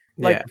good.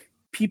 yeah, Like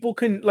people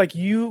can, like,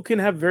 you can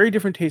have very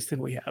different tastes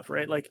than we have,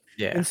 right? Like,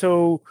 yeah, and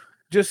so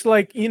just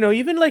like,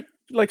 even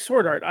like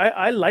Sword Art,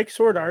 I like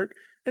Sword Art,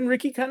 and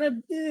Ricky kind of,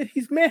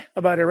 he's meh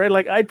about it, right?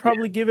 Like I'd yeah,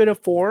 probably give it a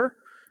 4,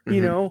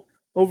 mhm,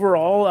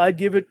 overall. I'd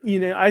give it,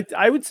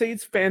 I would say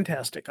it's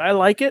fantastic. I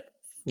like it.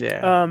 yeah,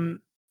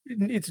 um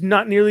it's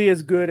not nearly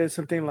as good as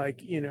something like,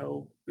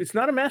 it's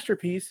not a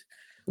masterpiece,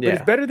 but it's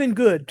yeah, better than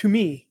good to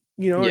me.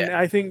 yeah. And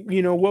I think,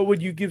 what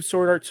would you give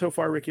Sword Art so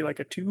far, Ricky? Like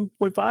a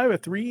 2.5, a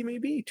 3,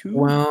 maybe 2?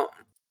 Well,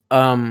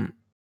 um,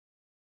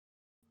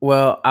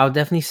 I'll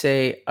definitely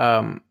say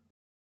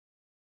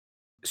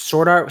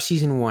Sword Art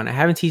season 1. I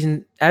haven't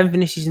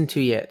finished season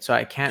 2 yet, so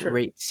I can't Sure,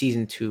 rate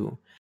season 2.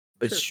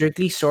 But sure.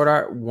 strictly Sword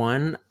Art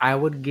 1, I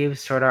would give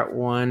Sword Art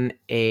 1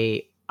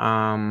 a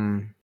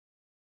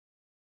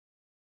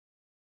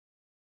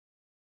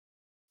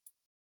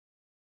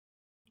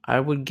I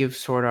would give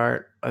Sword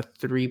Art a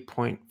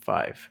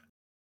 3.5.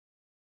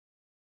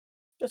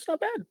 That's not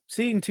bad.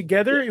 Seeing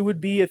together, Yeah. it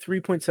would be a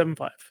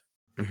 3.75.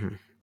 Mhm.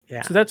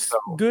 Yeah. So that's So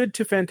good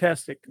to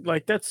fantastic.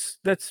 Like that's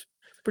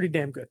pretty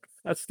damn good.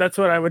 That's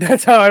what I would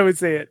that's how I would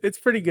say it. It's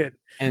pretty good.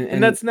 And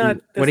and what that's did not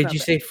you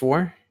bad. say,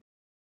 4?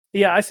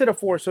 Yeah, I said a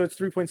 4, so it's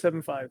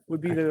 3.75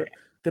 would be Okay.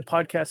 the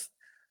podcast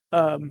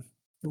um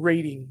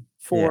rating Yeah.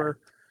 for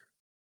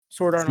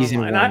Sword Art Season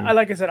Online. And I 1.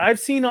 like I said, I've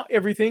seen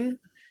everything,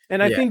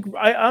 and Yeah.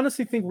 I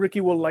honestly think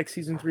Ricky will like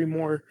season 3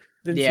 more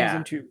than Yeah.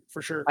 season 2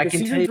 for sure. I Because can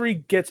tell season you 3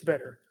 gets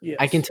better.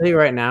 I can Yes. tell you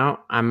right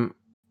now, I'm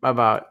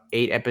about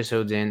 8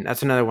 episodes in.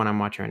 That's another one I'm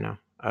watching right now.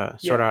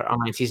 Sword Yeah. Art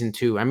Online season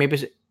 2. I'm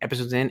 8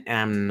 episodes in, and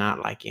I'm not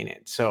liking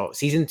it. So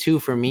season 2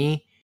 for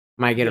me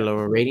might get a Yeah.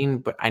 lower rating,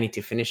 but I need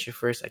to finish it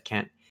first. I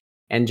can't.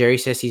 And Jerry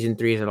says season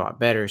 3 is a lot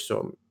better.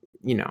 So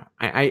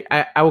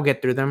I will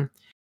get through them.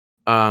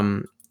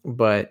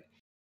 But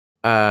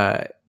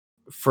uh,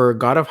 for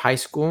God of High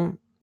School,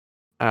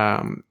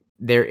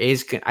 there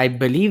is I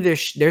believe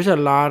there's a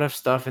lot of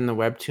stuff in the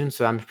webtoon,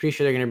 so I'm pretty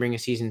sure they're gonna bring a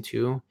season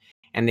 2,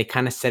 and they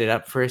kinda set it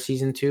up for a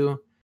season 2.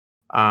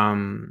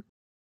 Um,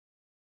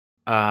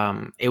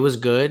 it was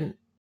good.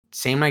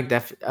 Same like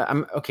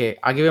I'm okay,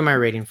 I'll give it my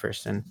rating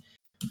first then.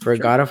 For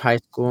Sure. God of High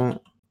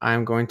School,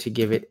 I'm going to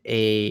give it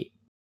a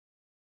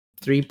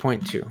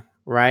 3.2,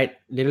 right?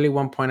 Literally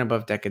 1 point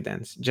above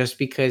Decadence, just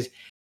because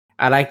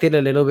I liked it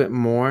a little bit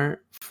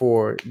more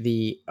for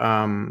the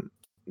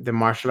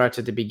martial arts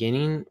at the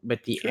beginning,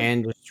 but the Sure.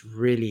 end was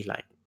really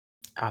like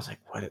I was like,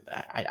 "What is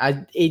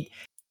that?" It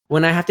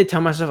when I have to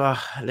tell myself,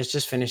 "Oh, let's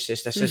just finish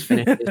this. Let's just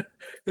finish this."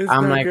 It's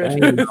I'm not like, good. "Oh,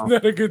 It's no."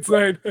 not a good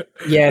sign.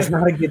 Yeah, it's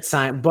not a good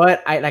sign.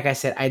 But like I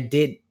said, I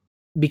did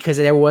because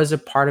there was a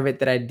part of it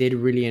that I did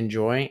really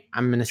enjoy.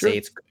 I'm gonna say Sure.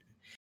 it's good.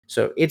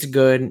 So it's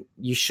good.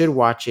 You should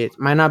watch it.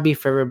 Might not be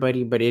for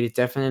everybody, but it is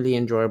definitely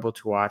enjoyable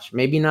to watch.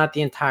 Maybe not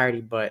the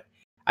entirety, but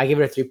I give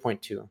it a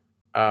 3.2.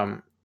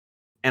 Um,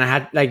 and I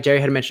had like Jerry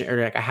had mentioned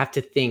earlier, like I have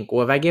to think,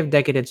 well, if I give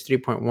Decadence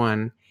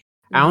 3.1,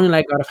 I only Mhm.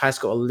 like God of High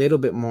School a little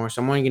bit more,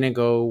 so I'm only gonna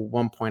go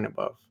 1 point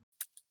above.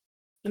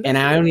 And And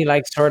that's I fair. only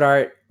like Sword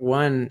Art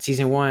 1,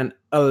 season 1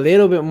 a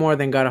little bit more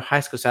than God of High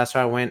School, so that's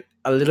why I went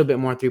a little bit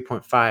more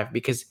 3.5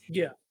 because,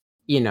 Yeah.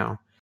 you know,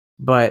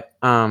 but,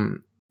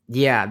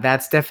 yeah,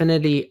 that's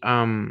definitely,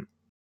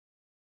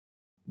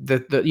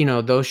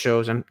 those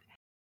shows.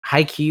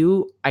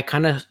 Haikyuu, I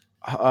kinda,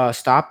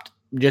 stopped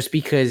just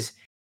because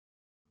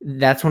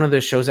that's one of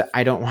those shows that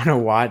I don't wanna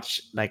watch,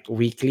 like,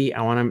 weekly.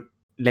 I wanna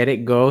let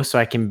it go so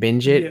I can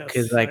binge it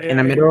because, Yes. like, in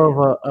the I hear middle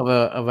you.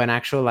 of an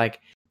actual, like,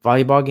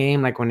 volleyball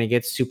game, like, when it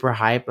gets super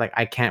hype, like,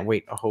 I can't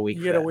wait a whole week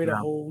You for gotta that. wait a No.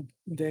 whole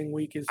dang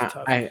week is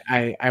tough.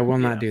 I will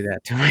not Yeah. do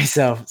that to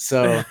myself.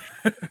 So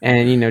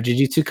and,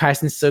 Jujutsu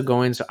Kaisen's still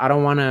going, so I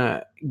don't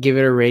wanna give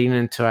it a rating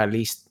until at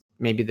least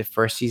maybe the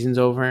 1st season's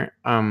over.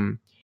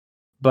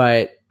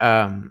 But,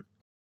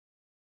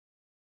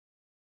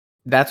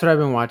 that's what I've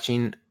been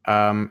watching.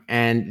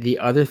 And the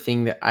other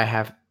thing that I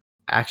have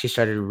actually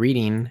started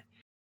reading,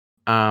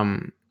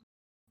 um,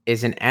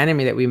 is an anime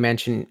that we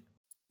mentioned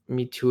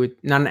me too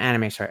not an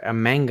anime, sorry, a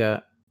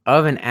manga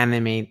of an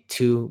anime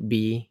to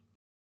be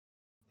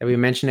that we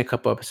mentioned a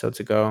couple episodes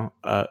ago,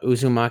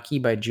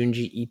 Uzumaki by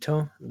Junji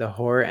Ito, the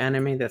horror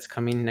anime that's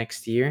coming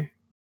next year.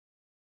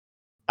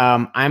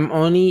 I'm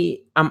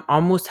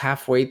almost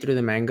halfway through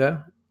the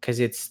manga because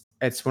it's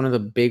one of the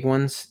big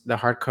ones, the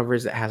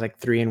hardcovers that has like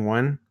 3 in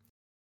 1.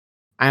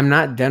 I'm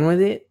not done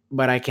with it,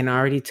 but I can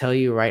already tell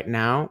you right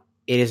now,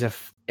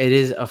 It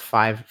is a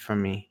 5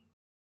 from me.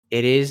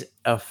 It is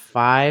a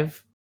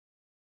 5.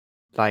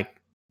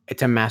 Like,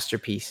 it's a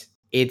masterpiece.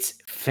 It's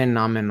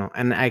phenomenal,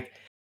 and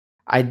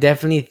I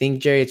definitely think,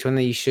 Jerry, it's one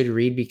that you should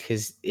read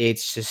because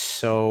it's just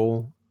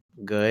so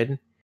good.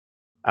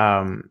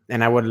 And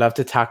I would love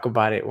to talk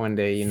about it one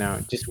day,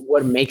 just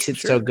what makes it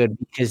so Sure. good,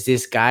 because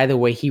this guy, the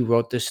way he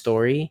wrote the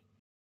story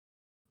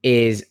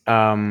is,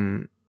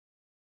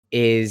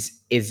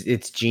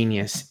 it's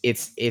genius.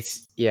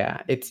 It's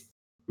yeah, it's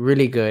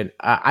really good.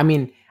 I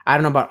mean, I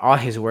don't know about all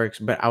his works,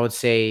 but I would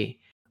say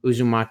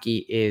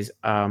Uzumaki is,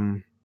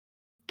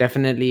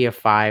 definitely a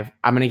 5.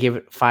 I'm gonna give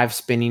it 5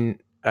 spinning,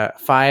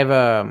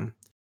 5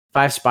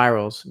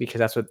 spirals, because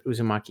that's what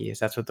Uzumaki is.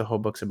 That's what the whole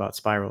book's about,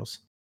 spirals.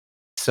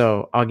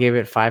 So I'll give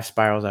it 5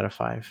 spirals out of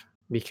 5,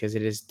 because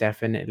it is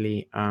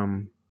definitely,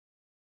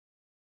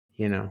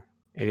 you know,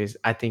 it is.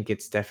 I think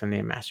it's definitely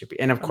a masterpiece.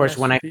 And of A course,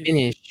 when I masterpiece.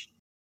 finish,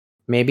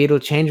 maybe it'll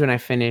change when I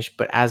finish.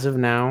 But as of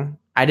now,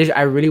 I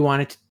really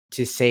wanted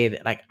to say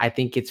that, like, I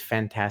think it's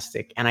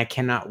fantastic, and I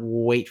cannot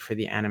wait for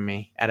the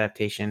anime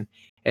adaptation,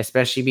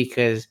 especially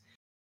because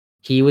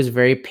he was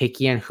very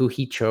picky on who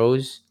he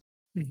chose,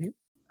 Mhm.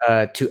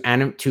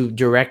 to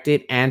direct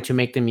it and to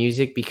make the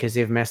music, because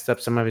they've messed up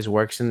some of his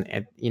works in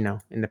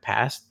the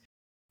past.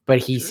 But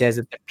he Sure. says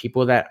that the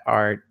people that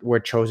were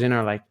chosen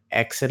are, like,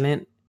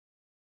 excellent,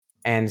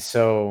 and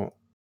so,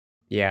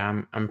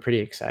 yeah, I'm pretty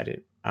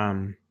excited.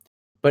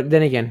 But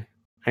then again,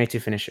 I need to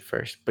finish it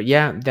first. But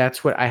yeah,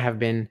 that's what I have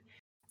been,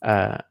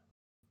 uh,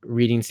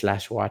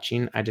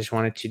 reading/watching. I just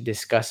wanted to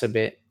discuss a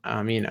bit,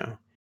 um,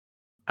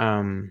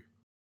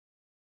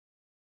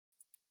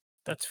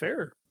 That's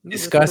fair. No,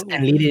 that's discuss totally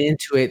and lead fair. it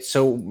into it,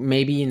 so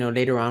maybe,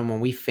 later on when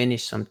we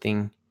finish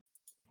something,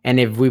 and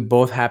if we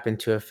both happen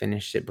to have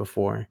finished it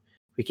before,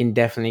 we can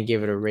definitely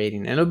give it a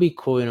rating. And it'll be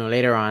cool,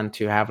 later on,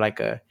 to have like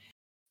a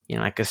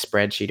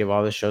spreadsheet of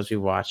all the shows we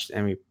watched,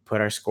 and we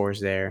put our scores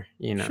there.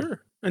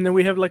 Sure. And then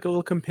we have like a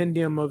little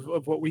compendium of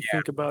what we Yeah.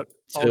 think about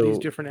all these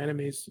So different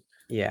animes.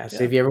 yeah, so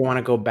Yeah. if you ever want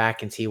to go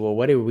back and see, well,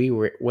 what did we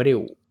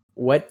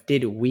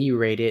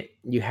rate it,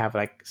 you have,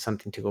 like,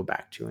 something to go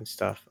back to and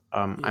stuff.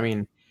 I Yeah.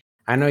 mean,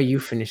 I know you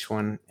finished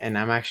one, and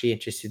I'm actually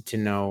interested to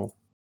know,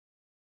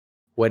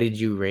 what did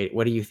you rate?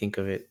 What do you think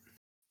of it?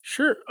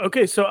 Sure.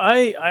 Okay, so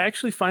I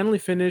actually finally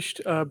finished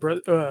not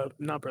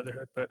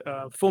Brotherhood, but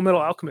Full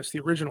Metal Alchemist, the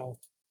original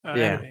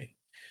Yeah. anime.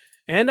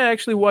 And I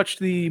actually watched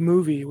the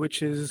movie,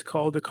 which is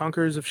called The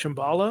Conquerors of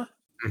Shambhala.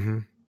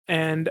 Mhm.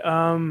 And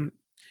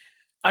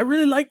I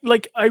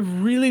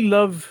really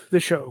love the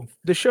show.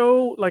 The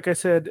show, like I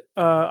said,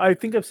 I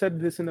think I've said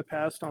this in the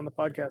past on the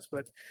podcast,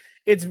 but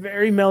it's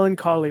very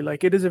melancholy.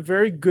 Like, it is a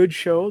very good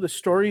show. The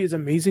story is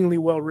amazingly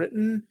well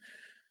written.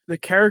 The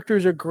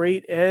characters are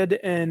great. Ed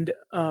and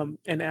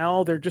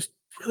Al, they're just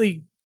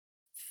really,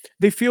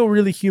 they feel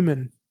really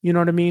human. You know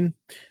what I mean?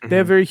 They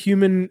have Mhm. very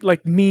human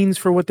like means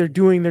for what they're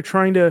doing. They're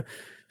trying to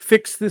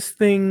fix this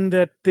thing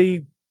that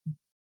they,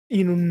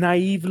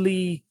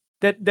 naively,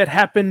 that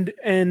happened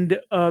and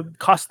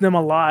cost them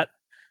a lot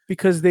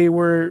because they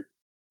were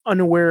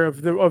unaware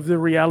of the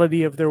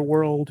reality of their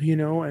world,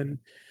 and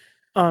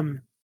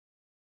um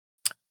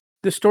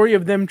the story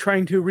of them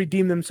trying to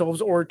redeem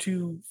themselves or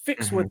to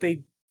fix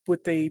Mhm.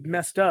 what they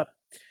messed up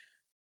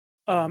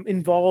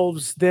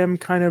involves them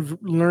kind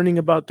of learning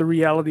about the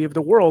reality of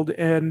the world.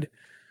 And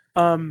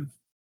um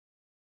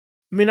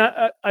I mean,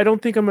 I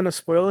don't think I'm gonna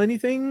spoil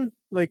anything.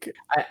 Like,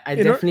 I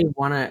in or definitely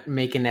wanna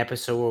make an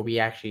episode where we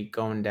actually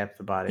go in depth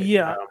about it.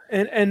 yeah,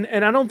 and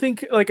I don't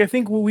think, like, I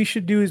think what we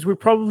should do is we're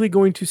probably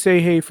going to say,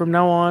 hey, from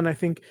now on, I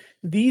think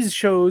these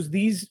shows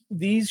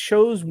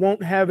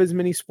won't have as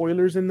many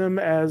spoilers in them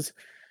as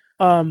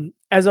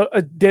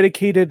a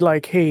dedicated,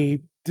 like,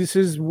 hey, this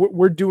is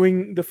we're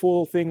doing the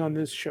full thing on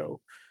this show,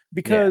 Yeah.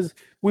 because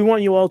we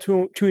want you all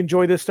to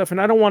enjoy this stuff. And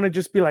I don't want to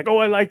just be like, oh,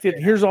 I liked it,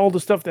 here's all the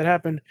stuff that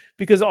happened,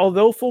 because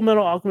although Full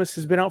Metal Alchemist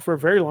has been out for a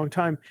very long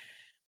time,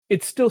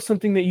 it's still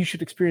something that you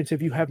should experience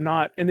if you have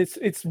not. And it's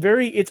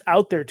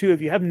out there too.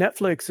 If you have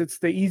Netflix, it's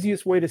the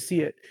easiest way to see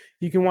it.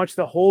 You can watch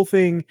the whole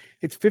thing.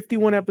 It's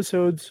 51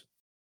 episodes,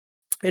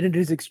 and it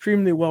is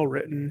extremely well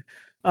written.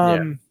 Yeah.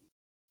 um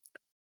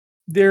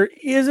there's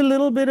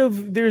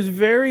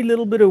very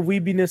little bit of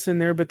weebiness in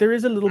there, but there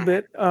is a little Mhm.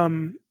 bit.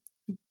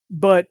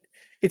 But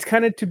it's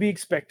kind of to be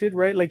expected,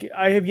 right? Like,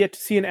 I have yet to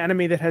see an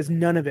anime that has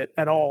none of it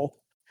at all.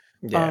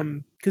 Yeah.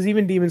 Because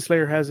even Demon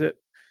Slayer has it.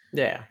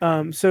 Yeah.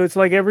 So it's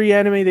like every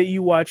anime that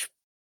you watch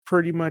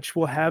pretty much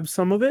will have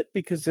some of it,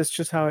 because that's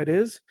just how it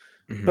is.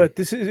 Mhm. But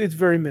it's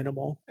very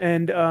minimal.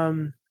 And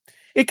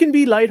it can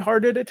be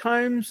lighthearted at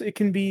times. It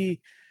can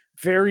be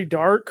very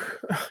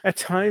dark at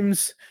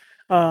times.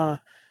 Uh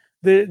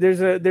there's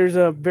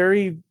a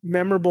very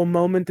memorable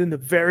moment in the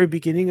very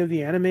beginning of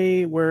the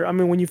anime where, I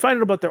mean, when you find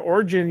out about their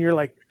origin, you're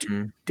like,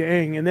 Mhm.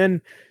 dang. And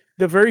then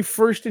the very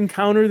first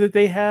encounter that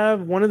they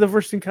have, one of the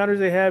first encounters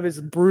they have,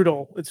 is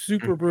brutal. It's Mhm.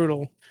 super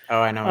brutal.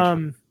 Oh, I know which one.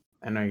 um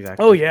I know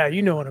exactly oh which yeah,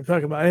 you know what I'm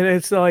talking about. And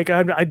it's like,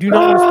 I do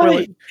not want to spoil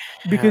one. it,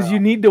 because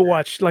you need to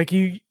watch, like,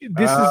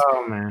 this is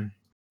Oh, man.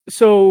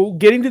 so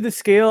getting to the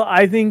scale.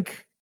 I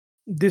think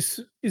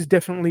this is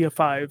definitely a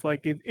 5.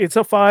 Like it's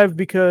a 5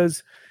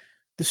 because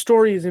the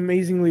story is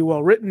amazingly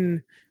well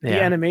written, the Yeah.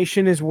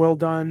 animation is well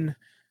done,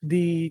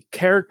 the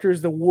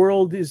characters, the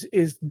world is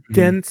Mhm.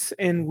 dense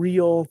and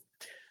real.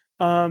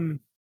 Um,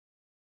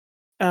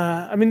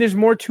 I mean, there's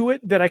more to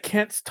it that I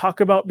can't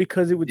talk about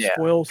because it would Yeah.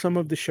 spoil some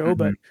of the show, Mhm.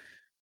 but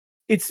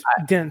it's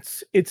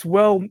dense. It's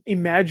well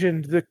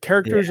imagined. The Yeah.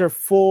 characters are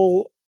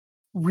fully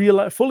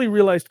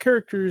realized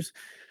characters.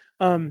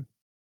 Um,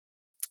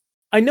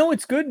 I know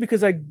it's good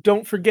because I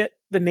don't forget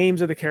the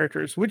names of the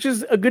characters, which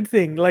is a good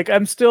thing. Like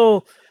I'm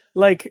still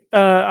like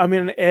I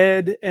mean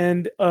Ed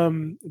and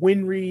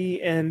Winry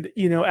and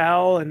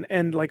Al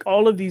and like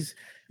all of these,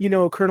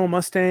 Colonel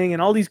Mustang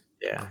and all these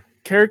Yeah.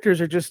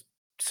 characters are just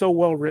so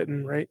well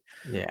written, right?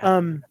 Yeah.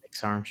 Um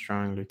Alex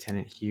Armstrong,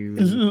 Lieutenant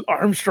Hughes.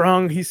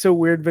 Armstrong, he's so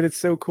weird, but it's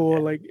so Yeah.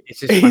 cool. Like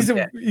It's just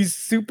fun. he's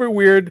super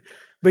weird,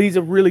 but he's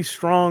a really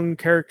strong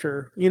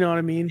character. You know what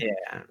I mean?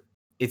 Yeah.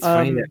 It's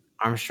funny that Um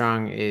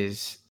Armstrong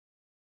is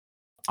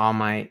All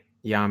Might,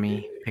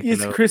 Yami, It's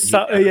Piccolo,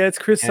 Vegeta. Yeah, it's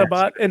Chris Yeah, so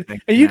Sabat, and it's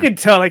like, you can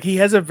tell like he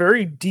has a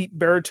very deep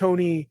baritone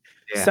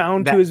yeah.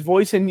 sound to That his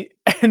voice, and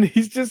and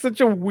he's just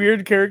such a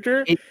weird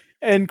character. it,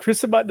 And Chris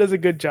Sabat does a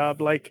good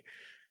job. Like,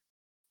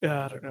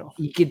 I don't know.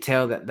 you could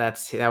tell that that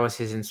was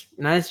his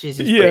not his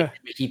inspiration, Yeah.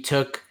 but he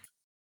took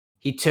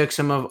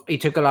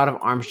a lot of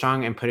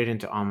Armstrong and put it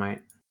into All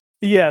Might.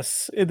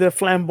 Yes, the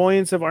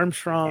flamboyance of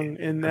Armstrong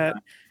in that, Uh-huh.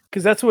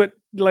 because that's what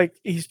like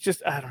he's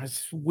just I don't know.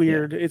 It's Yeah.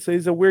 weird.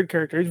 He's a weird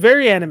character. He's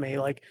very anime.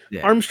 Like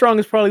Yeah. Armstrong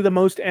is probably the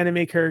most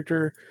anime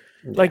character.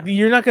 Like Yeah.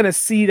 you're not gonna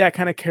see that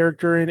kind of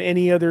character in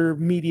any other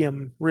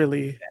medium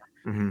really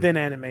Mhm. than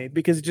anime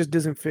because it just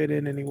doesn't fit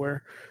in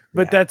anywhere.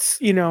 But Yeah. that's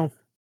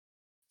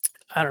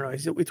I don't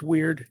know. It's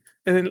weird.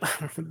 And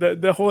then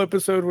the whole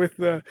episode with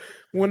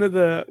one of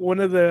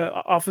the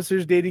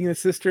officers dating his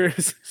sister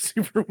is a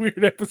super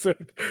weird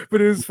episode,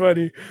 but it was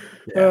funny.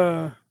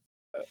 Yeah.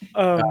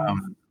 Uh,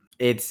 um,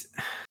 It's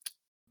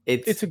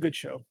it's a good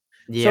show.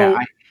 yeah, So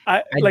I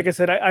I like I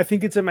said, I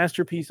think it's a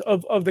masterpiece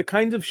of the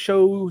kinds of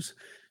shows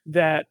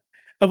that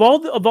of all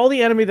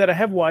the anime that I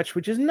have watched,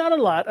 which is not a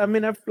lot. I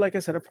mean, like I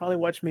said, I've probably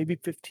watched maybe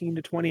 15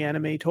 to 20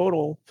 anime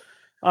total.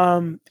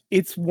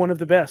 It's one of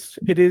the best.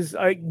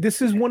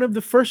 This is one of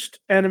the first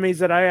animes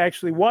that I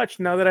actually watched.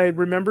 Now that I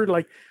remembered,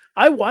 like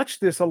I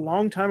watched this a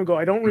long time ago.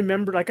 I don't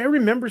remember, like I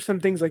remember some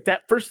things like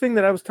that first thing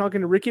that I was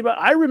talking to Ricky about.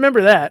 I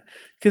remember that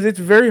because it's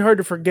very hard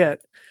to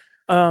forget.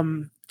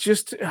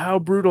 Just how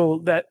brutal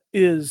that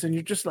is, and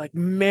you're just like,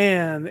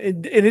 man,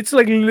 and it's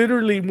like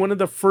literally one of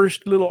the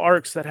first little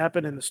arcs that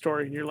happen in the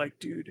story, and you're like,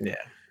 dude, yeah.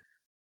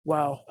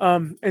 wow.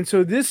 And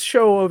so this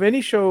show of any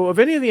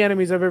of the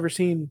animes I've ever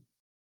seen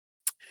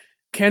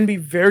can be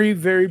very,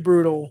 very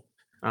brutal.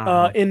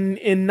 Uh-huh.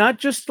 In not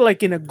just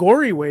like in a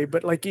gory way,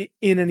 but like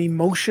in an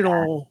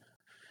emotional,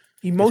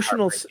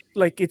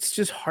 like it's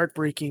just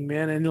heartbreaking,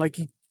 man. And like,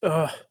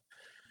 Yeah.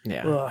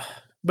 ugh.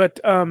 But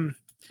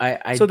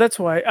I so that's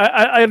why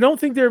I don't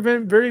think there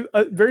have been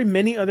very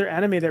many other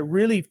anime that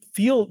really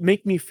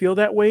make me feel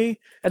that way.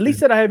 At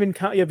least that I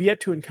have yet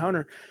to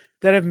encounter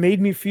that have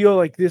made me feel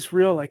like this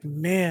real, like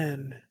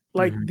man,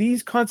 like Mhm.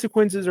 these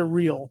consequences are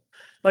real.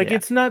 Like Yeah.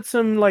 it's not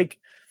some like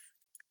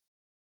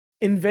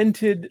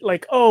invented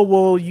like, oh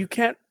well, you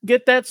can't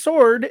get that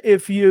sword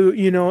if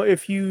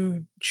if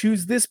you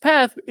choose this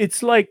path.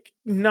 It's like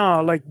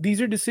nah, like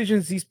these are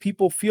decisions these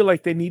people feel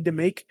like they need to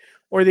make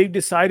or they've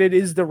decided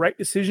is the right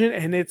decision,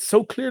 and it's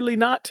so clearly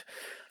not.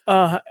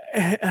 And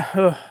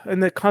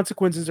the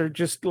consequences are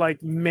just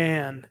like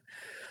man.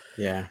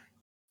 Yeah.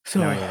 So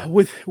No, yeah.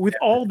 with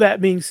all that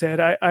being said,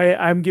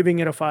 I'm giving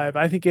it a 5.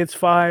 I think it's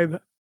 5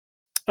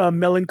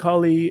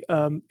 melancholy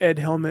Ed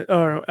helmet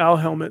or Al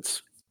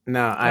helmets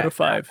No, out of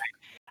 5.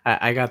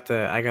 I got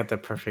the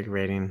perfect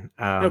rating.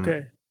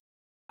 Okay.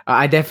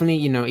 I definitely,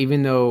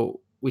 even though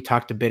we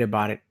talked a bit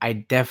about it, I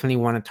definitely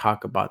want to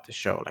talk about the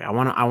show. Like I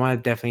want to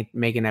definitely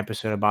make an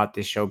episode about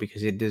this show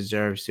because it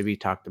deserves to be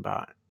talked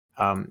about.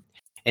 Um,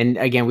 and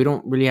again, we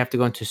don't really have to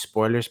go into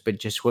spoilers, but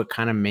just what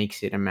kind of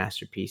makes it a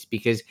masterpiece.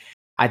 Because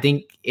I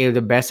think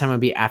the best time would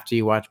be after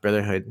you watch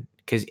Brotherhood,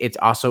 because it's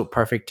also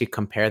perfect to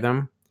compare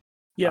them.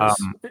 Yes.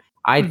 Um,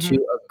 I Mhm.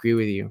 too agree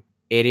with you.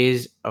 It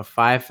is a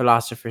 5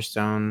 Philosopher's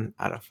Stone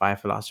out of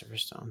 5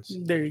 Philosopher's Stones.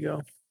 There you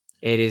go.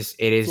 It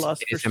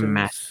Philosopher's is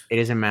Stones. it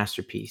is a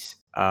masterpiece.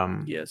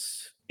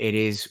 Yes. It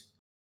is,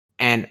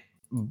 and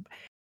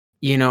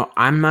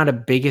I'm not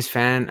the biggest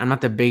fan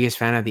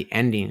of the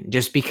ending,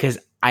 just because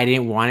I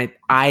didn't want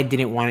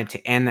it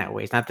to end that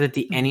way. It's not that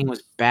the ending Mhm.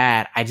 was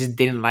bad. I just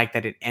didn't like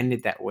that it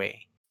ended that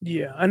way.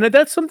 Yeah, and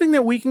that's something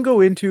that we can go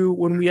into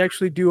when we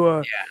actually do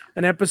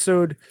an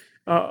episode,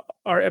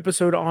 our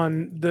episode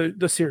on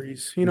the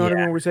series. You know what I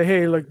Yeah. mean? Where we say,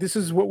 hey, like this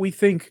is what we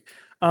think,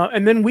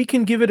 and then we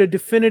can give it a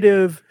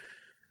definitive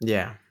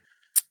Yeah.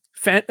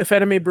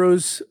 Fatime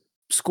Bros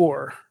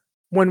score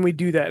when we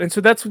do that. And so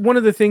that's one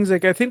of the things.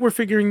 Like I think we're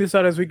figuring this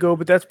out as we go,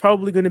 but that's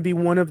probably going to be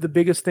one of the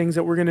biggest things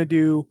that we're going to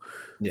do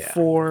Yeah.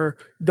 for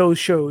those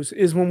shows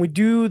is when we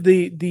do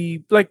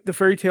the like the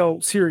fairy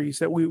tale series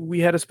that we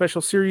had a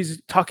special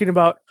series talking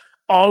about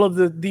all of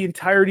the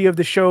entirety of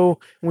the show,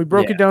 and we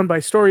broke Yeah. it down by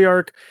story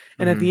arc.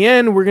 And at Mhm. the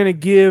end, we're gonna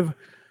give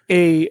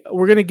a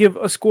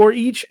score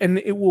each, and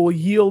it will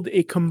yield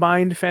a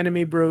combined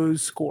Fanime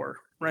Bros score,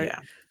 right? Yeah.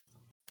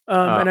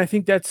 Uh, And I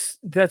think that's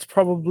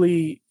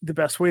probably the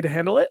best way to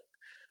handle it.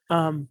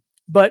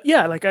 But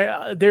yeah, like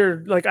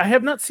I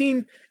have not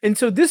seen, and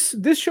so this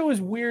show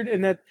is weird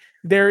in that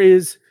there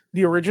is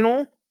the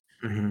original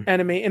mhm.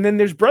 anime, and then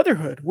there's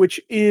Brotherhood, which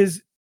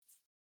is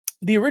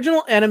the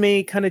original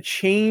anime kind of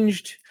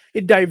changed,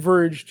 it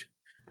diverged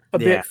a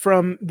Yeah. bit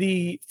from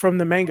the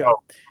manga.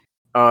 Oh.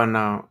 Oh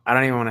no, I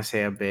don't even want to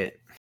say a bit.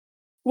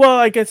 Well,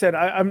 like I said,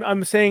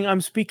 I'm saying,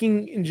 I'm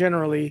speaking in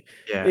generally.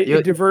 Yeah.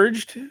 It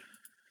diverged.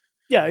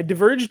 Yeah, it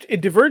diverged.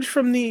 It diverged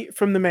from the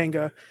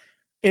manga.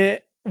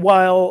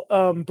 While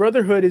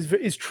Brotherhood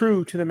is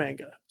true to the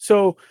manga.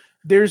 So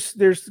there's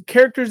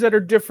characters that are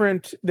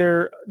different.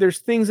 There's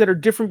things that are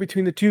different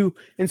between the two.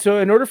 And so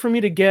in order for me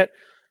to get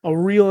a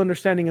real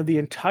understanding of the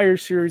entire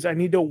series, I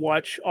need to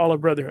watch all of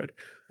Brotherhood,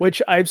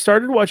 which I've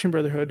started watching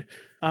Brotherhood.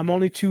 I'm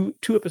only two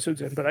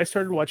episodes in, but I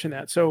started watching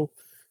that. So,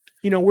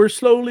 we're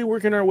slowly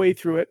working our way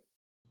through it.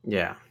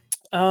 Yeah.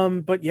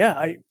 But yeah,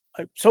 I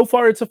so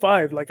far it's a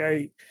 5. Like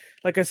I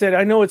said,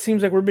 I know it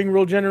seems like we're being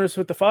real generous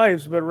with the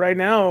 5s, but right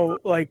now,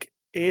 like,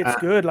 it's Uh,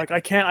 good. Like I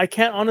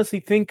can't honestly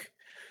think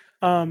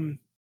no,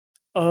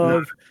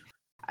 of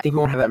I think we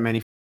won't have that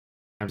many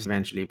times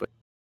eventually, but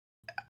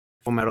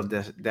Full Metal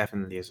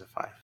definitely is a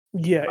 5.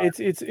 yeah,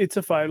 it's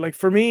a 5. Like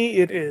for me,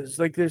 it is.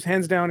 Like there's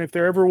hands down, if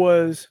there ever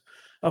was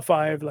a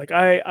 5, like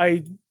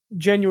I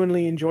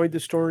genuinely enjoyed the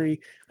story.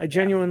 I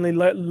genuinely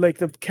like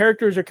the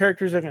characters are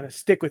going to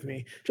stick with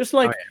me. Just Oh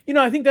like,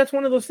 yeah. I think that's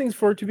one of those things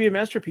for it to be a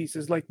masterpiece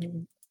is like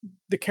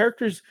the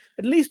characters,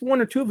 at least one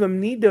or two of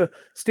them need to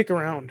stick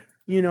around.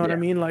 You know what I Yeah.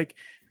 mean? Like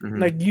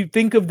Mhm. you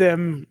think of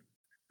them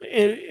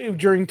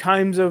during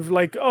times of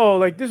like, oh,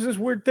 like this is this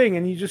weird thing,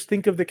 and you just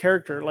think of the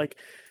character like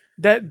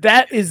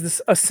that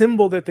is a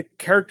symbol that the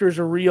characters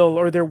are real,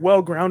 or they're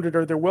well grounded,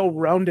 or they're well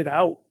rounded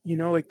out.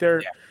 Like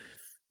they're Yeah.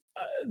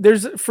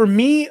 there's, for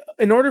me,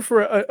 in order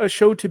for a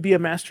show to be a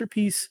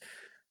masterpiece,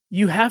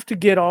 you have to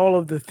get all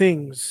of the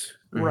things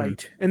Mhm.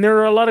 right, and there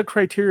are a lot of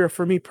criteria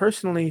for me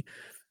personally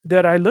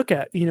that I look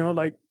at.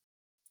 Quality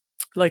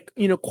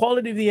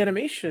of the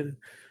animation,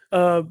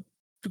 uh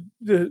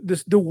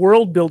the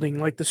world building,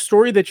 like the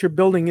story that you're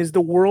building, is the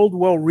world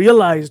well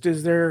realized,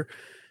 is it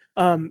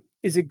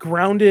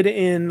grounded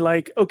in,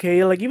 like,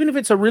 okay, like even if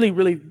it's a really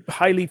really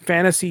highly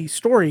fantasy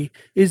story,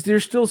 is there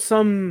still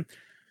something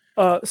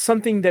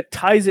that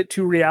ties it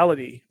to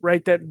reality,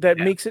 right? That Yeah.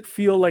 makes it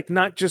feel like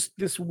not just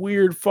this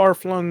weird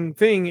far-flung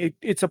thing.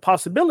 It's a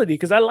possibility,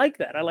 because I like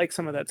that. I like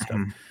some of that stuff.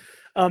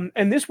 Mhm.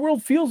 And this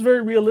world feels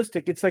very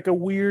realistic. It's like a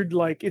weird,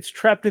 like it's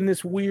trapped in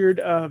this weird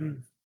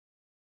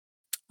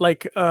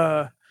like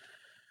I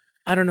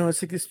don't know,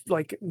 it's like this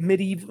like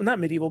medieval, not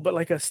medieval, but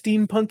like a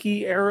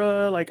steampunky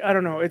era. Like I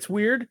don't know, it's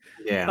weird.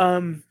 Yeah.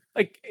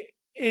 Like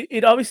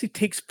it obviously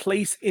takes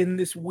place in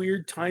this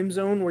weird time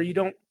zone where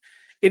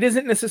it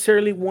isn't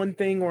necessarily one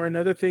thing or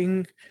another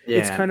thing.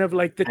 It's Yeah. kind of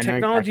like the I know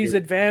technology is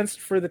exactly. advanced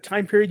for the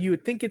time period you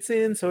would think it's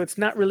in, so it's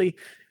not really,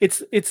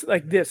 it's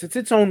like this. It's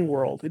its own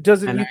world. It I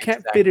doesn't, know you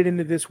can't fit exactly. it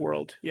into this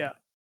world. Yeah.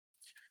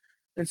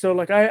 And so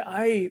like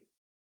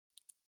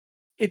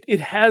it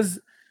has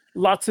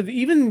lots of,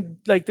 even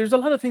like there's a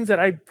lot of things that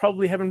I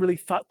probably haven't really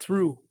thought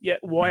through yet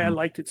why I Mhm.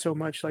 liked it so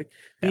much. Like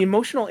the Yeah.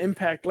 emotional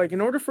impact, like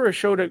in order for a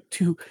show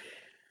to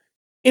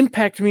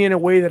impact me in a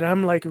way that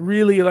I'm like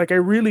really, like I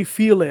really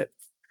feel it,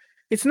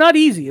 it's not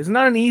easy. It's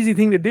not an easy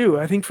thing to do,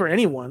 I think, for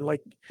anyone.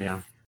 Like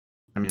Yeah.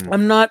 I mean,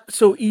 I'm not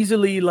so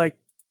easily like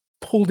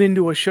pulled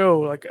into a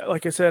show.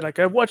 Like I said, like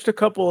I've watched a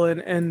couple,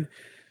 and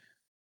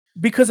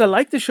because I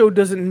like the show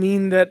doesn't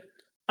mean that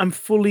I'm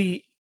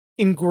fully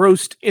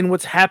engrossed in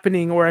what's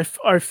happening, or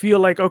I feel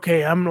like,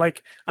 okay, I'm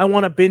like, I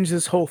want to binge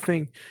this whole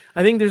thing.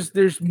 I think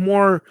there's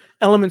more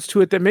elements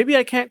to it that maybe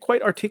I can't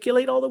quite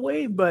articulate all the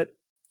way, but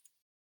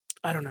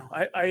I don't know.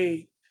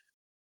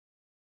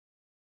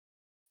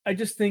 I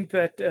just think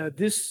that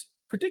this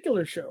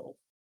particular show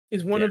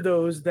is one yeah. of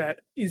those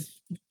that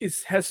is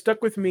has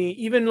stuck with me.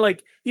 Even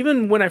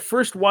when I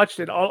first watched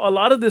it, a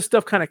lot of this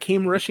stuff kind of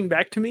came rushing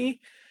back to me,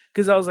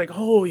 because I was like,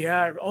 oh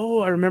yeah,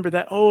 oh I remember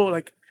that. Oh,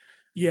 like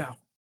yeah,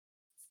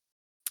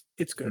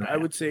 it's good. No, I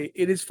would say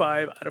it is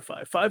 5 out of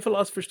 5. 5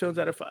 Philosopher's Stones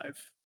out of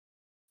 5.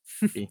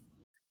 yeah.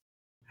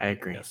 I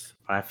agree. Yes.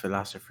 5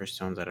 Philosopher's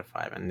Stones out of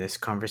 5. And this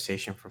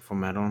conversation for Full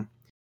Metal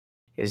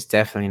is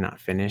definitely not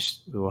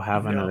finished. We will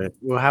have No. another.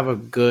 We'll have a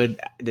good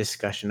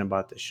discussion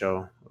about the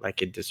show,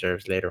 like it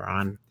deserves later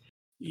on.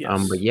 But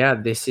Yes. yeah,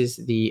 this is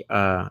the.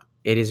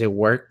 It is a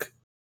work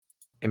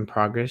in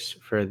progress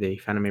for the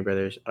Fanime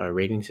Brothers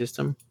rating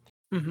system.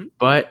 Hmm.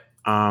 But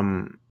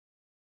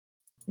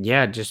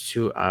yeah, just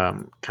to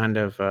kind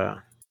of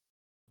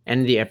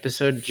end the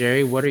episode,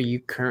 Jerry, what are you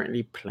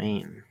currently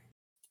playing?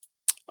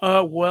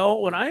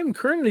 Well, what I am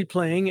currently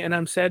playing, and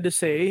I'm sad to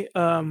say,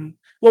 well,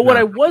 what No, I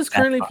don't be was sad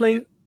currently about it.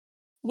 playing.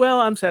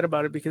 Well, I'm sad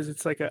about it because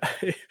it's like a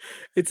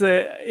it's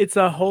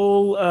a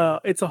hole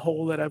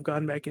that I've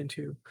gone back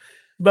into.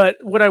 But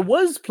what I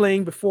was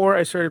playing before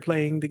I started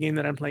playing the game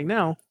that I'm playing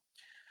now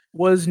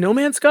was No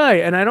Man's Sky,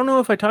 and I don't know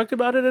if I talked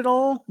about it at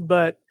all,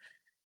 but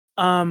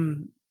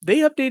they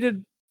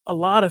updated a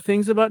lot of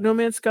things about No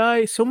Man's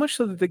Sky, so much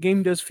so that the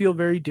game does feel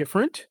very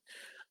different.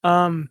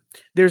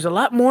 There's a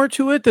lot more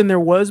to it than there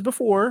was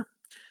before,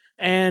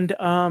 and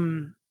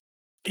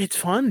it's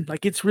fun.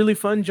 Like it's really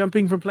fun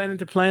jumping from planet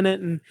to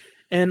planet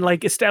and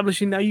like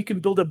establishing. Now you can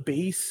build a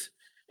base,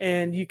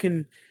 and you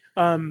can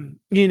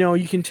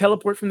you can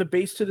teleport from the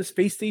base to the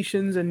space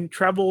stations and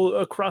travel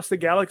across the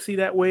galaxy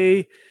that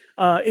way.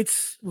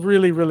 It's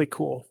really really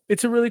cool.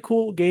 It's a really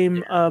cool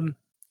game.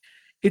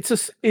 It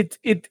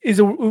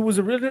was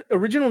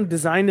originally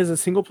designed as a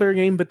single player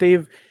game, but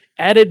they've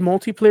added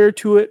multiplayer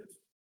to it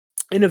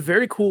in a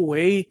very cool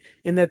way,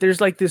 in that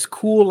there's like this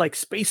cool like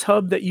space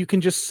hub that you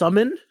can just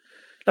summon.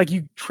 Like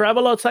you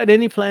travel outside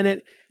any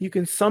planet, you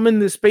can summon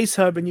the space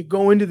hub and you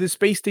go into the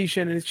space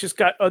station, and it's just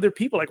got other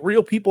people, like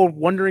real people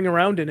wandering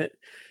around in it.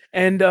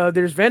 And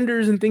there's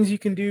vendors and things you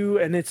can do,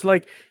 and it's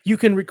like you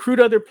can recruit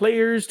other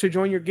players to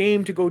join your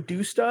game to go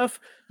do stuff.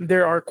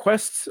 There are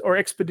quests or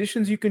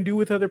expeditions you can do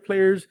with other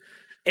players.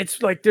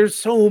 It's like there's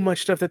so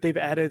much stuff that they've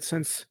added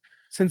since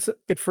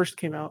it first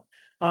came out.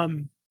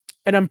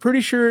 And I'm pretty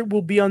sure it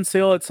will be on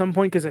sale at some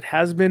point, because it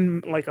has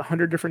been like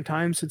 100 different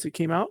times since it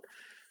came out.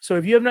 So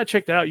if you have not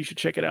checked it out, you should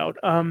check it out.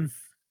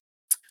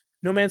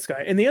 No Man's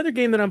Sky. And the other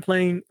game that I'm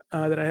playing,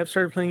 that I have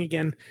started playing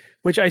again,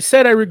 which I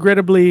said I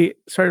regrettably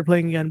started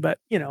playing again, but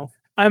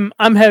I'm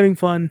having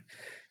fun,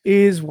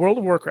 is World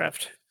of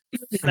Warcraft.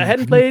 And I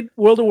hadn't played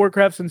World of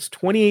Warcraft since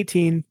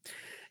 2018,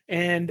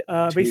 and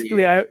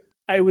basically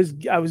I was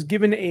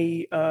given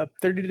a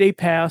 30-day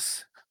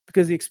pass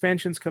because the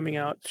expansion's coming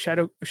out.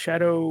 Shadow.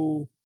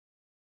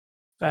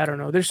 I don't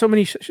know. There's so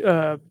many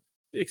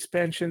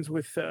expansions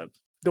with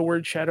the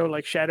word shadow,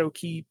 like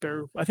Shadowkeep,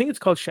 or I think it's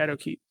called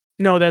Shadowkeep.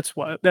 No, that's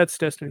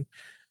Destiny.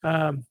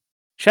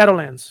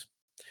 Shadowlands.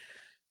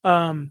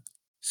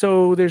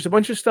 So there's a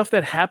bunch of stuff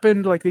that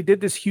happened. Like they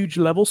did this huge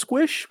level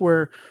squish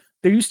where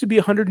there used to be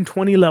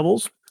 120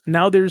 levels.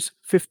 Now there's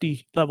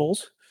 50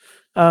 levels.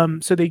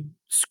 So they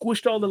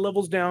squished all the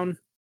levels down.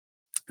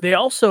 They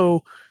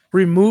also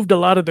removed a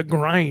lot of the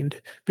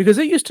grind, because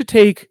it used to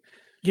take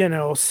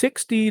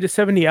 60 to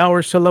 70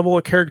 hours to level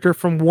a character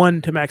from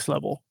 1 to max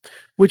level,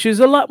 which is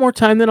a lot more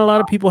time than a lot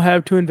of people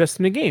have to invest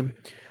in a game.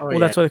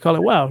 That's why they call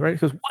it WoW, right?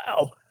 Because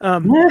wow.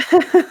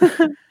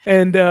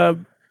 And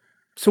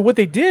so what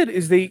they did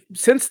is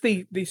since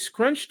they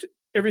scrunched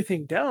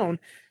everything down,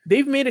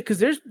 they've made it, because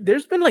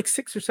there's been like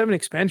 6 or 7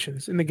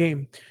 expansions in the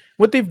game.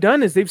 What they've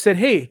done is they've said,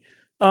 hey,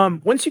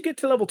 once you get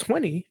to level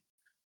 20,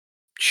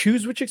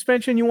 choose which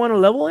expansion you want to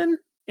level in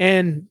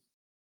and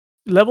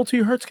level to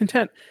your heart's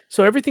content.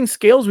 So everything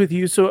scales with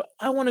you. So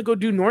I want to go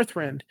do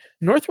Northrend.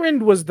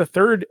 Northrend was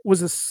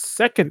the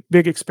second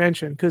big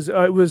expansion, because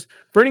it was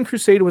Burning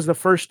Crusade was the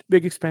first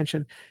big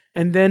expansion,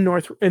 and then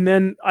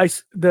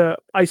the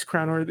Ice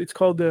Crown, or it's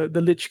called the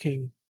Lich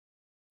King.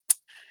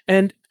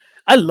 And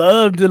I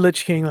loved the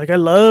Lich King. Like I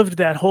loved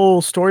that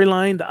whole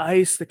storyline,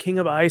 the King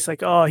of Ice.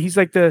 Like, oh, he's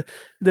like the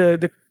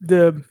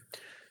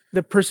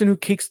person who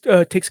takes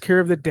care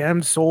of the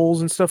damned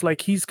souls and stuff.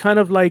 Like he's kind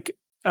of like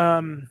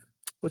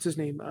what's his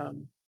name?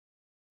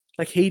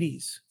 Like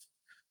Hades,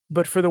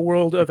 but for the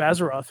world of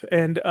Azeroth.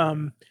 And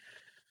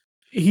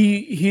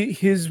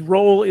his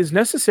role is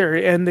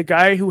necessary. And the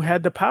guy who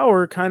had the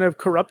power kind of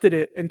corrupted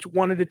it and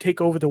wanted to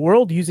take over the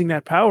world using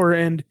that power.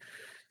 And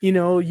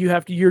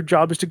your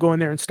job is to go in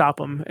there and stop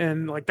him.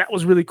 And like that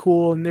was really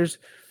cool. And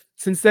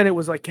since then it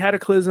was like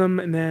Cataclysm,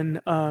 and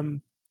then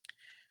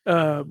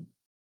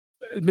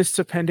Mists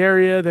of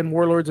Pandaria, then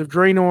Warlords of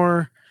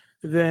Draenor,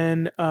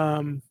 then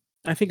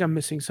I think I'm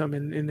missing some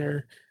in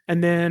there.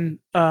 And then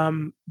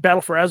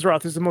Battle for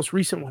Azeroth is the most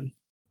recent one.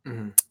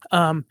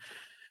 Mm-hmm.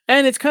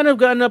 And it's kind of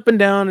gotten up and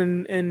down,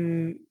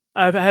 and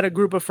I've had a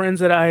group of friends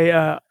that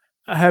I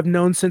have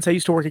known since I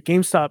used to work at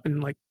GameStop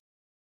in like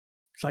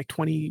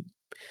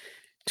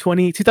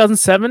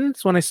 2007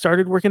 is when I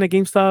started working at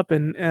GameStop,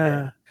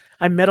 and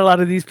I met a lot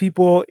of these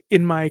people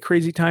in my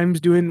crazy times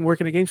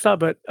working at GameStop,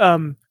 but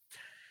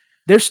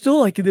they're still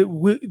like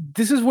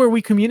this is where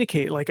we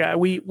communicate. Like I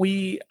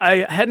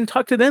hadn't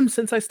talked to them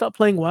since I stopped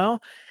playing WoW,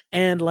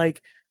 and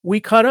like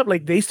we caught up.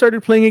 Like they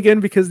started playing again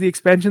because the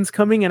expansion's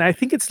coming, and I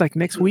think it's like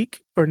next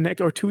week or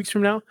 2 weeks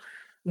from now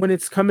when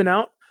it's coming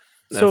out.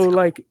 That's so cool.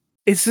 Like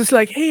it's just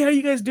like, hey, how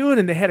you guys doing?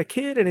 And they had a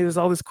kid, and it was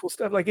all this cool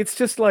stuff. Like it's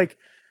just like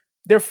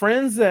they're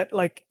friends that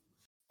like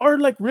are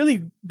like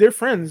really they're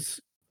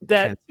friends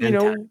that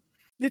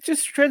it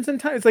just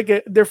transcends time. It's like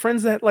they're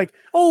friends that like,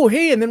 oh,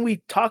 hey, and then we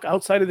talk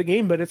outside of the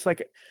game, but it's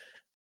like,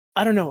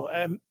 I don't know.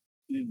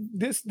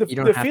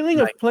 The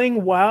feeling of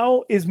playing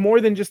WoW is more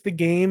than just the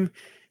game.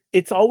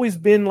 It's always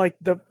been like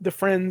the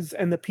friends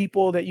and the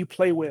people that you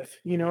play with,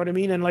 you know what I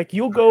mean? And like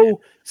you'll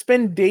go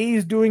spend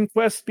days doing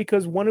quests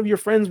because one of your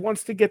friends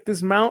wants to get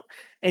this mount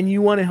and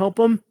you want to help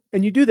them,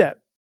 and you do that.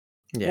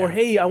 Yeah. Or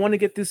hey, I want to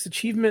get this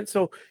achievement,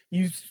 so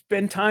you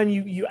spend time,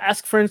 you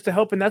ask friends to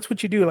help, and that's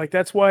what you do. Like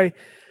that's why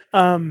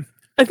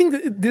I think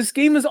this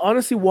game is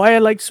honestly why I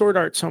like Sword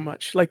Art so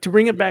much. Like, to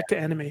bring it back to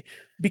anime,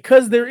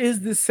 because there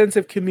is this sense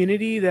of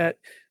community that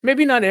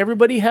maybe not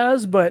everybody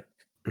has, but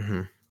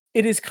Hmm.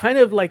 it is kind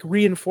of like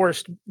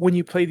reinforced when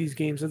you play these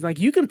games. It's like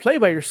you can play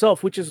by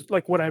yourself, which is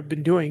like what I've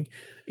been doing.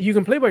 You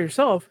can play by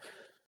yourself,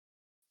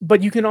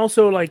 but you can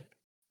also like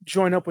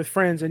join up with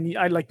friends, and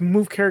I like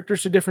move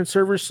characters to different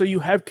servers, so you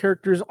have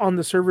characters on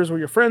the servers where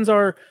your friends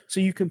are, so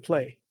you can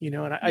play. And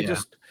I Yeah.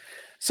 just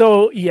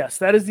so yes,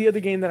 that is the other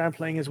game that I'm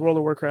playing is World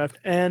of Warcraft,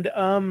 and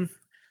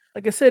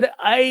like I said,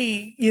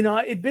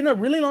 it'd been a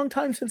really long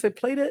time since I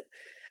played it,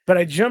 but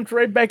I jumped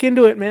right back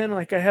into it, man.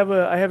 Like I have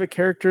a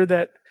character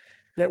that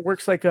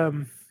works like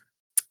in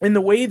the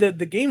way that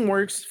the game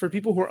works for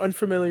people who are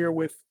unfamiliar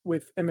with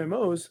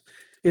MMOs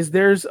is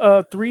there's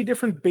three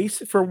different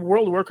base for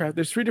World of Warcraft.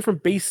 There's three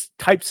different base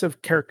types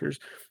of characters.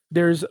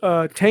 There's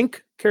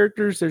tank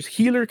characters, there's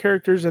healer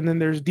characters, and then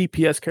there's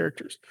DPS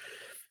characters.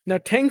 Now,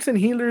 tanks and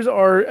healers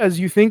are as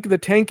you think. The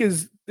tank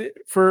is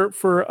for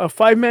a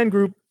 5-man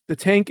group. The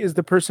tank is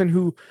the person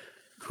who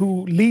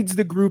leads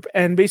the group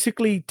and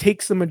basically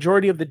takes the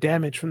majority of the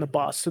damage from the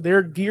boss. So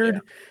they're geared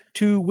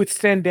to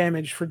withstand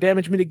damage, for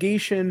damage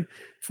mitigation,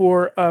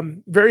 for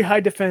very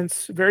high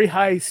defense, very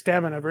high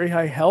stamina, very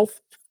high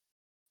health.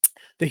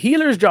 The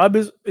healer's job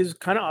is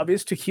kind of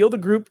obvious: to heal the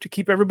group, to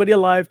keep everybody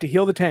alive, to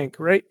heal the tank,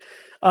 right?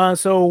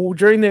 So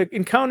during the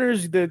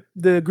encounters,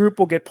 the group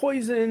will get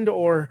poisoned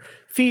or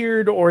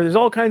feared, or there's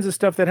all kinds of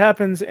stuff that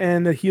happens,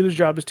 and the healer's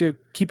job is to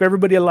keep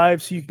everybody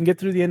alive so you can get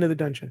through the end of the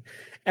dungeon.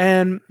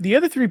 And the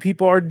other three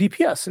people are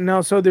DPS. And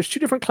now, so there's two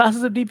different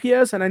classes of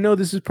DPS, and I know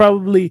this is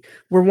probably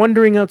we're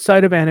wondering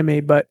outside of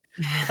anime, but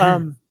I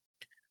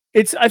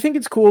think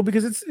it's cool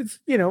because it's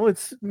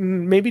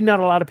maybe not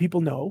a lot of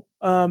people know.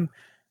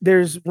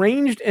 There's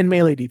ranged and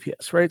melee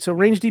DPS, right? So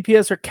ranged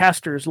DPS are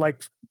casters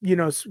like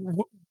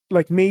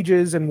like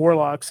mages and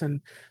warlocks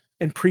and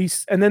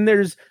priests, and then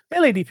there's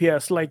melee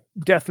DPS like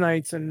death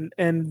knights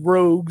and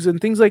rogues and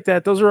things like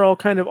that. Those are all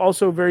kind of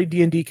also very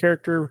D&D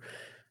character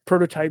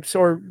prototypes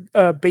or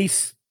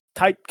base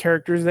type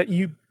characters that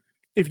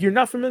if you're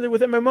not familiar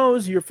with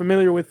MMOs, you're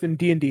familiar with in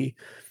D&D.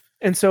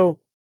 And so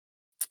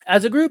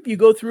as a group, you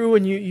go through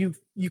and you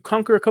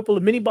conquer a couple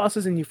of mini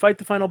bosses and you fight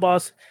the final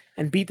boss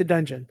and beat the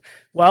dungeon.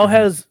 WoW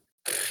has,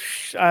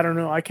 I don't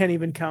know, I can't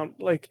even count.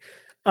 Like,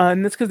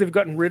 and that's because they've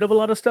gotten rid of a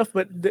lot of stuff.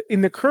 But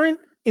in the current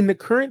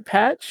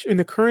patch, in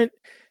the current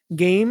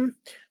game,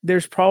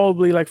 there's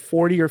probably like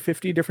 40 or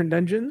 50 different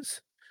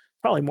dungeons,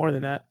 probably more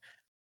than that,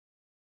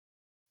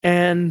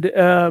 and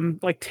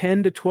like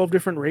 10 to 12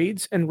 different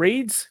raids. And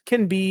raids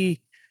can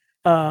be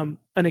an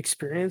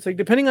experience, like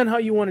depending on how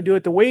you want to do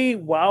it. The way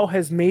WoW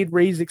has made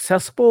raids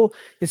accessible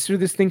is through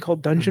this thing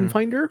called Dungeon Mhm.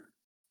 Finder.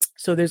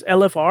 So there's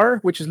LFR,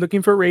 which is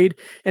looking for raid,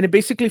 and it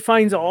basically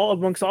finds all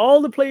amongst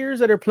all the players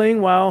that are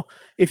playing WoW.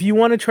 If you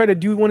want to try to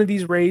do one of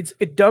these raids,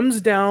 it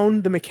dumbs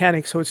down the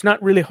mechanics, so it's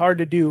not really hard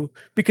to do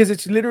because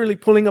it's literally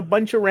pulling a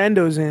bunch of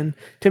randos in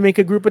to make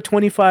a group of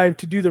 25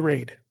 to do the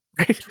raid.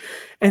 Right?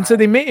 And so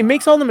it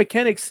makes all the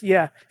mechanics.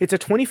 Yeah, it's a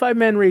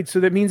 25-man raid,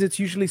 so that means it's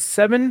usually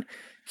 7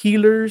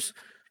 healers,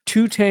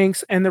 2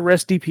 tanks, and the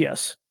rest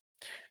DPS.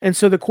 And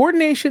so the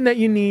coordination that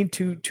you need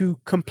to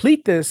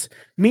complete this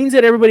means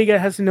that everybody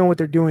has to know what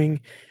they're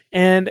doing.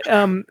 And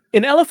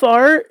in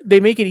LFR, they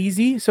make it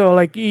easy. So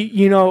like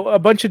a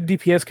bunch of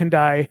DPS can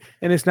die,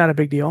 and it's not a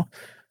big deal.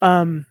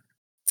 When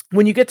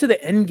you get to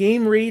the end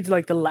game raids,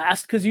 like the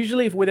last, because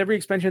usually with every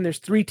expansion there's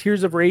 3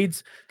 tiers of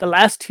raids. The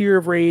last tier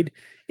of raid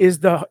is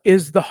the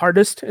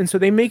hardest, and so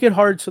they make it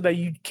hard so that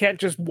you can't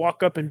just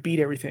walk up and beat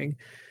everything.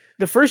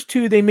 The first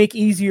 2 they make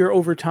easier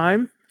over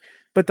time,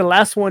 but the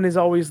last one is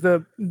always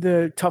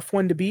the tough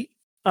one to beat.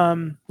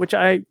 Which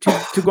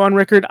to go on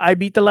record, I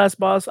beat the last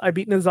boss. I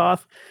beat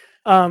N'Zoth.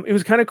 It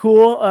was kind of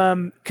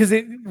cool because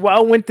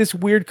WoW went this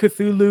weird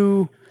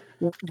Cthulhu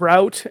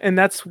route, and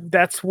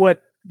that's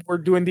what we're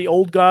doing. The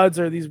old gods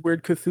are these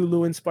weird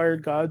Cthulhu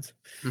inspired gods.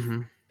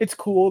 Mhm. It's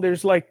cool.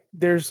 There's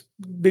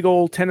big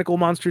old tentacle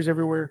monsters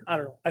everywhere. I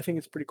don't know. I think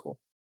it's pretty cool.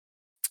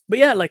 But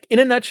yeah, like in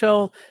a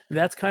nutshell,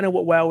 that's kind of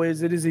what WoW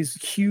is. It is this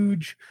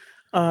huge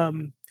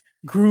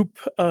group.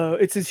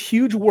 It's this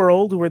huge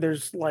world where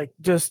there's like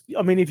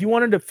if you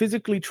wanted to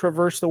physically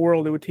traverse the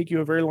world, it would take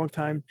you a very long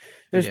time.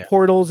 There's Yeah.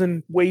 portals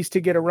and ways to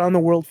get around the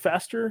world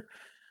faster.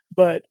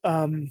 But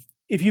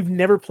if you've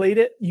never played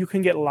it, you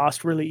can get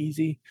lost really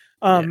easy.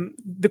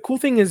 The cool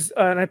thing is,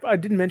 and I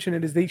didn't mention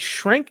it, is they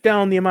shrank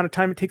down the amount of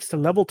time it takes to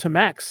level to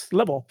max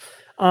level.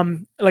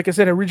 Like I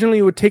said, originally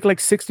it would take like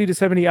 60 to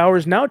 70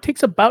 hours. Now it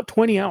takes about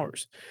 20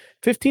 hours,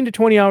 15 to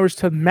 20 hours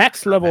to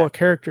max level a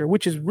character,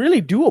 which is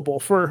really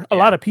doable for a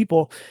lot of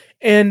people.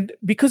 And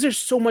because there's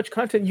so much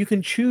content, you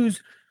can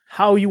choose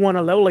how you want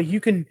to level. Like you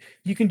can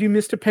do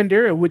Mr.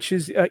 Pandera, which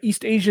is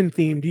East Asian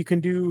themed. You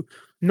can do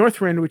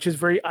Northrend, which is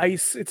very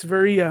ice. It's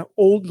very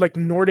old, like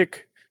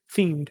Nordic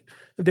themed.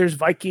 There's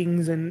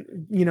Vikings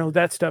and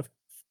that stuff,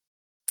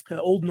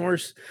 Old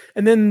Norse,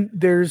 and then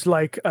there's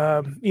like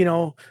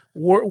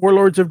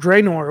Warlords of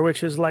Draenor,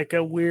 which is like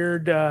a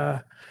weird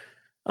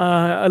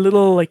A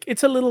little like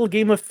it's a little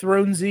Game of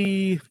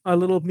Thronesy, a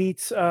little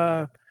meets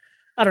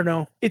I don't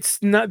know.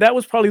 It's not that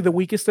was probably the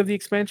weakest of the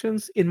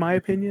expansions, in my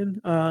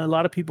opinion. A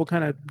lot of people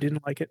kind of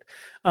didn't like it.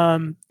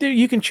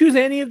 You can choose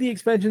any of the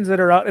expansions that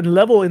are out and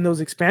level in those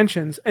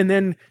expansions, and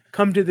then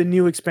come to the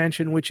new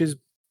expansion, which is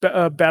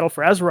Battle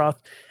for Azeroth,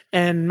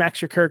 and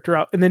max your character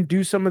out, and then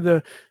do some of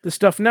the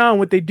stuff now. And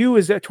what they do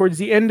is that towards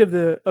the end of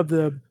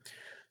the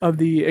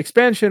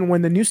expansion,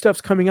 when the new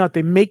stuff's coming out,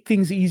 they make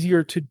things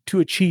easier to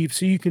achieve,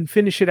 so you can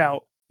finish it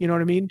out. You know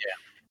what I mean?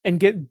 And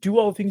do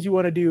all the things you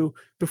want to do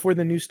before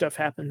the new stuff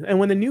happens. And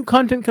when the new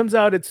content comes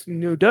out, it's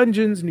new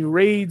dungeons, new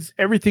raids,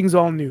 everything's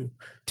all new.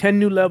 10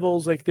 new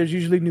levels, like there's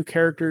usually new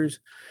characters.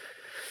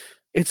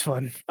 It's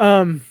fun.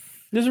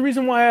 There's a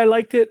reason why I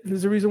liked it.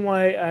 There's a reason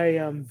why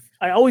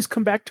I always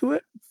come back to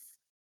it.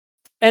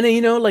 And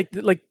you know, like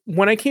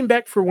when I came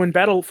back for when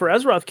Battle for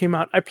Azeroth came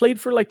out, I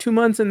played for like 2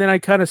 months and then I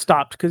kind of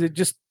stopped because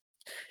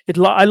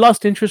I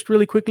lost interest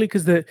really quickly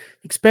because the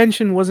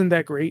expansion wasn't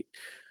that great.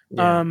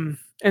 Yeah.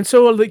 And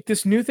so like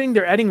this new thing,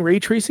 they're adding ray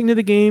tracing to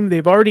the game.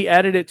 They've already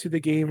added it to the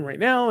game right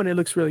now, and it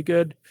looks really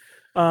good.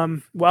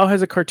 WoW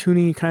has a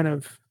cartoony kind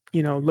of,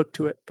 you know, look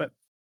to it, but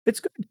it's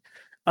good.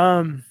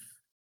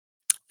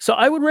 So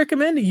I would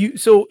recommend you.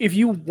 So if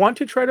you want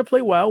to try to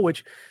play WoW,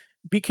 which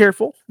be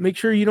careful, make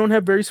sure you don't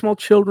have very small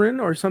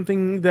children or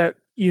something that,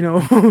 you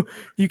know,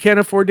 you can't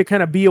afford to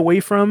kind of be away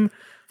from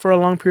for a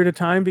long period of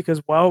time,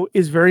 because WoW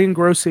is very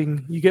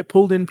engrossing. You get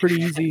pulled in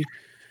pretty easy.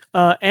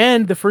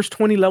 And the first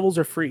 20 levels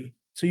are free.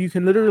 So you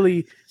can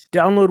literally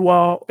download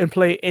WoW and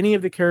play any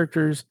of the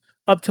characters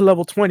up to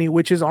level 20,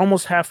 which is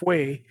almost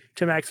halfway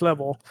to max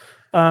level,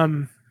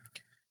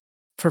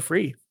 for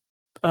free,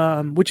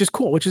 which is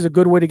cool, which is a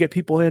good way to get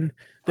people in.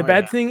 The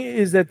bad thing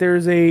is that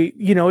there's a,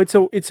 you know, it's a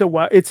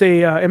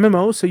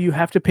MMO, so you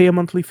have to pay a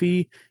monthly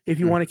fee if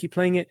you want to keep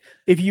playing it.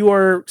 If you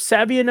are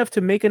savvy enough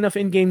to make enough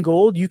in-game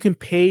gold, you can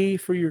pay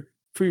for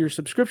your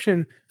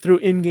subscription through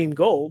in-game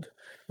gold,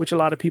 which a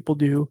lot of people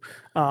do.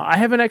 I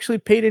haven't actually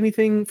paid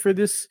anything for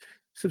this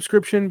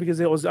subscription because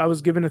I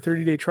was given a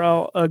 30-day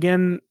trial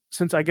again,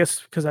 since I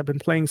guess because I've been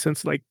playing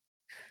since like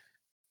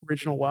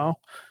original WoW.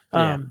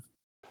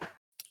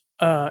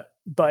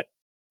 But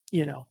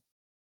you know,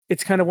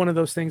 it's kind of one of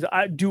those things.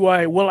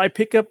 Will I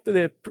pick up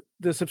the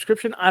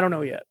subscription? I don't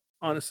know yet,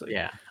 honestly.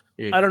 Yeah.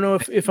 I don't know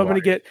if I'm going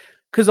to get,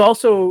 because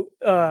also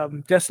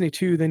Destiny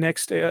 2, the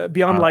next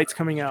Beyond Light's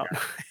coming out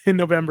in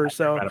November.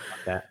 So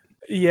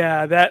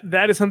yeah,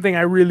 that is something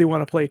I really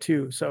want to play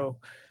too. So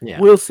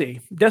we'll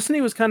see.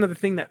 Destiny was kind of the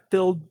thing that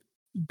filled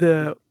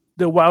the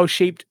WoW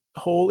shaped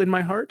hole in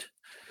my heart.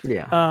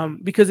 Yeah.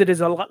 Because it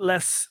is a lot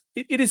less.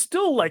 It is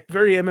still like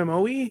very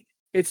MMO-y.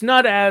 It's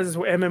not as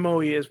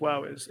MMO-y as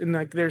WoW is. And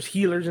like there's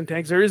healers and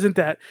tanks. There isn't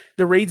that.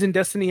 The raids in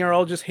Destiny are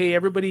all just, hey,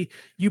 everybody,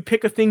 you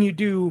pick a thing you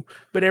do,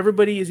 but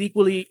everybody is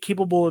equally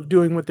capable of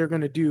doing what they're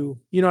going to do.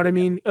 You know what I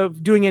mean?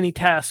 Of doing any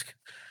task.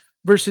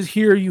 Versus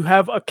here, you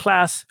have a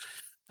class.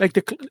 Like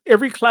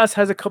every class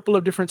has a couple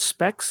of different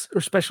specs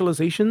or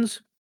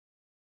specializations.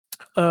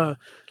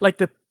 Like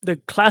the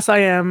class I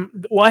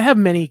have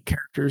many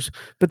characters,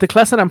 but the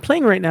class that I'm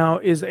playing right now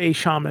is a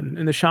shaman,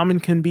 and the shaman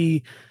can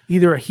be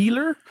either a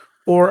healer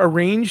or a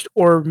ranged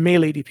or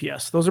melee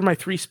DPS. Those are my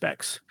 3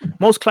 specs.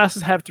 Most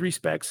classes have 3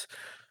 specs.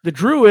 The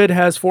druid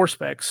has 4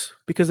 specs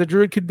because the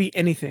druid could be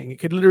anything. It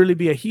could literally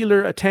be a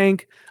healer, a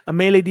tank, a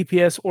melee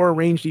DPS, or a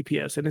ranged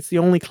DPS, and it's the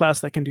only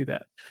class that can do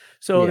that.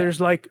 So there's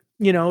like,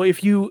 you know,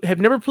 if you have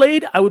never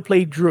played, I would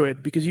play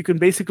druid because you can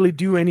basically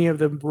do any of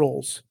the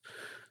roles.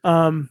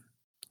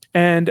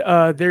 And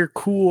they're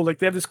cool. Like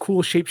they have this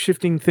cool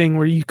shape-shifting thing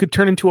where you could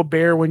turn into a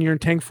bear when you're in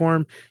tank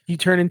form. You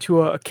turn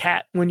into a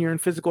cat when you're in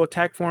physical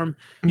attack form.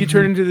 You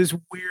turn into this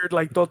weird,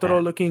 like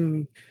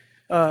Totoro-looking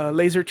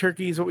laser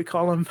turkey is what we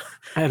call them.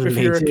 If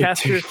you're a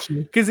caster,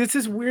 because it's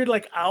this weird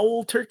like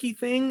owl turkey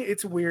thing.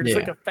 It's weird. It's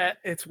like a fat.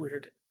 It's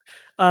weird.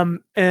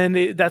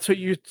 That's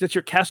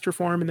your caster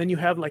form, and then you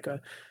have like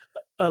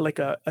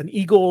an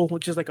eagle,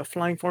 which is like a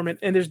flying form,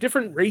 and there's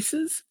different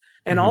races,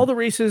 and all the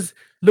races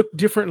look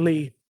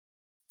differently.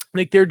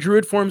 Like their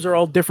druid forms are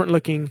all different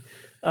looking.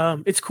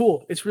 It's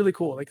cool. It's really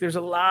cool. Like there's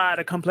a lot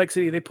of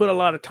complexity. They put a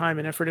lot of time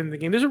and effort into the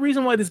game. There's a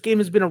reason why this game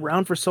has been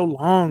around for so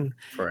long.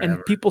 Forever.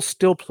 And people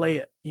still play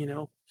it, you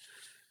know,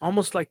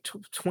 almost like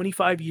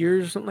 25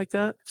 years or something like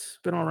that. It's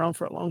been around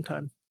for a long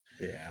time.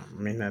 Yeah. I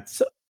mean,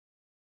 that's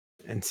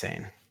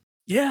insane.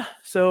 Yeah.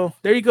 So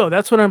there you go.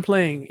 That's what I'm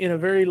playing in a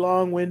very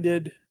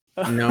long-winded.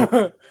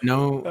 No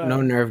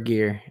nerve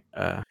gear.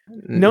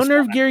 No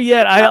nerve gear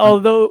yet.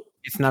 Although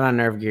it's not on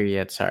nerve gear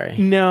yet. Sorry.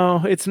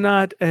 No, it's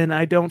not, and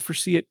I don't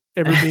foresee it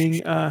ever being.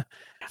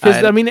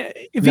 Because I mean,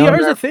 VR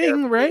is a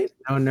thing, right?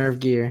 No nerve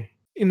gear.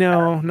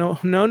 No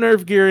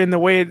nerve gear in the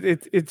way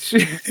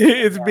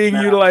it's being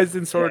utilized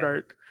in Sword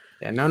Art.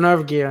 Yeah, no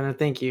nerve gear. No,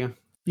 thank you.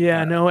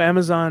 Yeah, no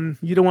Amazon.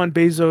 You don't want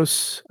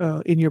Bezos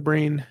in your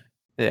brain.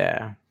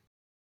 Yeah.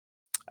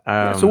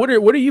 So what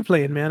are you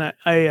playing, man?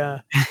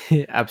 I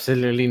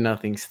absolutely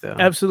nothing still.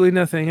 Absolutely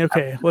nothing.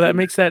 Okay, well that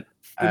makes this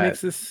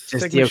just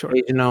segment short.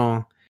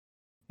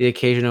 The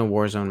occasional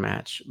Warzone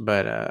match,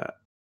 but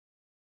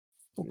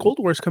Well, Cold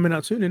War's coming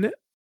out soon, isn't it?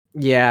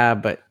 Yeah,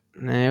 but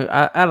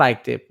I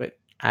liked it, but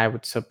I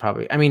would still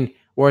probably. I mean,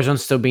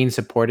 Warzone's still being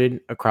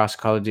supported across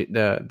Call of Duty,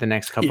 the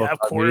next couple Yeah, of of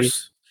Call of Duties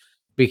course.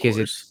 because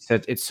Course.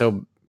 it's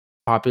so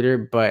popular.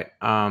 But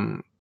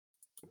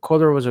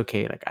Cold War was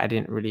okay. Like I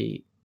didn't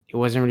really. It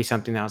wasn't really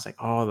something that I was like,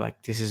 oh,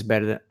 like this is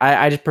better than.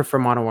 I just prefer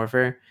Modern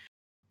Warfare,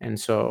 and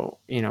so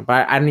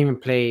but I don't even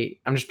play.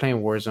 I'm just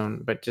playing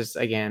Warzone, but just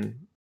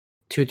again,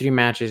 2-3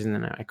 matches and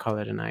then I call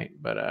it a night.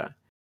 But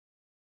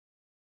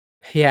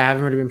yeah, I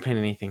haven't really been playing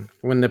anything.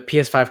 When the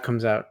PS5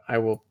 comes out, I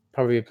will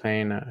probably be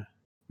playing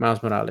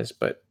Miles Morales,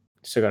 but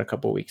still got a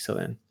couple weeks till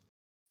then.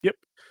 Yep.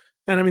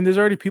 And I mean, there's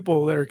already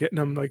people that are getting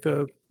them, like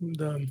the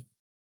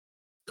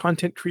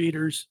content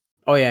creators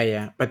Oh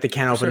yeah, but they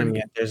can't are open starting them to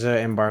yet. get. There's an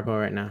embargo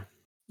right now.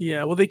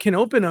 Yeah, well, they can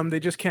open them. They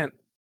just can't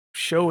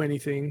show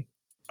anything.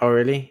 Oh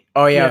really?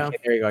 Oh yeah. Yeah, Okay,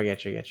 there you go. I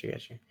get you.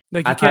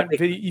 like I thought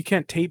you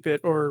can't tape it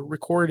or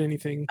record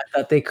anything. I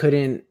thought they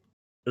couldn't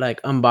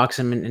like unbox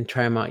them and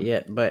try them out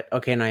yet. But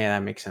okay, no, yeah,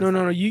 that makes sense.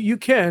 No. You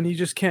can. You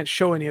just can't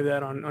show any of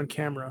that on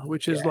camera,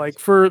 which is Yes, like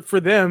for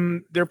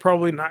them, they're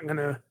probably not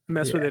gonna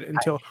mess with yeah, it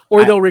until,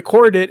 or I they'll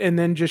record it and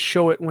then just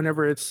show it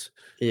whenever the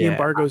yeah.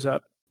 embargo's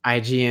up.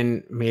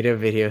 IGN made a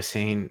video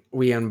saying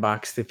we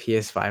unboxed the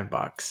PS5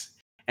 box,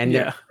 and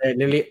Yeah, they're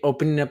literally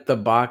opening up the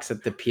box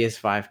that the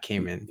PS5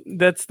 came in.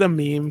 that's the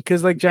meme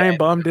because like Yeah, Giant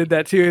Bomb did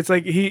that too. It's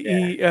like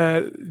yeah,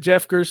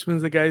 Jeff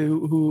Gerstmann's the guy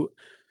who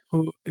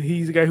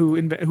he's the guy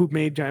who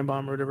made Giant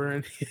Bomb or whatever,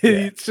 and yeah.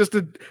 it's just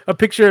a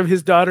picture of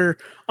his daughter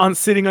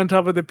sitting on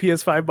top of the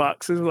PS5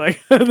 box. Is like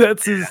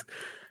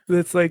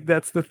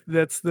that's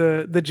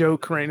the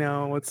joke right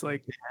now. It's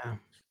like, Yeah.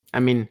 I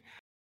mean,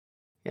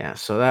 yeah.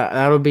 So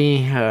that'll be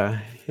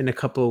in a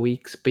couple of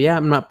weeks. But yeah,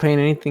 I'm not playing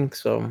anything.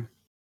 So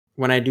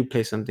when I do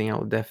play something, I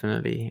will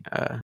definitely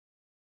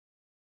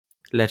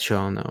let you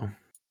all know.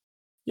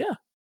 yeah,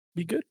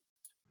 be good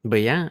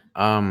But yeah,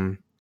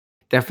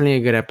 definitely a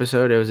good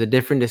episode. It was a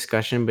different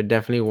discussion, but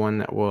definitely one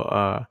that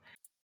will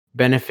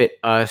benefit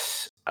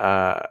us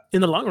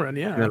in the long run. in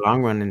the Yeah.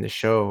 long run in the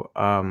show.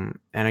 And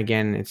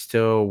again, it's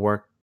still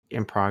work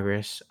in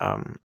progress.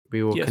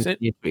 We will Yes.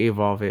 continue to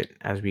evolve it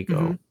as we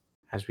Mm-hmm, go,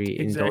 as we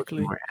indulge in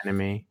exactly. more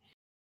anime.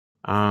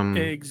 Um,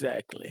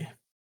 Exactly.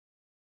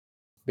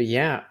 but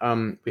yeah,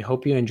 we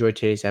hope you enjoyed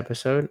today's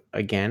episode.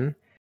 Again,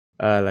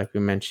 like we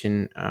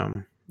mentioned,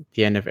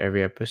 the end of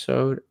every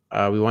episode,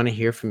 we want to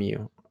hear from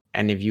you.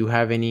 And if you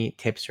have any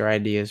tips or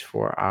ideas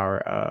for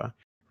our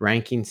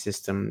ranking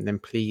system, then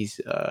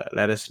please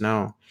let us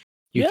know.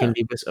 You can Yeah.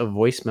 leave us a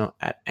voicemail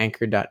at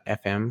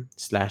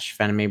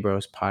anchor.fm/Fanime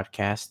Bros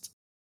podcast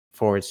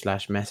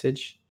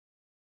 /message,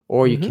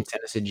 or you Mm-hmm. can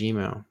send us a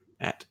Gmail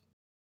at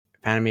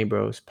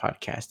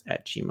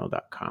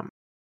fanimebrospodcast@gmail.com.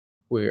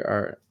 We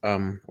are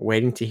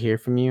waiting to hear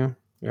from you,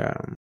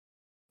 um,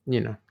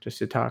 just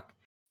to talk.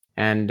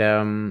 And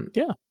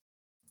Yeah.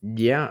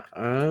 yeah,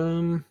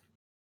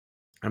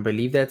 I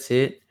believe that's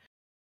it.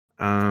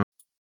 Um,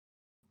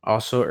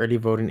 Also, early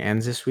voting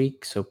ends this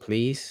week, so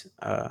please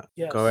go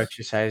Yes.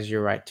 exercise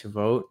your right to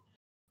vote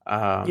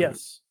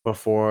Yes.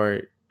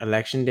 before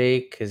election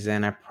day, because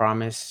then I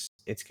promise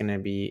it's gonna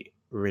be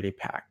really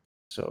packed.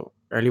 So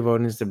early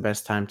voting is the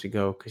best time to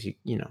go because you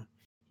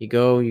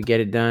go, you get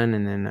it done,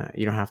 and then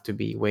you don't have to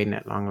be waiting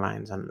at long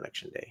lines on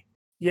election day.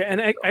 Yeah,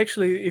 and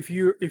actually, if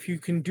you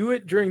can do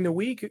it during the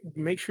week,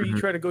 make sure you Hmm.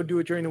 try to go do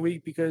it during the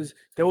week because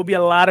there will be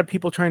a lot of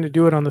people trying to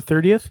do it on the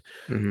 30th.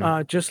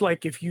 Hmm. Just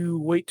like if you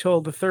wait till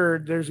the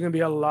 3rd, there's going to be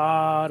a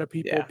lot of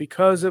people Yeah,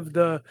 because of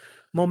the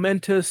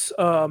momentous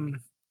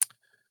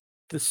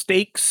the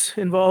stakes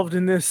involved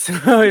in this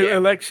yeah,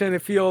 election.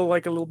 It feel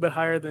like a little bit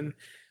higher than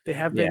they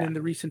have been yeah. in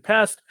the recent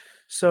past.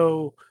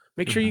 So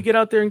make sure you Mhm. get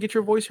out there and get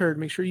your voice heard.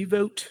 Make sure you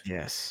vote.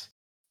 Yes,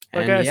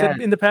 Like and I yeah,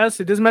 said in the past,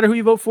 it doesn't matter who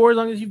you vote for as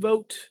long as you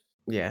vote.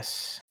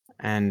 yes,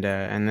 and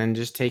then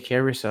just take care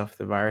of yourself.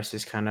 The virus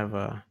is kind of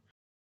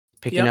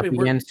picking Yep, up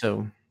again,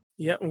 so.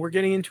 yeah, and we're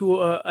getting into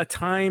a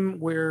time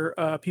where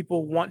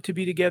people want to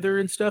be together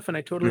and stuff, and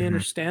I totally Mhm.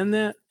 understand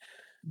that.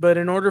 But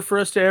in order for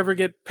us to ever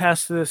get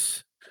past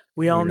this,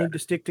 we all We got need to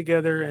stick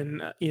together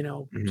and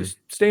Mhm. just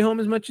stay home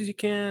as much as you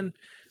can.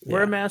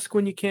 Wear a Yeah, mask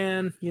when you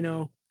can.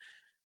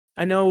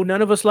 I know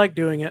none of us like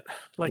doing it.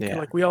 Like yeah,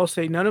 like we all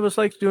say, none of us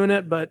likes doing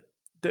it. But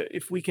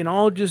if we can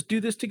all just do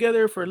this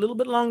together for a little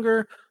bit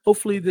longer,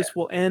 hopefully yeah, this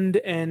will end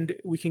and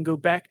we can go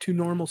back to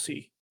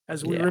normalcy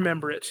as we yeah.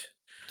 remember it.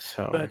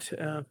 So But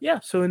yeah,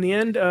 so in the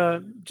end,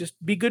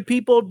 just be good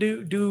people.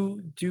 Do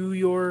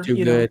your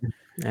do good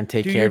and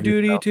take do care your of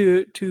duty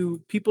yourself.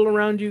 to people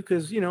around you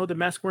because the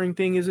mask wearing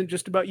thing isn't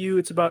just about you;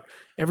 it's about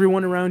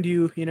everyone around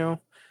you.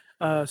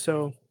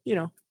 So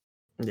Yeah,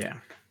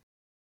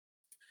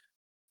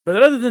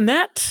 but other than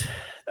that,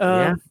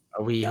 yeah.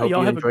 We yeah, hope y'all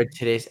you have a. enjoyed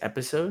today's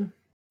episode.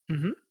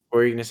 Mhm. What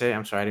were you gonna say?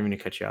 I'm sorry, I didn't mean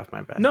to cut you off.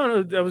 My bad.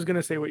 No, I was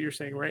gonna say what you're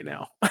saying right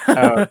now.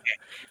 Oh,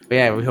 but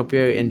yeah, we hope you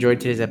enjoyed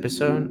today's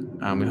episode.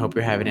 We hope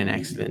you're having an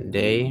excellent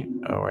day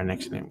or an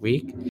excellent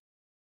week.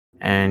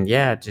 And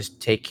yeah,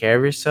 just take care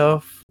of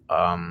yourself.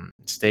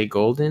 Stay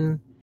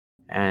golden.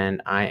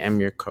 And I am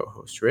your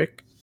co-host,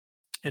 Rick.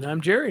 And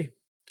I'm Jerry.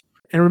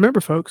 And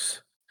remember,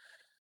 folks,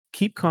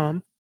 keep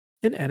calm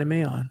and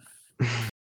anime on.